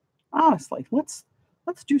 Honestly, let's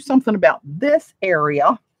do something about this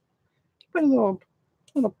area. Put a little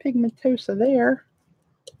pigmentosa there.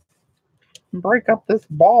 And break up this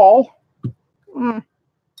ball.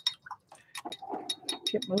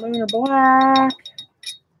 Get my lunar black.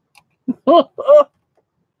 Oh,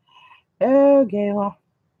 Gayla.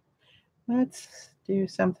 let's do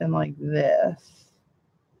something like this.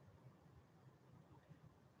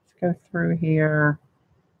 Let's go through here.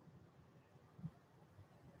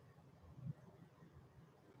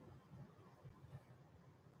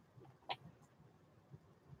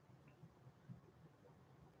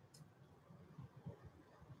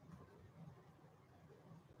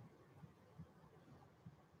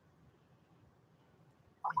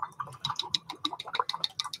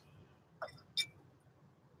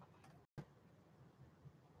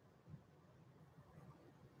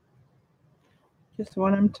 Just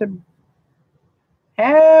want them to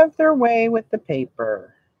have their way with the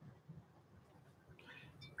paper.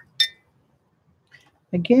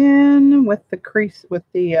 Again, with the crease, with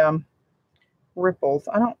the ripples.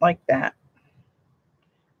 I don't like that.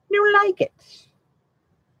 I don't like it.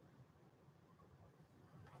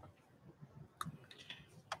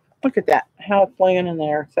 Look at that, how it's laying in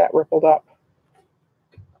there. Is that rippled up?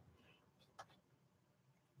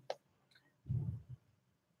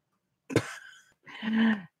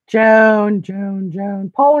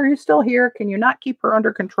 Joan. Paul, are you still here? Can you not keep her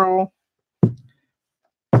under control?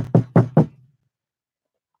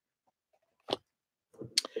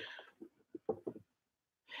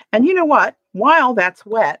 And you know what? While that's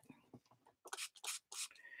wet,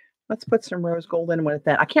 let's put some rose gold in with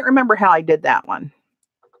that. I can't remember how I did that one.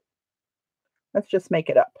 Let's just make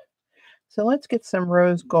it up. So let's get some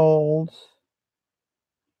rose gold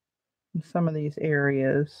in some of these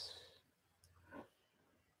areas.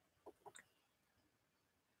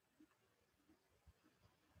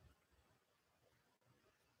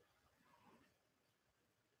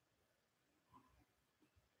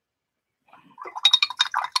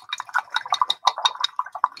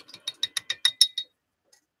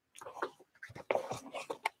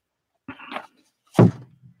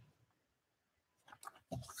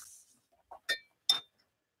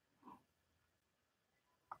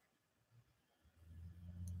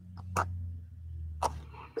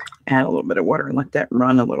 Add a little bit of water and let that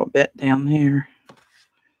run a little bit down there.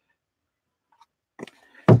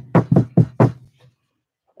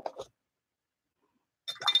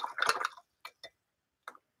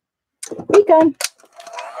 We done.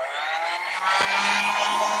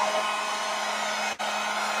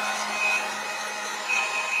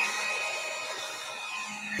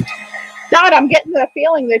 Dot, I'm getting the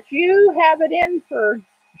feeling that you have it in for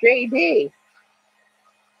JD.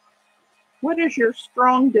 What is your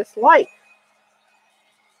strong dislike?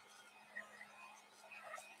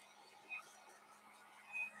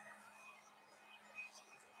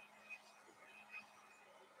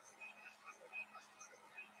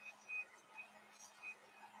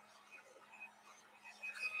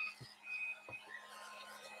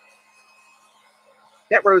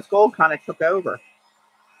 That rose gold kind of took over.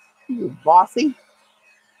 You bossy.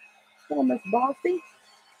 Little Miss Bossy.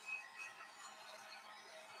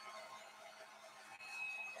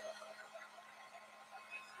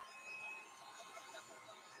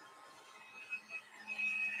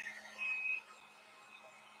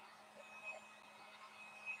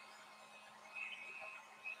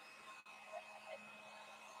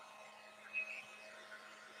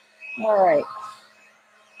 All right.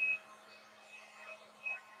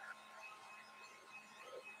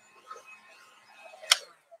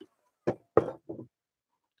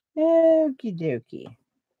 Okie dokie.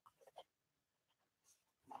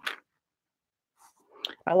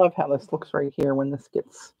 I love how this looks right here when this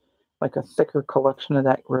gets like a thicker collection of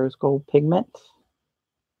that rose gold pigment.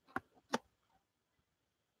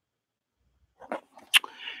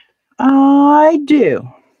 I do.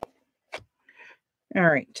 All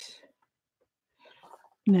right.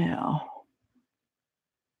 Now,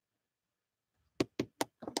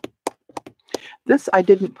 this I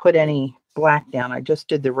didn't put any black down. I just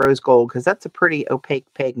did the rose gold because that's a pretty opaque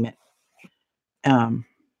pigment.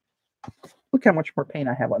 Look how much more paint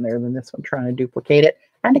I have on there than this one trying to duplicate it.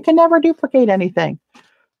 And it can never duplicate anything. I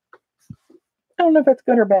don't know if it's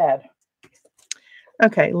good or bad.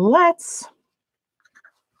 Okay, let's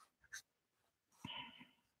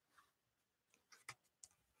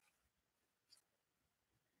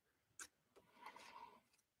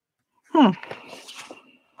all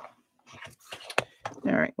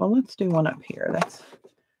right, well, let's do one up here.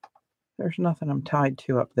 There's nothing I'm tied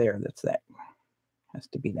to up there that has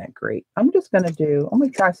to be that great. I'm just going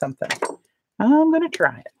to try something. I'm going to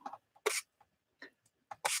try it.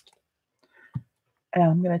 And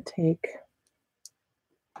I'm going to take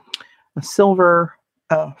a silver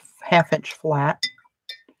 1/2-inch flat.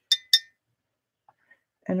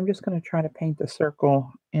 And I'm just going to try to paint the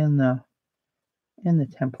circle in the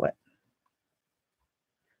template.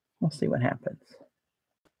 We'll see what happens.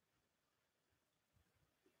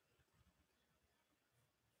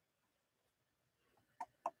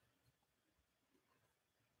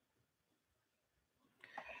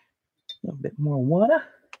 bit more water.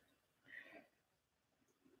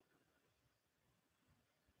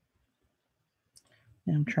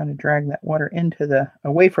 And I'm trying to drag that water into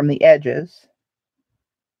away from the edges,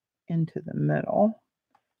 into the middle,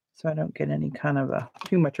 so I don't get any kind of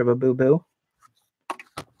too much of a boo-boo.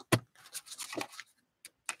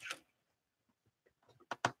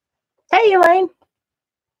 Hey, Elaine.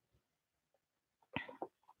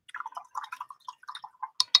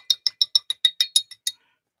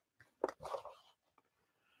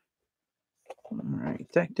 All right,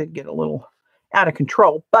 that did get a little out of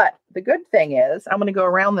control, but the good thing is I'm going to go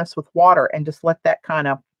around this with water and just let that kind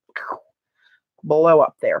of blow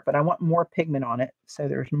up there, but I want more pigment on it so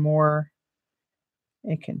there's more,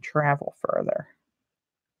 it can travel further.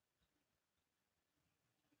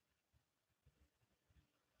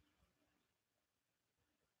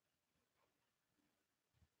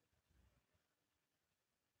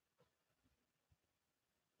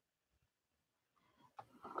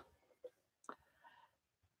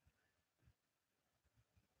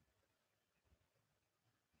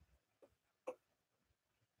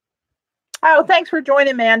 Oh, thanks for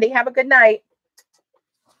joining, Mandy. Have a good night.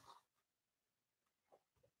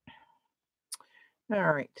 All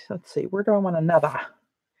right, let's see. Where do I want another?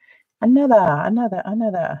 I don't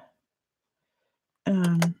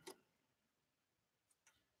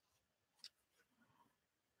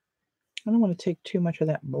want to take too much of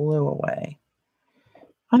that blue away.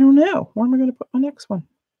 I don't know. Where am I going to put my next one?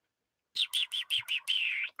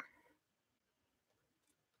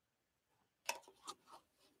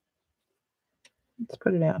 Let's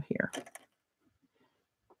put it out here.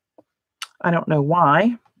 I don't know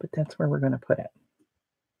why, but that's where we're going to put it.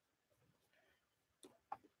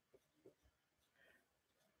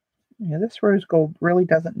 Yeah, this rose gold really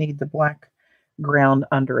doesn't need the black ground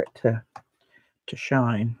under it to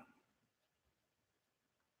shine.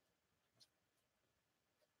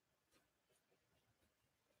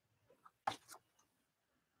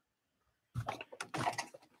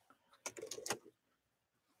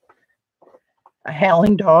 A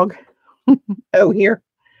howling dog. Oh, here.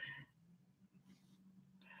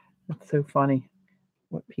 That's so funny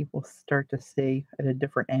what people start to see at a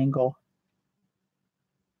different angle.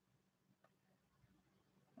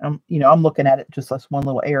 I'm looking at it just this one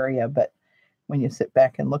little area, but when you sit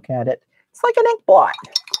back and look at it, it's like an ink blot.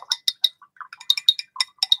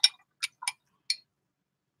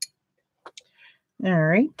 All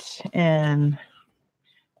right, and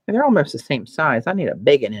they're almost the same size. I need a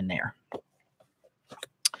big one in there.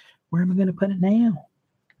 Where am I going to put it now?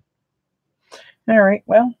 All right,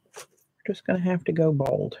 well, we're just going to have to go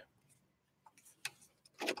bold.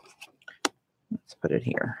 Let's put it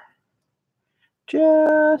here.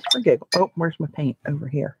 Just for giggle. Oh, where's my paint? Over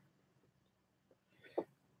here.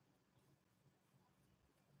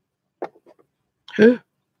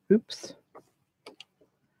 Oops.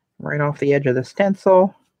 Right off the edge of the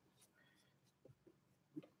stencil.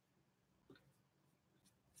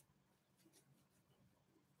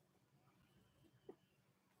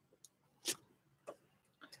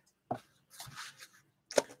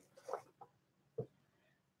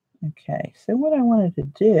 Okay, so what I wanted to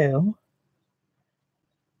do,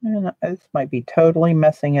 and this might be totally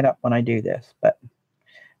messing it up when I do this, but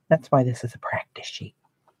that's why this is a practice sheet.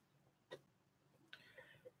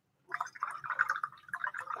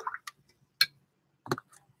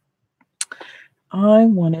 I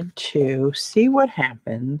wanted to see what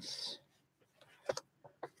happens.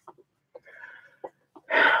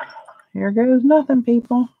 Here goes nothing,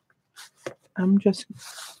 people. Let's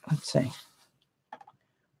see.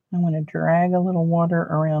 I want to drag a little water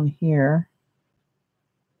around here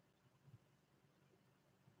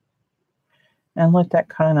and let that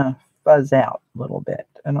kind of fuzz out a little bit.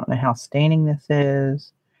 I don't know how staining this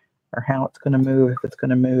is or how it's going to move, if it's going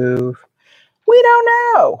to move. We don't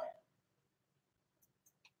know.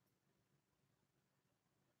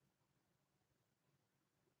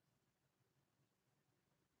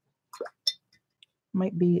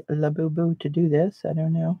 Might be la boo-boo to do this. I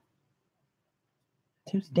don't know.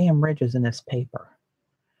 There's damn ridges in this paper.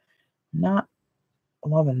 Not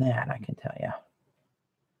loving that, I can tell you.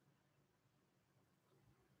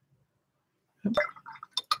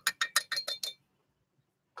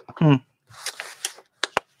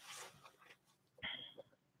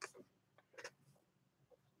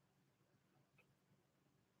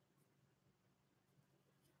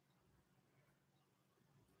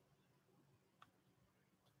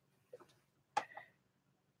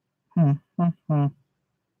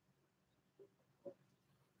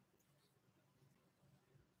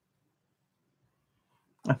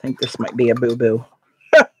 I think this might be a boo-boo.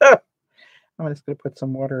 I'm just going to put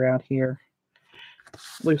some water out here.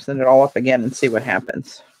 loosen it all up again and see what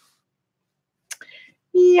happens.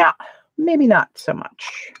 Yeah, maybe not so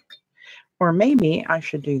much. Or maybe I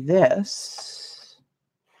should do this.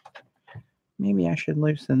 Maybe I should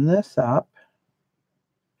loosen this up.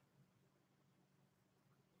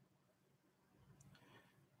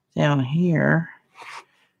 Down here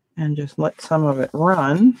and just let some of it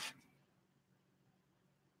run.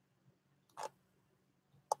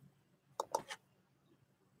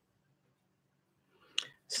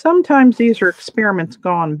 Sometimes these are experiments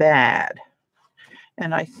gone bad,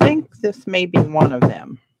 and I think this may be one of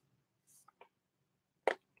them,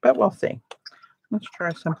 but we'll see. Let's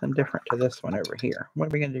try something different to this one over here. What are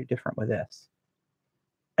we going to do different with this?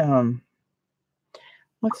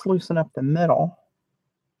 Let's loosen up the middle.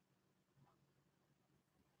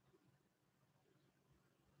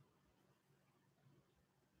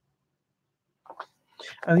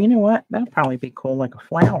 Oh, you know what? That'll probably be cool, like a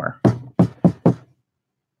flower-ish.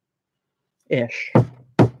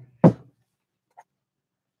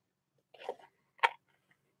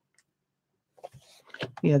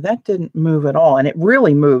 Yeah, that didn't move at all. And it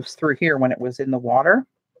really moves through here when it was in the water.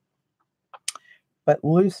 But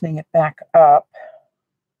loosening it back up,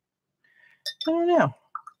 I don't know.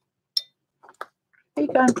 Hey,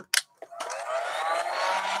 gun.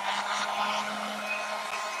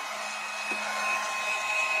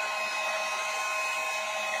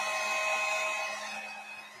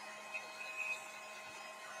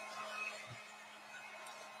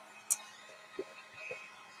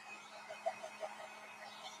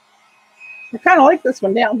 I kind of like this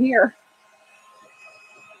one down here.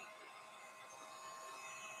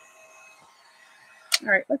 All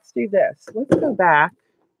right, let's do this. Let's go back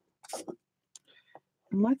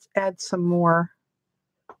and let's add some more.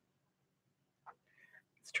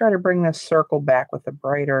 Let's try to bring this circle back with a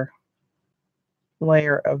brighter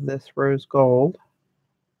layer of this rose gold.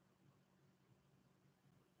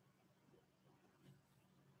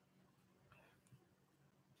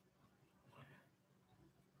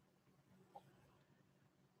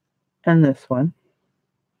 And this one.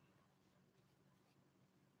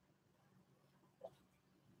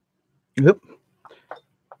 Oop.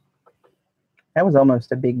 That was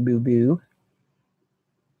almost a big boo-boo.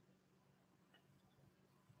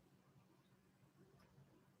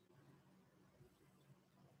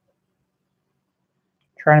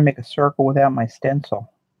 Trying to make a circle without my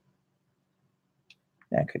stencil.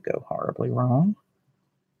 That could go horribly wrong.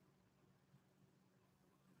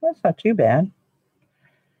 That's not too bad.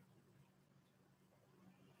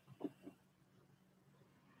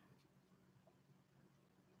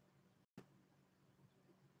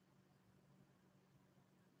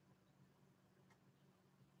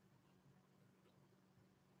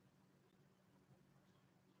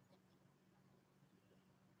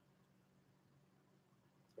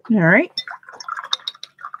 All right.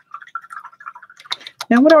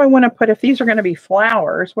 Now, what do I want to put? If these are going to be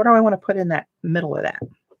flowers, what do I want to put in that middle of that?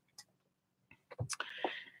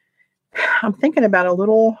 I'm thinking about a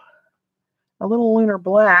little lunar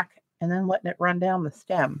black and then letting it run down the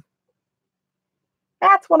stem.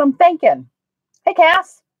 That's what I'm thinking. Hey,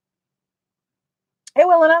 Cass. Hey,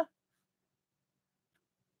 Willina.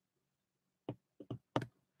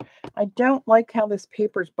 I don't like how this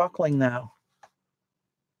paper's buckling, though.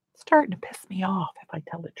 It's starting to piss me off, if I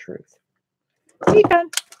tell the truth. See you, Gun.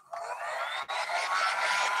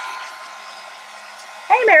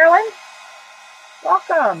 Hey, Marilyn.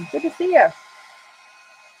 Welcome. Good to see you.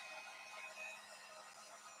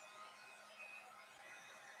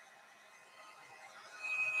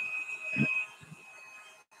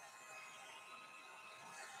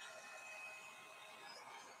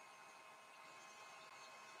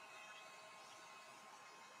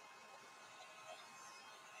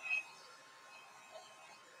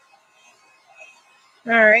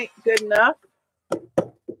 All right, good enough.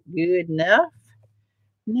 Good enough.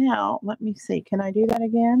 Now, let me see. Can I do that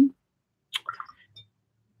again?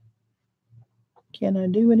 Can I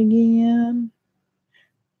do it again?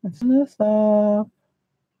 Let's do this up.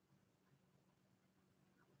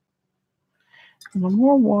 One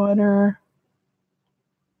more water.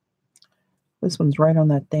 This one's right on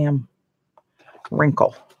that damn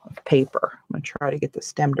wrinkle of paper. I'm going to try to get the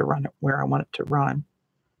stem to run it where I want it to run.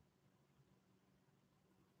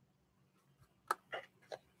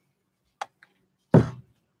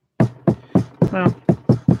 Well,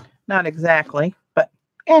 not exactly, but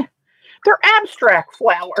they're abstract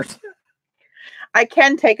flowers. I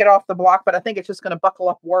can take it off the block, but I think it's just going to buckle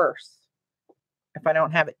up worse if I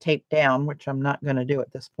don't have it taped down, which I'm not going to do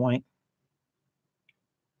at this point.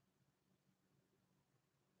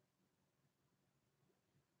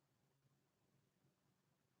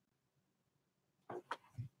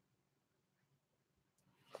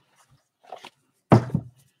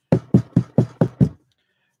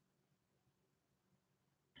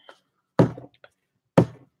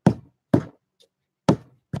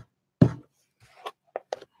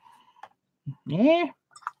 Yeah.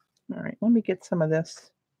 All right, let me get some of this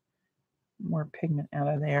more pigment out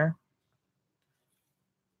of there.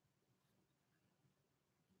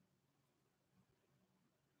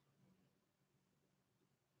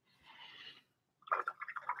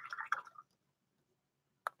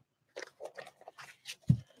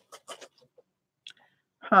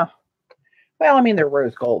 Huh. Well, I mean, they're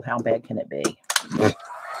rose gold. How bad can it be?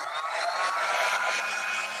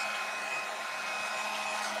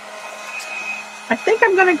 I think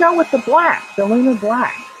I'm going to go with the black, the lunar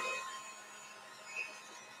black.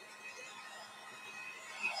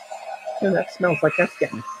 Oh, that smells like that's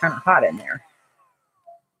getting kind of hot in there.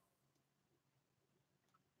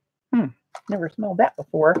 Never smelled that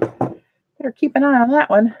before. Better keep an eye on that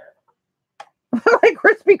one. Like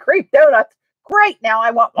Krispy Kreme donuts. Great, now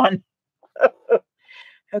I want one.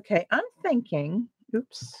 Okay, I'm thinking,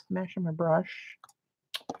 oops, mashing my brush.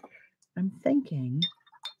 I'm thinking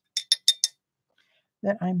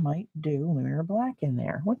that I might do lunar black in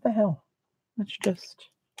there. What the hell? Let's just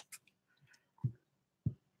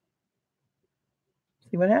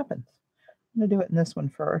see what happens. I'm going to do it in this one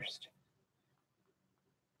first.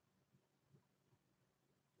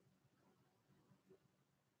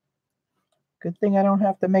 Good thing I don't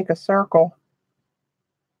have to make a circle.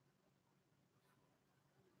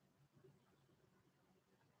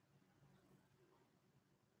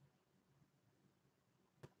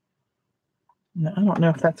 Now, I don't know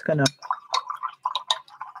if that's going to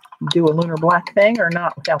do a lunar black thing or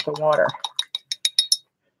not without the water.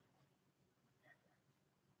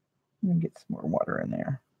 Let me get some more water in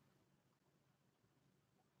there.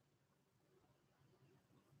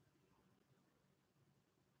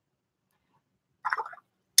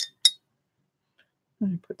 Let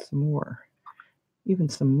me put some more, even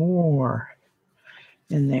some more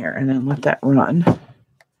in there, and then let that run.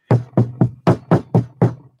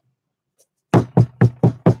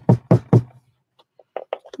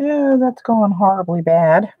 Oh, that's going horribly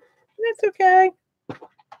bad. That's okay.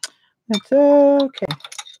 That's okay.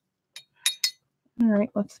 All right,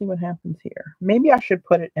 let's see what happens here. Maybe I should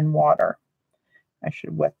put it in water. I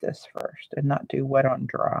should wet this first and not do wet on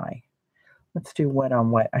dry. Let's do wet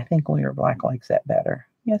on wet. I think lunar black likes that better.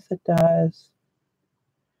 Yes, it does.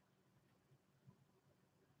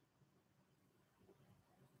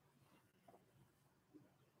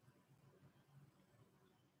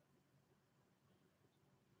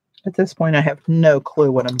 At this point, I have no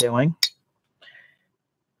clue what I'm doing.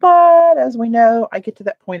 But as we know, I get to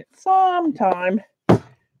that point at some time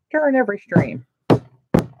during every stream.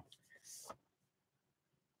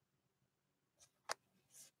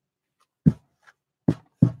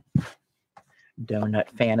 Donut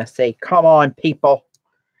fantasy. Come on, people.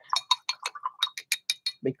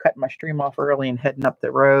 Be cutting my stream off early and heading up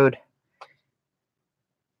the road.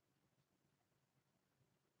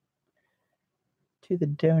 To the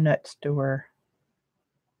donut store.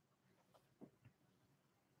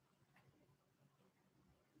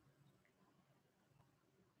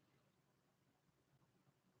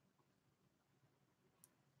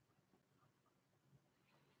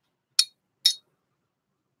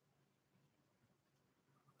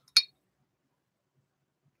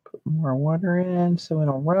 Put more water in so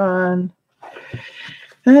it'll run.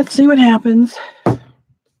 Let's see what happens. Oh,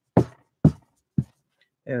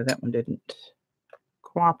 that one didn't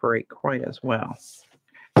cooperate quite as well.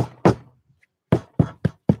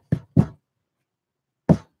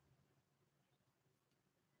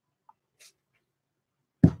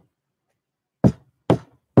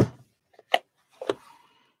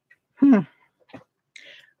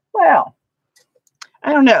 Well,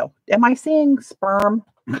 I don't know. Am I seeing sperm?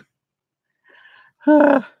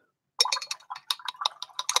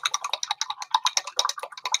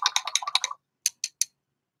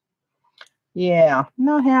 Yeah,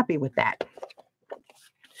 not happy with that.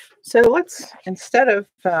 So let's, instead of,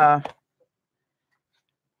 well,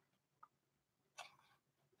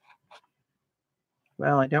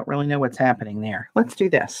 I don't really know what's happening there. Let's do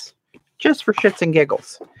this, just for shits and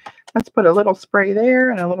giggles. Let's put a little spray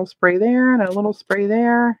there, and a little spray there, and a little spray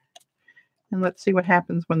there. And let's see what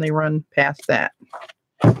happens when they run past that.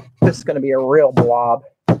 This is going to be a real blob.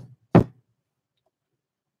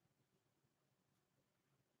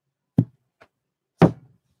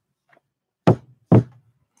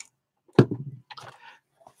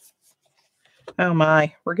 Oh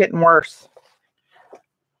my, we're getting worse.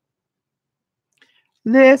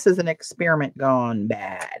 This is an experiment gone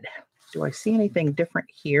bad. Do I see anything different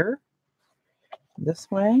here? This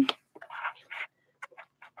way?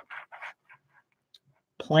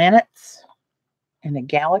 Planets in a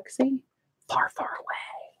galaxy? Far, far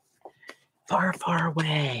away. Far, far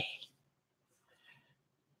away.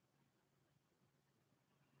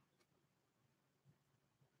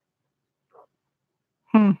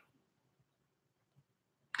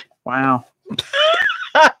 Wow.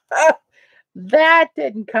 That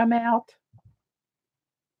didn't come out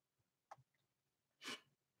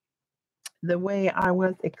the way I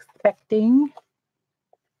was expecting.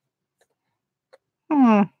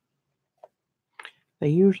 They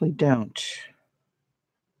usually don't.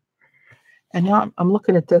 And now I'm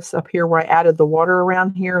looking at this up here where I added the water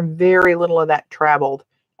around here. Very little of that traveled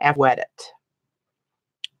after wet it.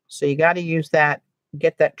 So you got to use that,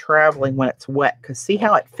 get that traveling when it's wet. Because see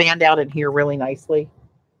how it fanned out in here really nicely?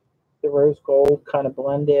 The rose gold kind of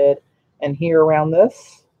blended. And here around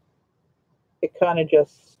this, it kind of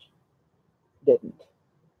just didn't.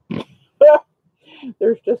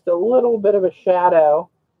 There's just a little bit of a shadow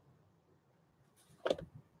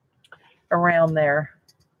around there.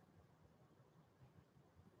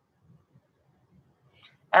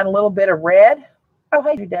 Add a little bit of red. Oh,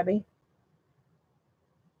 hey, Debbie.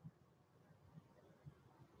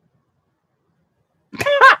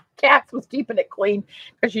 Cass was keeping it clean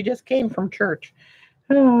because she just came from church.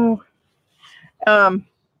 Oh.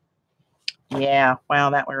 Yeah,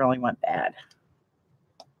 wow, that one really went bad.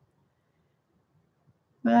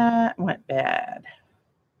 That went bad.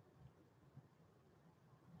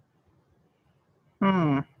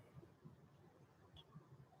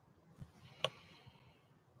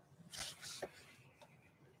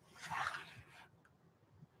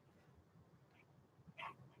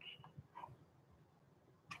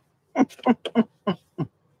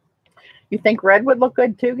 You think red would look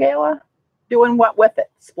good too, Gayla? Doing what with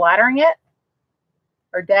it? Splattering it?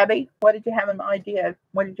 Or Debbie, what did you have in idea?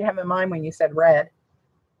 What did you have in mind when you said red?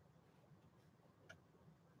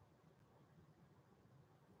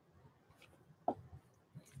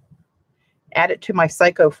 Add it to my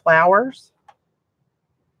Psycho Flowers.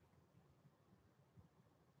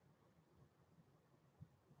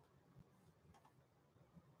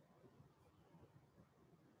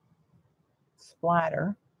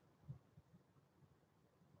 Splatter.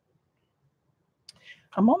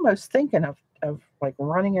 I'm almost thinking of like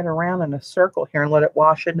running it around in a circle here and let it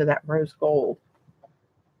wash into that rose gold.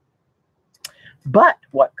 But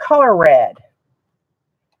what color red?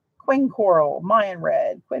 Queen Coral, Mayan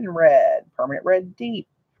Red, Quinn Red, Permanent Red Deep,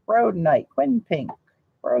 Rhodonite, Quinn Pink,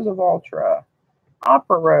 Rose of Ultra,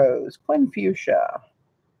 Opera Rose, Quinn Fuchsia,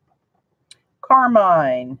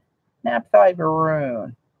 Carmine, Naphthite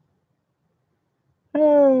Maroon.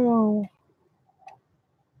 Oh.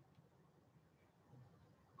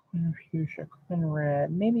 Quinn Fuchsia, Quinn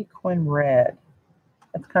Red, maybe Quinn Red.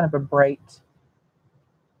 That's kind of a bright.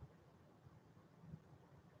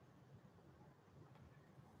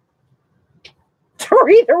 To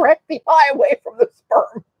redirect the eye away from the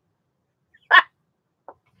sperm.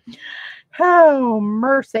 Oh,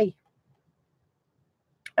 mercy.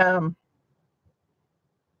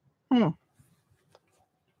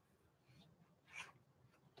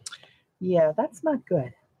 Yeah, that's not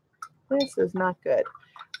good. This is not good.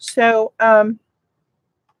 So,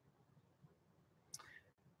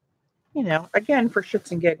 you know, again, for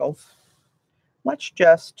shits and giggles, let's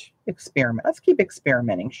just experiment. Let's keep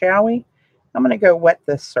experimenting, shall we? I'm going to go wet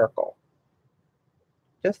this circle.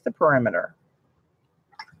 Just the perimeter.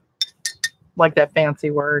 Like that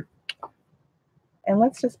fancy word. And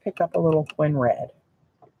let's just pick up a little Quinn Red.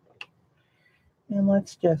 And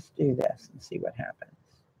let's just do this and see what happens.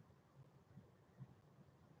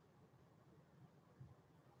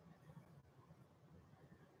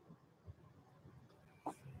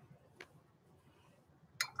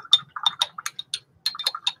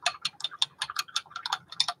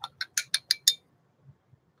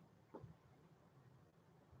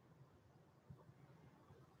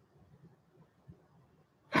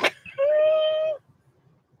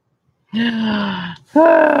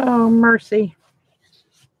 Oh, mercy.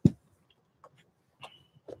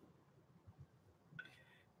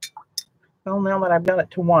 Well, now that I've done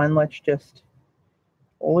it to one, let's just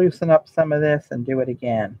loosen up some of this and do it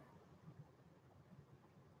again.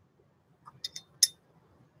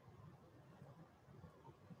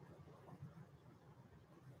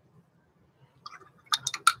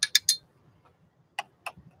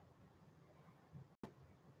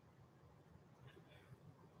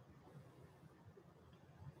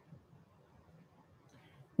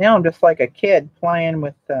 Now I'm just like a kid playing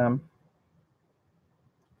with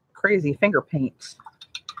crazy finger paints.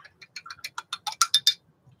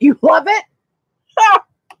 You love it? Ah!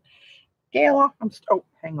 Gayla, oh,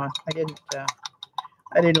 hang on. I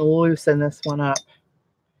didn't loosen this one up.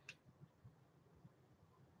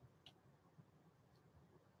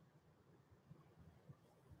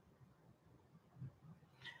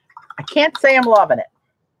 I can't say I'm loving it.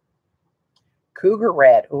 Cougar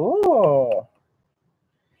Red. Ooh.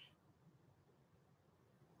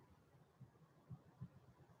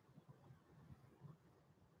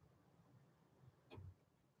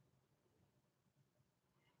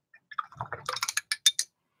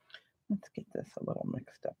 get this a little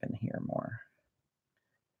mixed up in here more.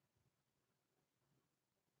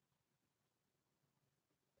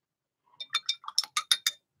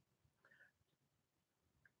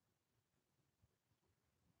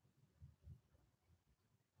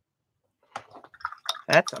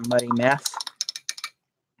 That's a muddy mess.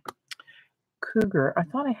 Cougar. I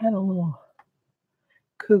thought I had a little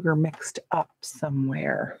cougar mixed up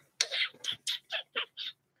somewhere.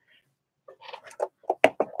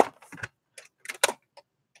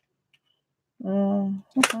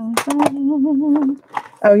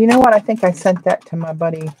 Oh, you know what? I think I sent that to my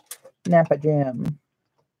buddy Napa Jim.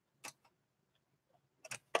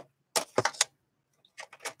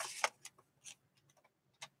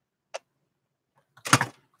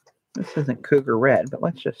 This isn't cougar red, but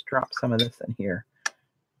let's just drop some of this in here.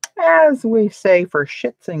 As we say, for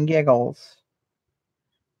shits and giggles.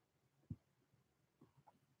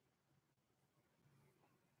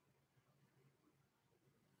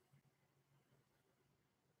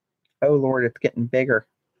 Oh, Lord, it's getting bigger.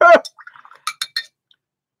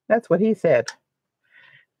 That's what he said.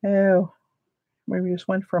 Oh, we just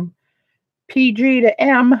went from PG to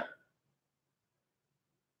M.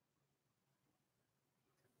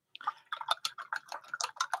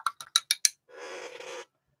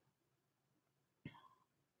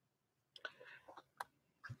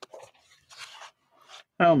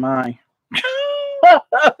 Oh, my.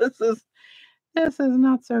 This is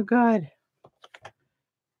not so good.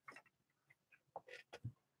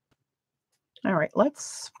 All right, let's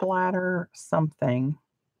splatter something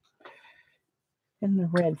in the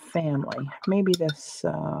red family. Maybe this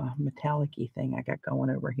metallic-y thing I got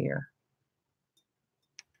going over here.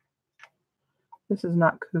 This is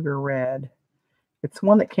not cougar red. It's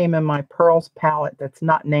one that came in my pearls palette that's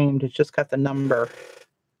not named. It's just got the number.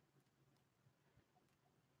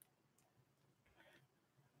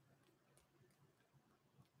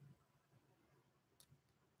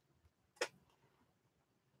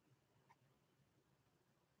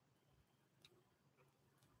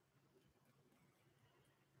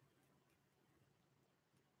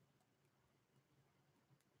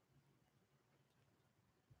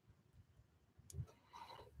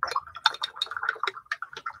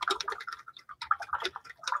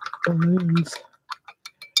 Balloons.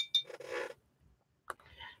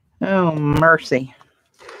 Oh, mercy.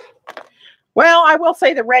 Well, I will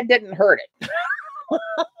say the red didn't hurt it.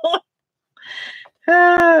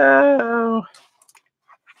 Oh.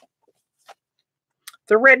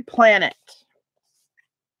 The red planet.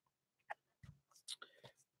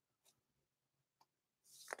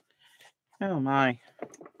 Oh, my.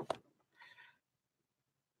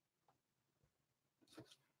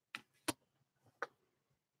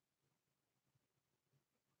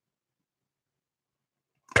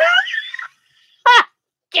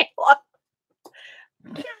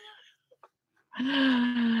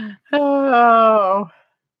 Oh.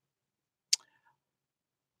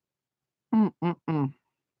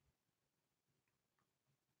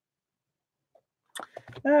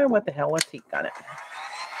 Oh, what the hell? Let's heat gun it.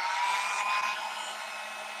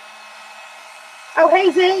 Oh,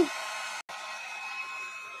 hey, Z.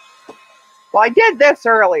 Well, I did this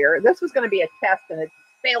earlier. This was going to be a test, and it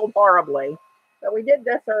failed horribly. But we did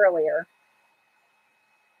this earlier.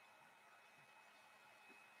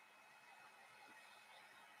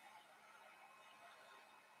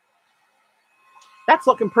 That's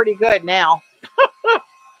looking pretty good now.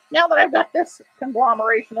 Now that I've got this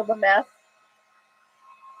conglomeration of a mess.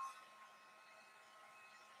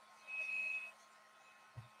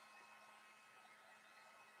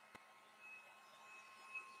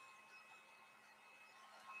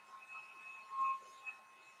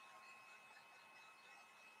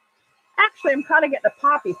 Actually, I'm kind of getting a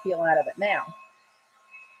poppy feel out of it now.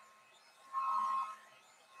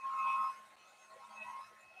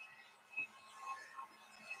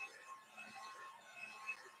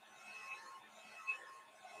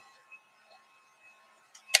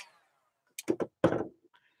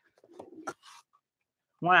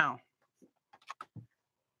 Wow.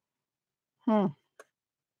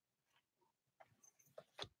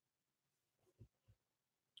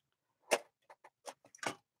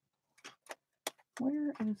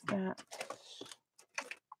 Where is that?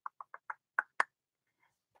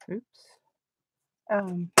 Oops.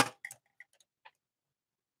 I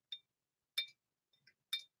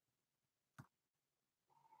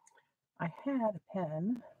had a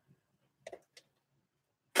pen.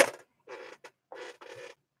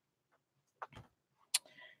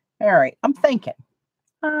 All right, I'm thinking.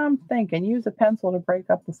 Use a pencil to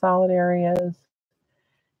break up the solid areas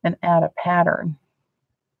and add a pattern.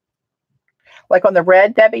 Like on the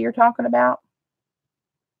red, Debbie, you're talking about?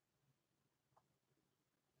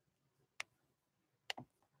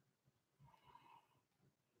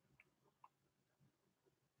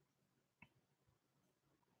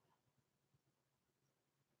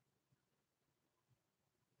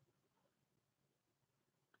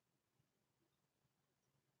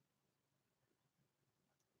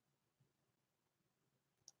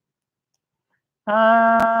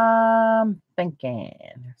 Thinking.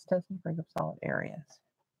 This doesn't bring up solid areas.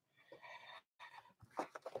 I'm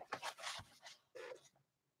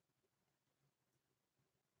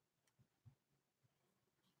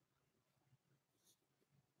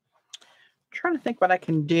trying to think what I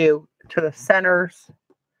can do to the centers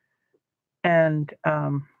and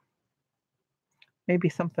maybe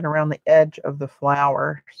something around the edge of the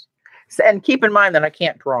flowers. And keep in mind that I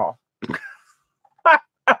can't draw.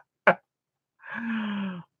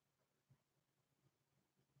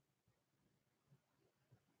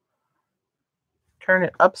 Turn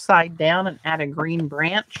it upside down and add a green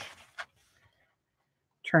branch.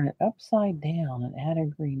 Turn it upside down and add a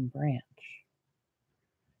green branch.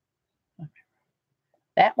 Okay.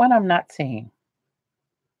 That one I'm not seeing.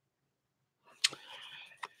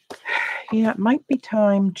 Yeah, it might be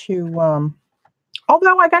time to,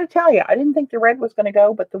 although I got to tell you, I didn't think the red was going to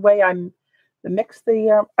go, but the way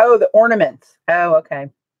the ornaments. Oh,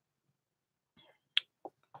 okay.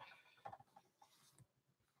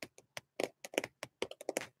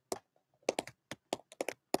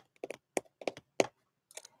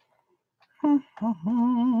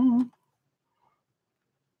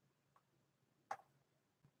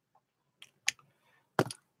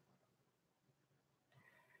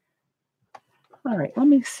 All right, let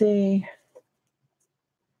me see.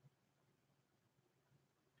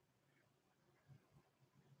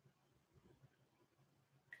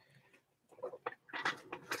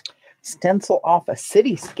 Stencil off a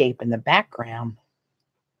cityscape in the background.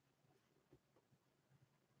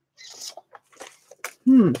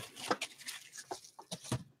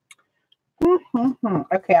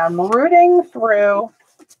 Okay, I'm rooting through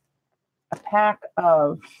a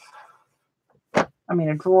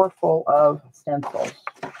drawer full of stencils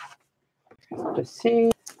to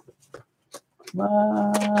see what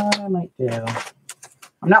I might do.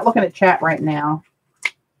 I'm not looking at chat right now.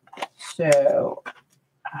 So,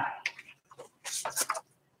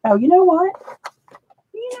 oh, you know what?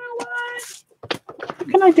 What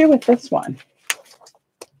can I do with this one?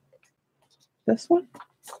 This one?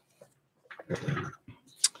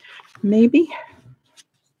 Maybe.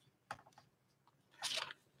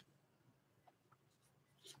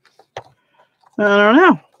 I don't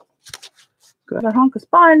know. Got a hunk of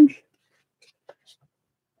sponge.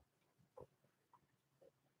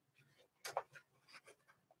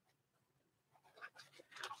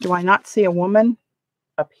 Do I not see a woman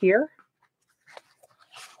up here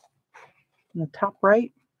in the top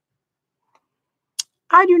right?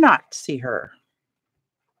 I do not see her.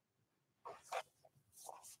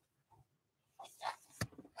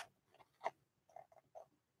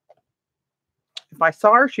 If I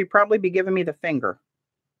saw her, she'd probably be giving me the finger.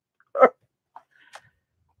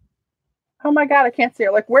 Oh my God, I can't see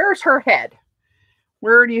her. Like, where's her head?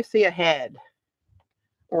 Where do you see a head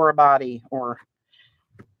or a body? Or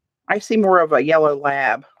I see more of a yellow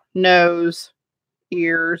lab. Nose,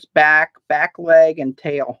 ears, back leg, and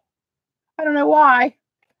tail. I don't know why.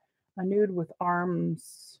 A nude with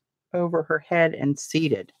arms over her head and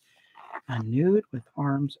seated. A nude with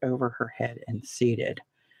arms over her head and seated.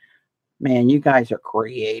 Man, you guys are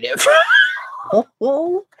creative.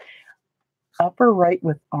 Upper right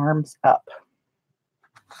with arms up.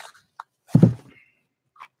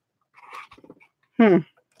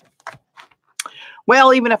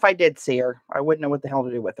 Well, even if I did see her, I wouldn't know what the hell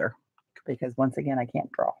to do with her. Because once again, I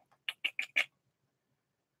can't draw.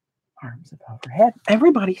 Arms above her head.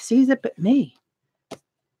 Everybody sees it but me.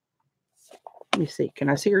 Let me see. Can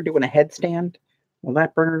I see her doing a headstand? Will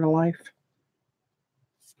that bring her to life?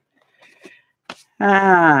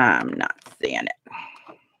 I'm not seeing it.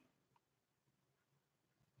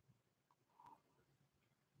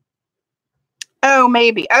 Oh,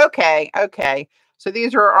 maybe. Okay. So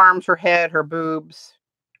these are her arms, her head, her boobs,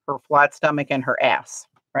 her flat stomach, and her ass,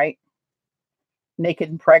 right?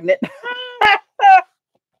 Naked and pregnant.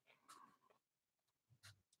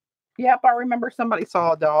 Yep, I remember somebody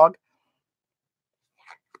saw a dog.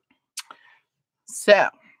 So,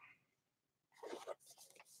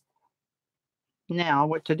 now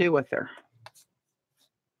what to do with her?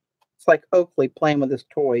 It's like Oakley playing with his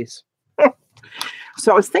toys.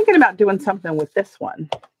 So I was thinking about doing something with this one.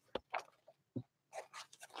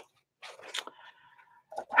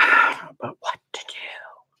 But what?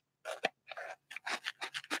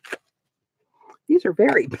 These are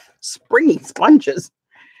very springy sponges.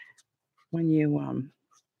 When you oh,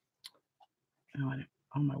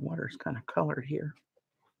 my water's kind of colored here.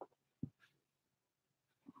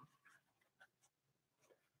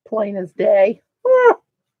 Plain as day.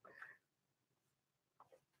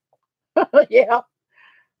 Yeah.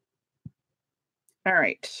 All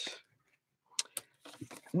right.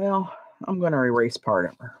 Well, I'm going to erase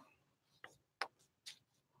part of her.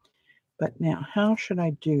 But now, how should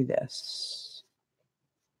I do this?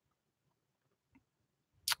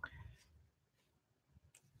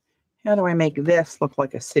 How do I make this look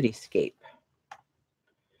like a cityscape?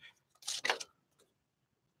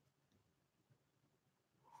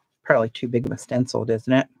 Probably too big of a stencil,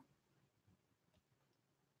 isn't it?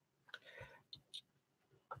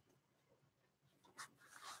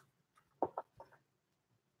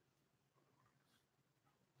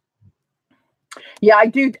 Yeah, I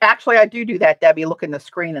do. Actually, I do that, Debbie. Look in the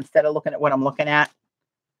screen instead of looking at what I'm looking at.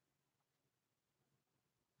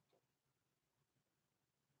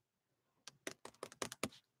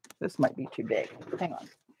 This might be too big. Hang on.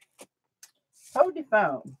 Hold the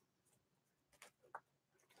phone.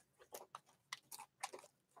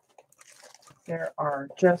 There are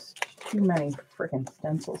just too many freaking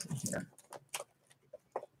stencils in here.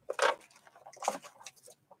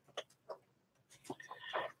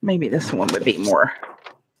 Maybe this one would be more.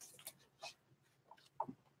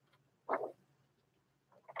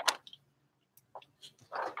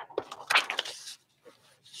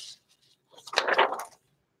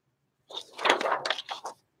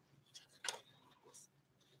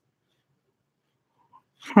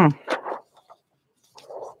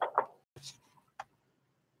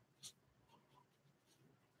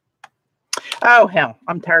 Oh, hell.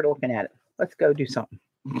 I'm tired of looking at it. Let's go do something.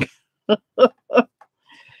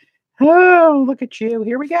 Oh, look at you.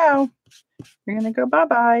 Here we go. You're going to go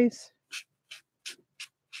bye-byes.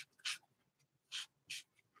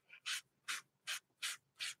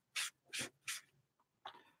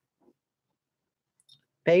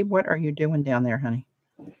 Babe, what are you doing down there, honey?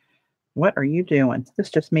 What are you doing? This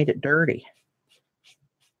just made it dirty.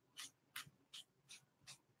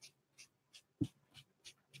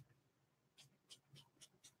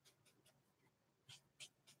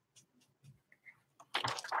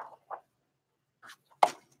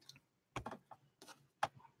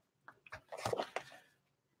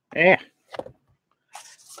 Yeah.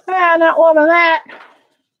 Ah, not loving that.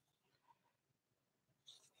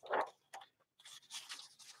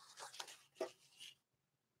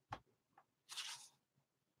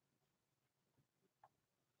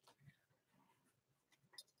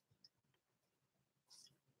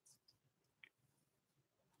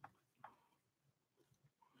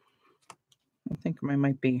 I think I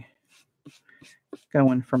might be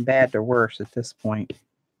going from bad to worse at this point.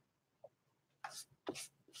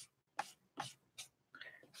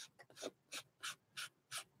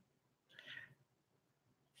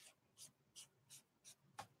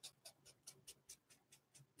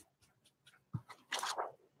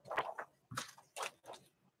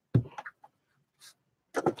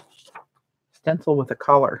 Stencil with a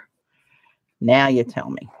color. Now you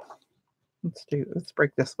tell me. Let's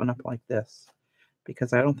break this one up like this,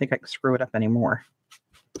 because I don't think I can screw it up anymore.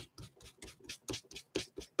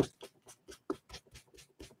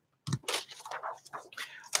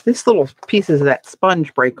 These little pieces of that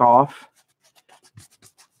sponge break off.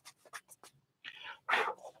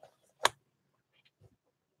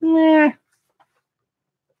 Nah.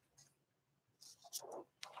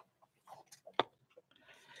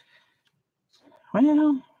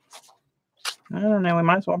 Well, I don't know. We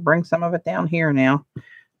might as well bring some of it down here now.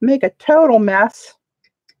 Make a total mess.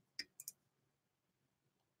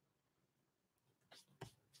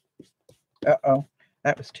 Uh-oh.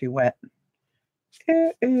 That was too wet.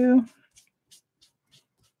 Uh-oh.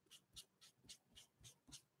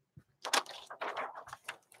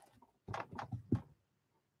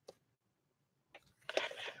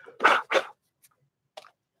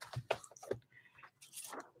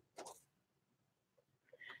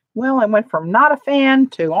 Well, I went from not a fan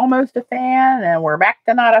to almost a fan, and we're back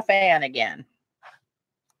to not a fan again.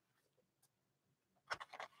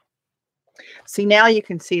 See, now you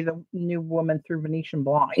can see the new woman through Venetian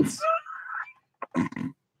blinds.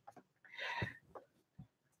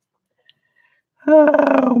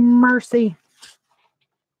 Oh, mercy.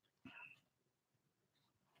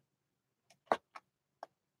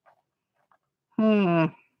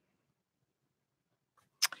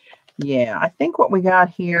 Yeah, I think what we got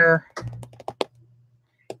here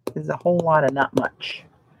is a whole lot of not much.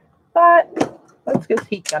 But let's just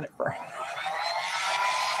heat gun it first.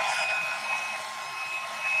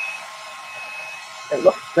 It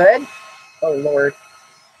looks good. Oh, Lord.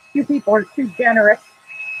 You people are too generous.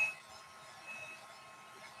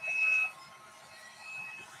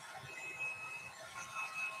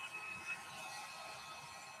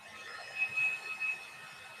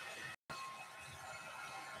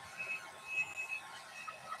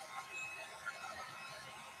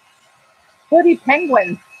 Woody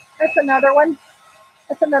Penguin. That's another one.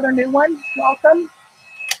 That's another new one. Welcome.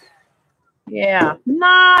 Yeah,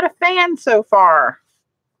 not a fan so far.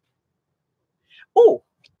 Oh,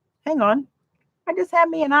 hang on. I just had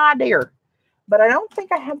me an idea, but I don't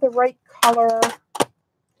think I have the right color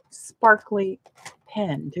sparkly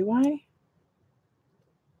pen, do I?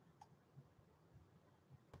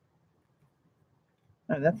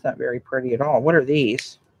 Oh, that's not very pretty at all. What are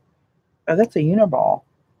these? Oh, that's a Uniball.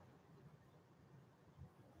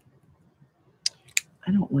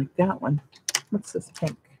 I don't like that one. What's this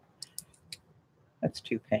pink? That's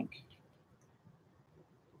too pink.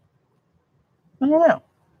 I don't know.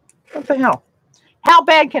 What the hell? How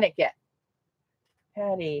bad can it get?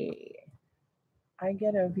 Patty, I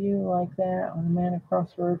get a view like that on a man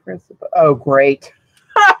across the road. Oh, great.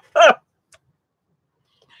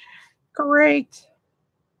 Great.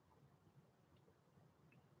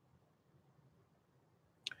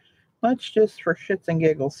 Let's just, for shits and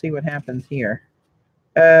giggles, see what happens here.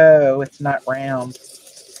 Oh, it's not round.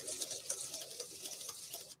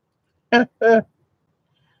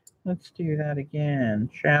 Let's do that again,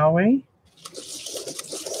 shall we?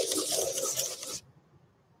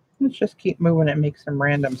 Let's just keep moving and make some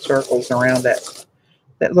random circles around it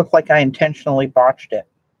that look like I intentionally botched it.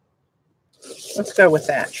 Let's go with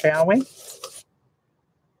that, shall we?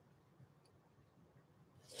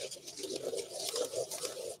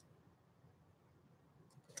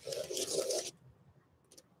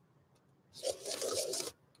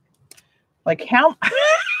 Like how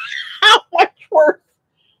much worse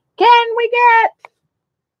can we get?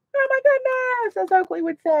 Oh my goodness, as Oakley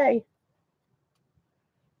would say.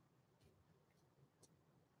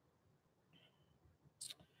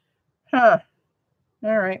 Huh.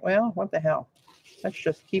 All right, well, what the hell? Let's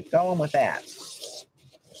just keep going with that.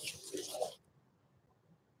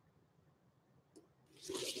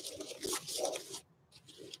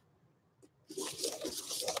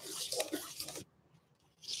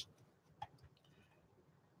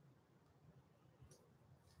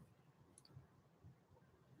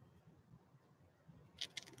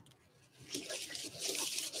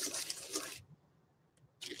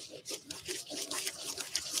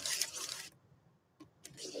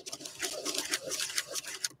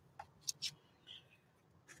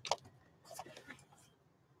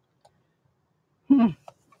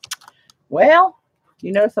 Well,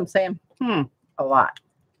 you notice I'm saying a lot.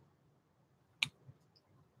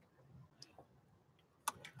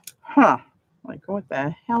 Huh. Like, what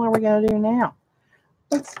the hell are we going to do now?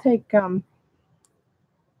 Let's take, put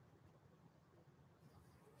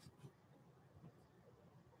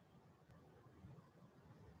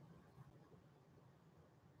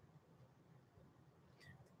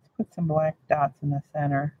some black dots in the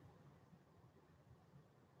center.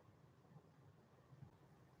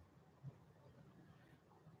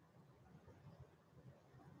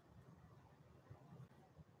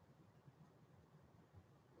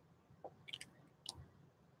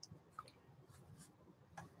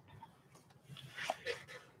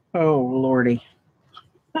 Oh, Lordy.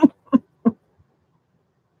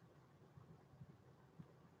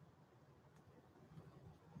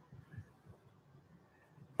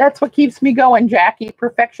 That's what keeps me going, Jackie.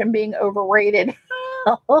 Perfection being overrated.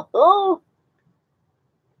 The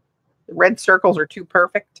red circles are too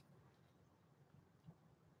perfect.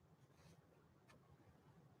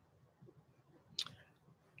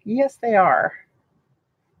 Yes, they are.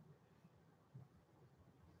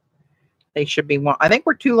 They should be. I think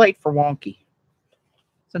we're too late for wonky.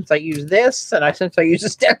 Since I use this, and since I use a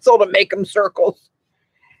stencil to make them circles.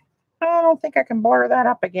 I don't think I can blur that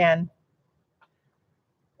up again.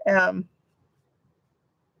 Unless,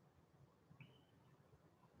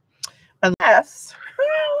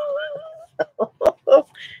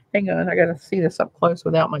 hang on, I gotta see this up close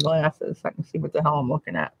without my glasses so I can see what the hell I'm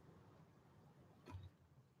looking at.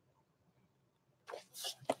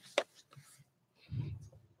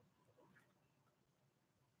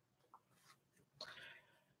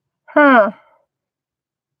 Huh.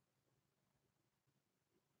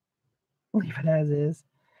 Leave it as is.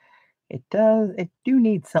 It do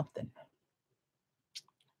need something.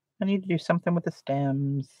 I need to do something with the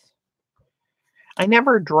stems. I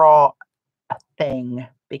never draw a thing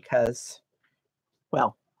because,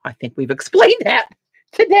 well, I think we've explained that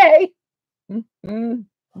today.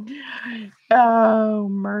 Oh,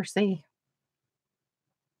 mercy.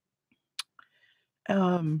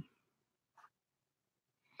 Yeah,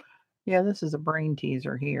 this is a brain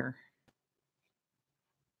teaser here.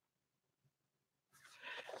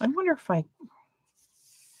 I wonder if I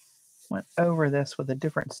went over this with a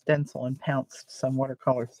different stencil and pounced some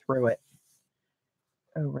watercolor through it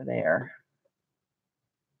over there.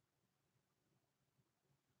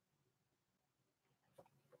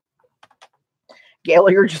 Gail,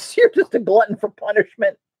 you're just a glutton for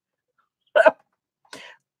punishment.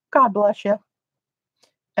 God bless you.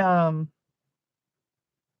 I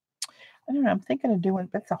don't know. I'm thinking of doing.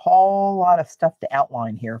 That's a whole lot of stuff to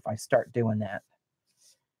outline here if I start doing that.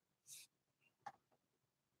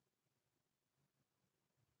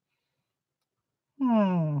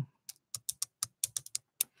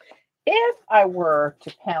 If I were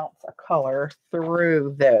to pounce a color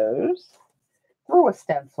through a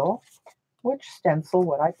stencil, which stencil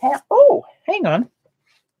would I pounce? Oh, hang on.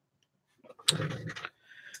 I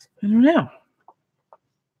don't know.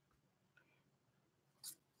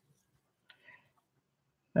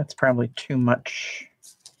 That's probably too much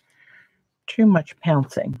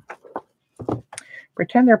pouncing.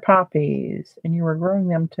 Pretend they're poppies and you were growing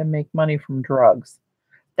them to make money from drugs.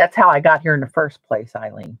 That's how I got here in the first place,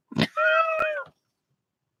 Eileen.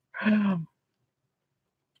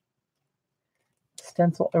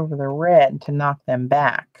 Stencil over the red to knock them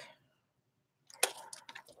back.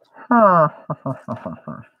 Huh.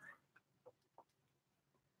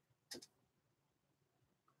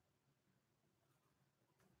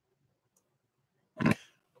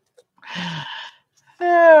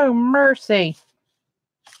 Oh, mercy.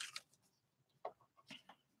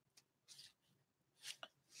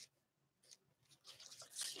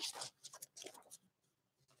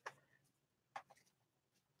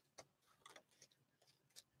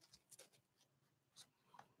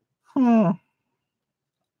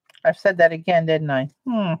 I said that again, didn't I?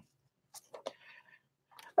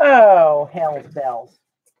 Oh, hell's bells.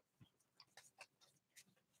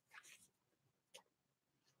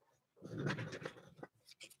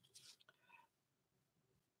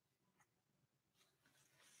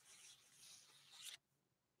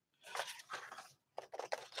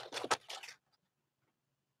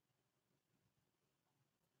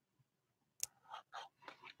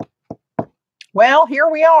 Well, here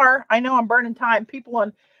we are. I know I'm burning time. People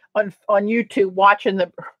on YouTube watching the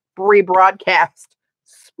rebroadcast.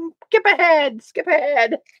 Skip ahead.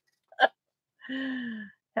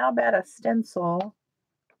 How about a stencil?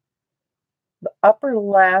 The upper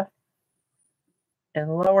left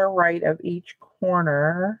and lower right of each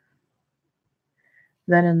corner.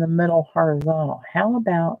 Then in the middle horizontal. How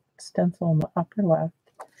about stencil in the upper left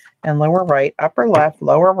and lower right, upper left,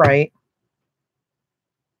 lower right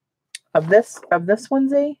of this one,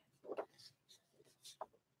 Z?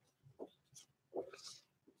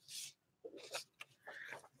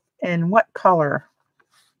 And what color?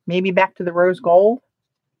 Maybe back to the rose gold?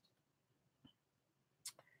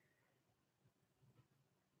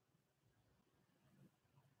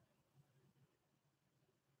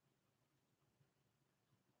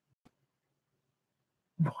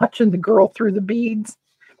 Watching the girl through the beads.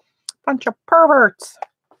 Bunch of perverts.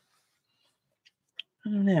 I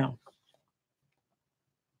don't know.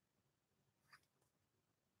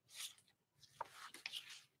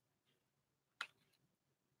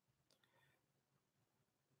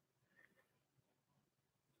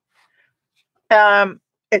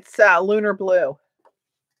 It's lunar blue.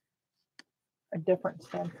 A different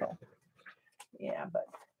stencil. Yeah, but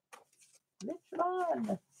which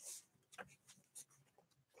one?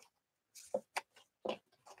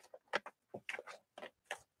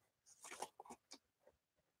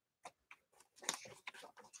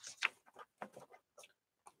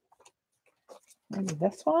 Maybe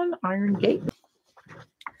this one, Iron Gate.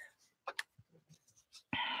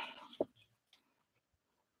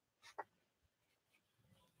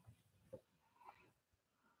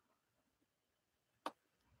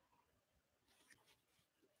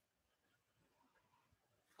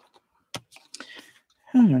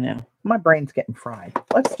 I don't know. My brain's getting fried.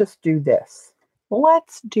 Let's just do this.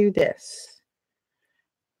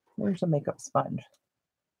 Where's the makeup sponge?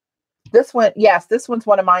 This one, yes, this one's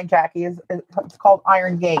one of mine, Jackie. It's called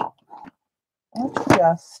Iron Gate.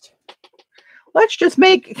 Let's just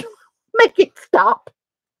make it stop.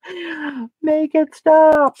 Make it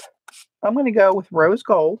stop. I'm going to go with rose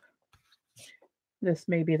gold. This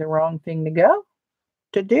may be the wrong thing to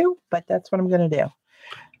do, but that's what I'm going to do.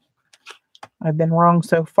 I've been wrong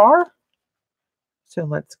so far. So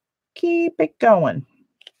let's keep it going.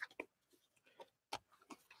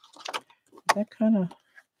 That kind of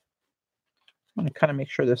I'm going to kind of make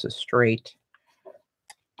sure this is straight.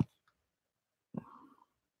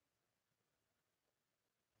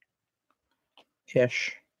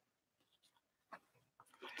 Ish.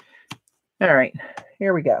 All right,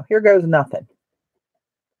 here we go. Here goes nothing.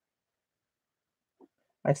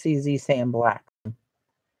 I see Z saying black.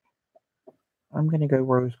 I'm going to go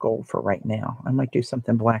rose gold for right now. I might do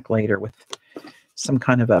something black later with some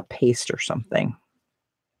kind of a paste or something.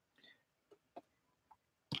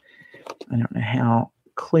 I don't know how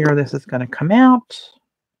clear this is going to come out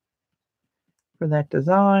for that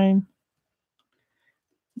design.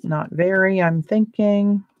 Not very, I'm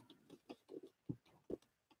thinking.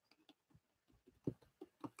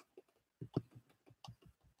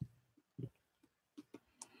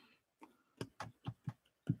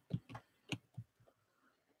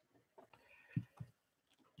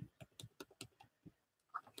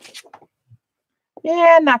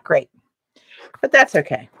 Yeah, not great, but that's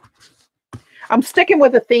okay. I'm sticking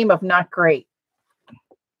with the theme of not great.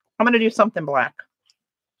 I'm going to do something black.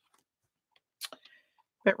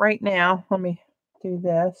 But right now, let me do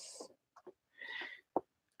this.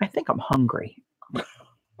 I think I'm hungry.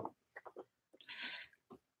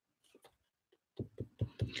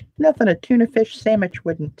 Nothing a tuna fish sandwich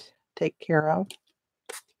wouldn't take care of.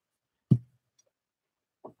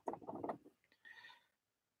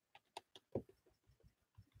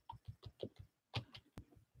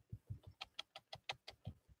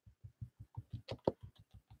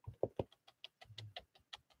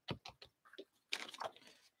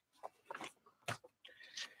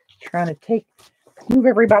 Trying to move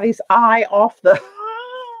everybody's eye off the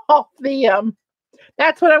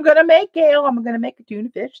that's what I'm gonna make, Gail. I'm gonna make a tuna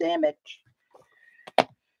fish sandwich.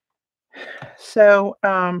 So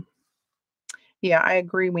yeah, I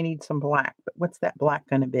agree we need some black, but what's that black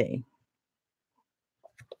gonna be?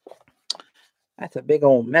 That's a big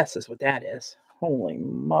old mess is what that is. Holy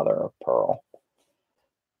mother of pearl.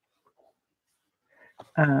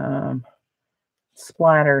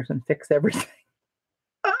 Splatters and fix everything.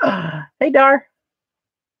 Hey, Dar.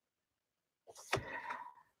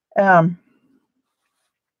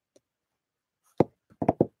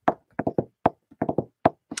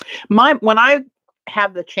 When I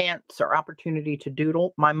have the chance or opportunity to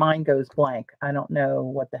doodle, my mind goes blank. I don't know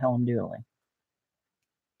what the hell I'm doodling.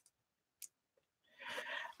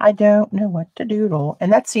 I don't know what to doodle.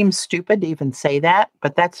 And that seems stupid to even say that,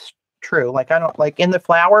 but that's true. Like, I don't like in the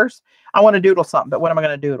flowers, I want to doodle something, but what am I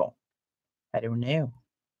going to doodle? I don't know.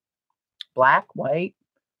 Black, white,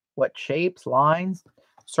 what shapes, lines,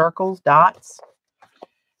 circles, dots,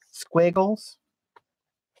 squiggles.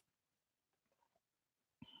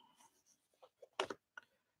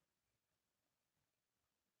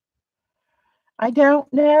 I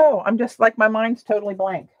don't know. I'm just like, my mind's totally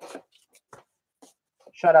blank.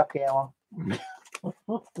 Shut up, Gayla.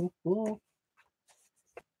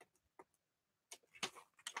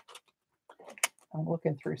 I'm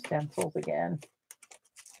looking through stencils again.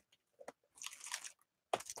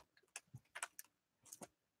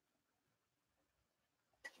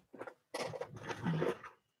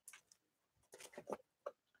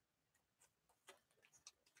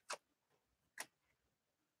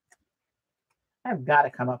 I've got to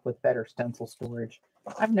come up with better stencil storage.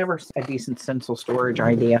 I've never seen a decent stencil storage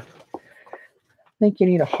idea. I think you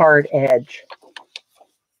need a hard edge.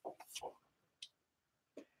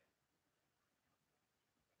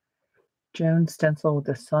 Joan stencil with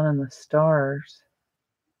the sun and the stars.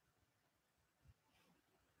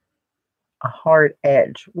 A hard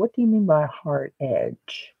edge. What do you mean by a hard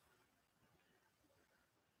edge?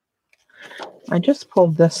 I just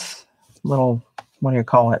pulled this little, what do you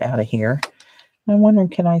call it, out of here. I'm wondering,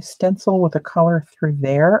 can I stencil with a color through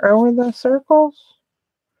there over the circles?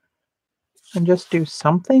 And just do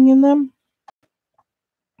something in them?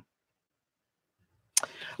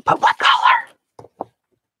 But what color?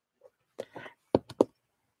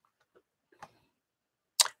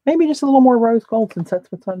 Maybe just a little more rose gold, since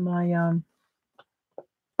that's what's on my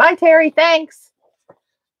Bye, Terry. Thanks.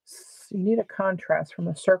 So you need a contrast from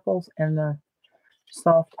the circles and the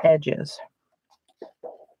soft edges.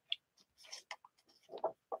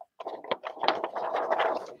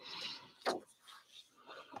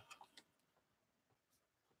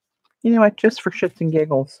 You know what? Just for shits and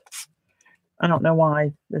giggles. I don't know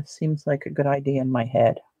why this seems like a good idea in my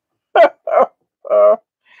head.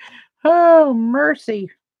 Oh, mercy.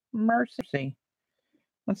 Mercy.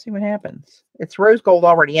 Let's see what happens. It's rose gold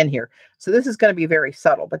already in here. So this is going to be very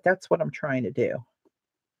subtle, but that's what I'm trying to do.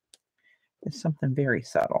 It's something very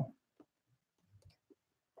subtle.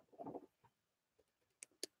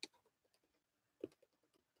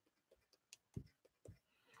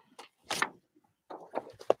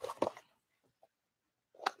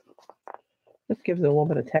 gives it a little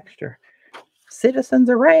bit of texture. Citizens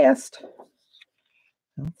arrest.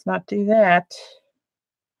 Let's not do that.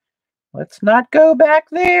 Let's not go back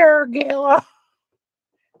there, Gayla.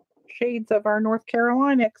 Shades of our North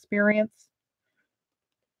Carolina experience.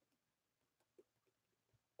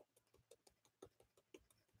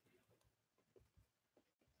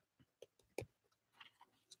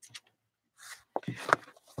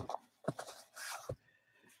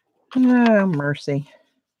 Oh, mercy.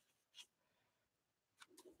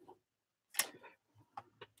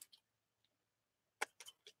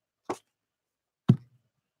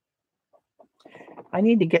 I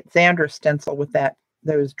need to get Xandra's stencil with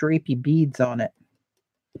those drapey beads on it.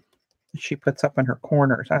 She puts up in her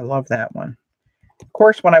corners. I love that one. Of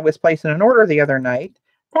course, when I was placing an order the other night,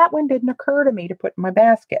 that one didn't occur to me to put in my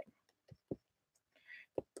basket.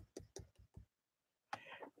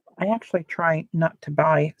 I actually try not to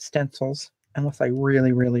buy stencils unless I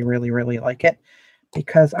really, really, really, really like it,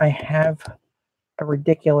 because I have a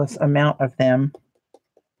ridiculous amount of them.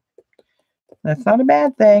 That's not a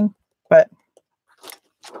bad thing, but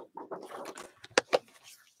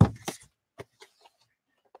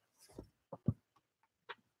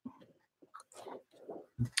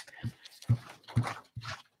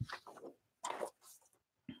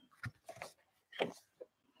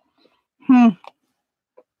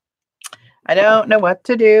I don't know what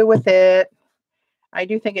to do with it. I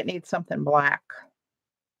do think it needs something black.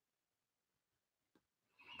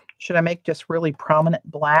 Should I make just really prominent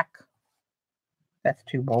black? That's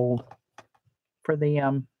too bold for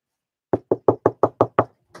the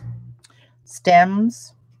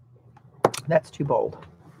stems. That's too bold.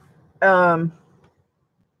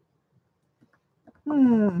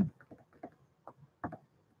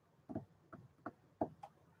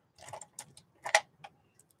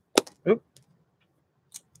 Oop.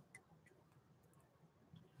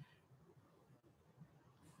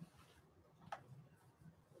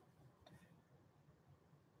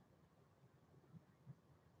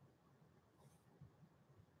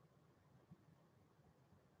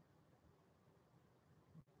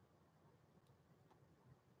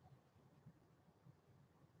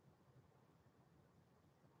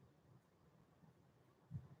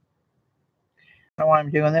 I know why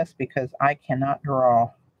I'm doing this, because I cannot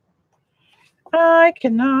draw. I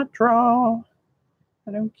cannot draw.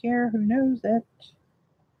 I don't care who knows it.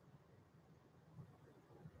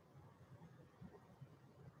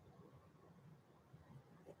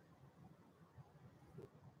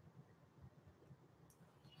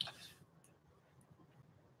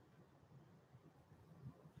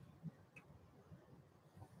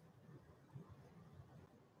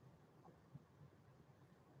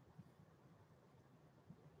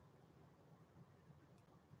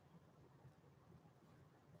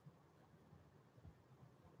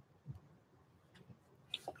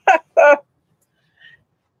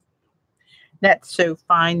 That's so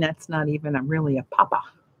fine. That's not even really a papa.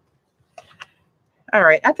 All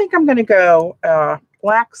right. I think I'm going to go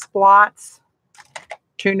black splots,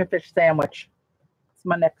 tuna fish sandwich. It's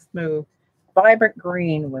my next move. Vibrant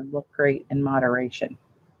green would look great in moderation.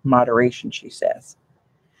 Moderation, she says.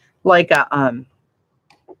 Like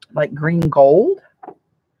green gold,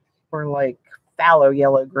 or like fallow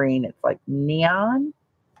yellow green. It's like neon.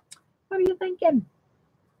 What are you thinking?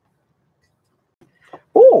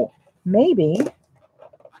 Oh, maybe.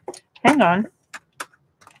 Hang on.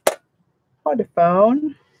 Hold the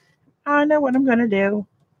phone. I know what I'm going to do.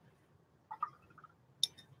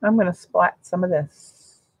 I'm going to splat some of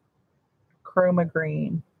this chroma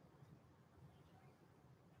green.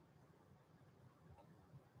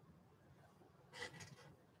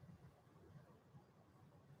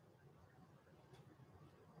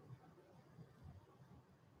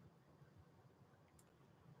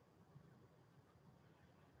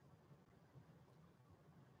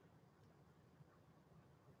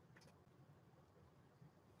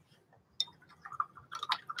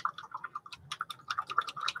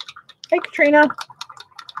 Hey, Katrina.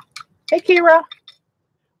 Hey, Kira.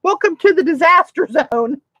 Welcome to the disaster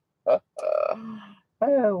zone.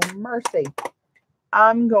 Oh, mercy.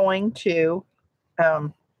 I'm going to,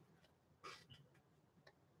 well,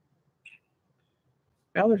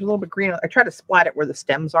 there's a little bit green. I try to splat it where the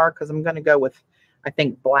stems are, because I'm going to go with, I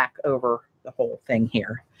think, black over the whole thing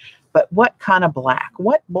here. But what kind of black?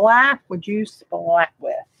 What black would you splat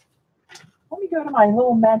with? Let me go to my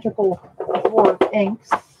little magical drawer of inks.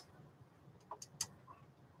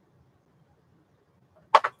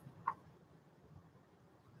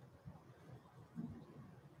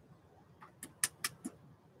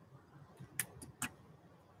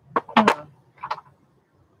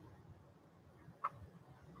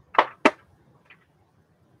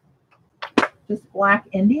 Just black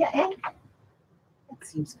India ink? It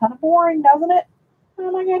seems kind of boring, doesn't it? Oh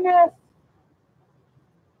my goodness.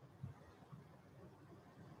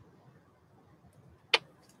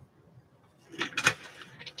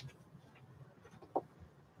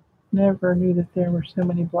 Never knew that there were so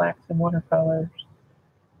many blacks in watercolors.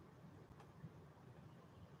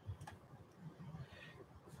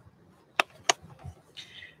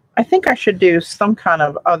 I think I should do some kind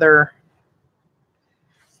of other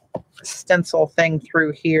stencil thing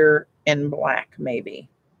through here in black, maybe.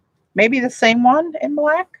 Maybe the same one in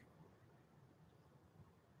black?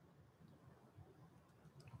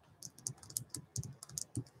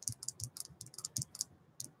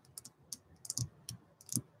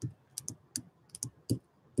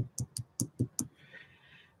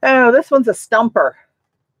 Oh, this one's a stumper.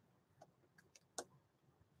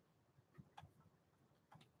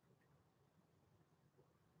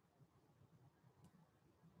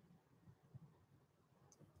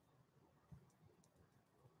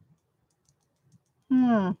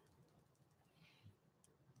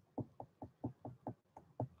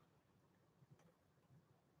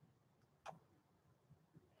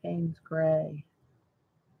 Payne's Gray.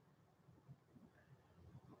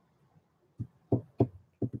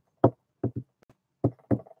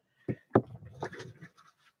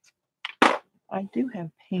 I do have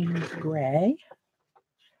Payne's Gray.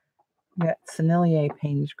 I've got Sennelier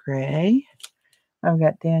Payne's Gray. I've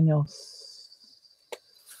got Daniel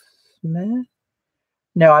Smith.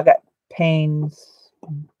 No, I got Payne's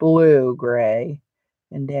Blue Gray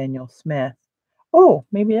and Daniel Smith. Oh,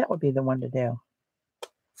 maybe that would be the one to do.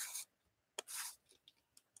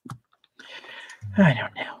 I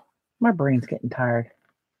don't know. My brain's getting tired.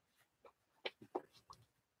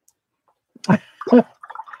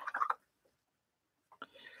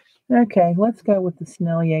 Okay, let's go with the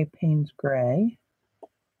Sennelier Payne's Gray.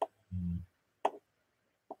 I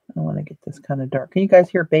want to get this kind of dark. Can you guys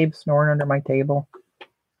hear Babe snoring under my table?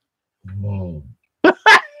 Whoa.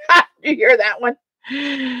 You hear that one?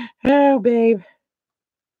 Oh, Babe.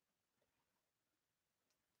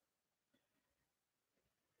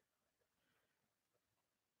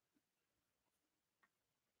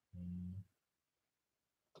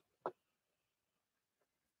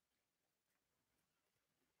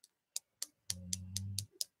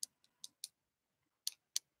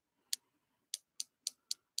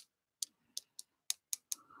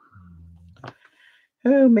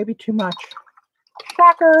 Oh, maybe too much.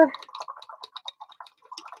 Shocker.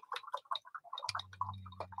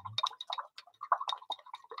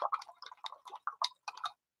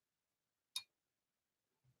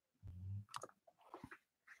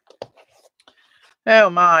 Oh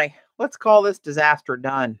my, let's call this disaster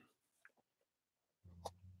done.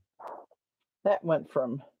 That went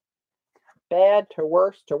from bad to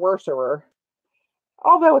worse to worser.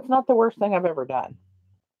 Although it's not the worst thing I've ever done,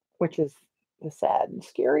 which is the sad and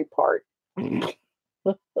scary part.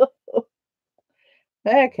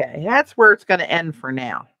 Okay, that's where it's going to end for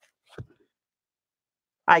now.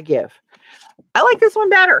 I give. I like this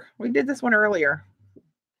one better. We did this one earlier.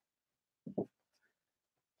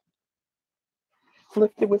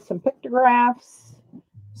 Lifted with some pictographs,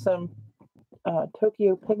 some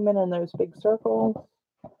Tokyo pigment in those big circles.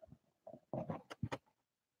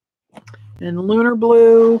 And lunar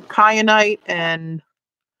blue, kyanite, and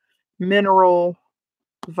mineral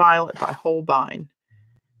violet by Holbein.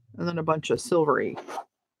 And then a bunch of silvery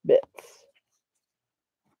bits.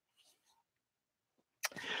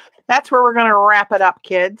 That's where we're going to wrap it up,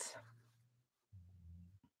 kids.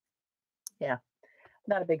 Yeah,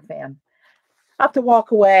 not a big fan. I'll have to walk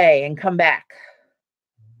away and come back.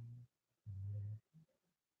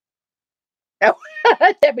 Oh,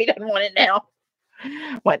 Debbie doesn't want it now.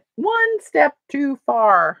 Went one step too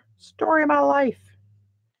far. Story of my life.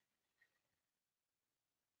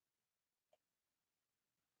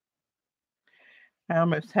 I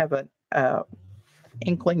almost have an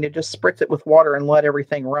inkling to just spritz it with water and let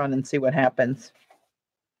everything run and see what happens.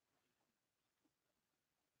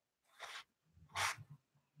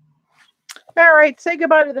 All right, say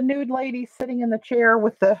goodbye to the nude lady sitting in the chair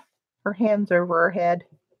with her hands over her head.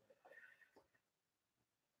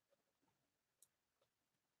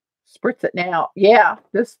 Spritz it now. Yeah,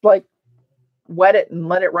 just like wet it and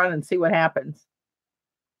let it run and see what happens.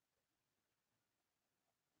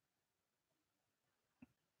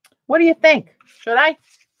 What do you think? Should I?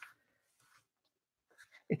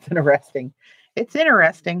 It's interesting. It's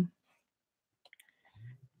interesting.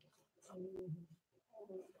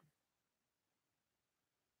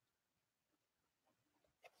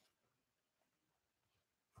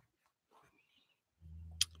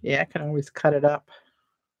 Yeah, I can always cut it up.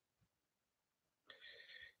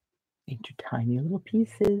 into tiny little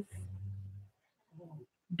pieces.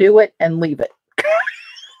 Do it and leave it.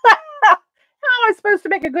 How am I supposed to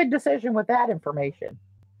make a good decision with that information?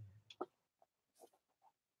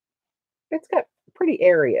 It's got pretty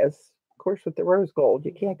areas. Of course, with the rose gold,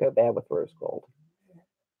 you can't go bad with rose gold.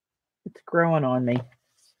 It's growing on me.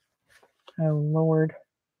 Oh, Lord.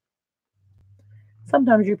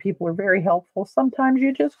 Sometimes you people are very helpful. Sometimes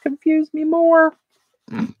you just confuse me more.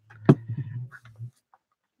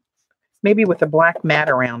 Maybe with a black mat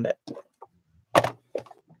around it.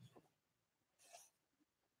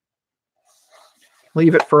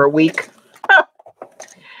 Leave it for a week.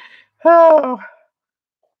 Oh,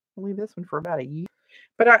 I'll leave this one for about a year.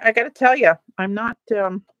 But I got to tell you, I'm not.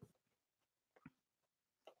 Oh,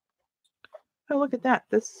 look at that.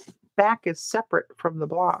 This back is separate from the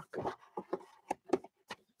block.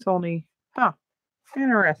 It's only,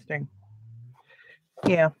 interesting.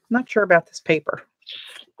 Yeah, not sure about this paper.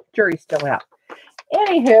 Jury's still out.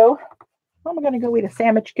 Anywho, I'm going to go eat a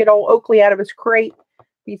sandwich, get old Oakley out of his crate.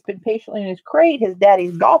 He's been patiently in his crate. His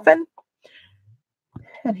daddy's golfing.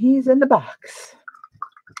 And he's in the box.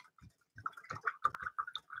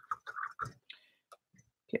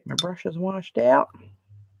 Get my brushes washed out.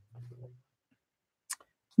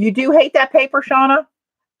 You do hate that paper, Shauna?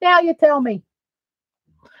 Now you tell me.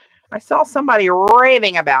 I saw somebody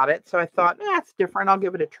raving about it, so I thought, that's different. I'll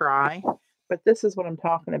give it a try. But this is what I'm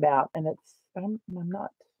talking about, and it's I'm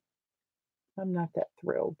not that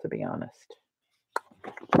thrilled, to be honest.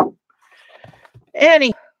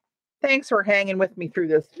 Thanks for hanging with me through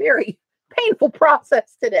this very painful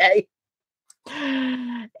process today.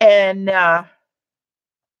 And I'm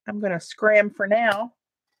going to scram for now.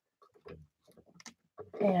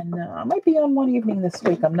 And I might be on one evening this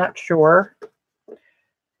week. I'm not sure.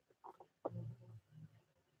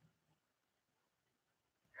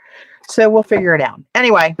 So we'll figure it out.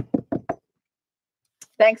 Anyway,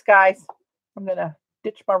 thanks, guys. I'm going to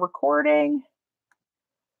ditch my recording.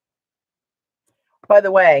 By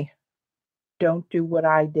the way, don't do what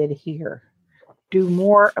I did here. Do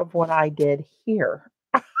more of what I did here.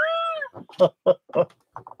 I'm going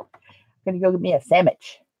to go get me a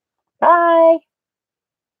sandwich. Bye.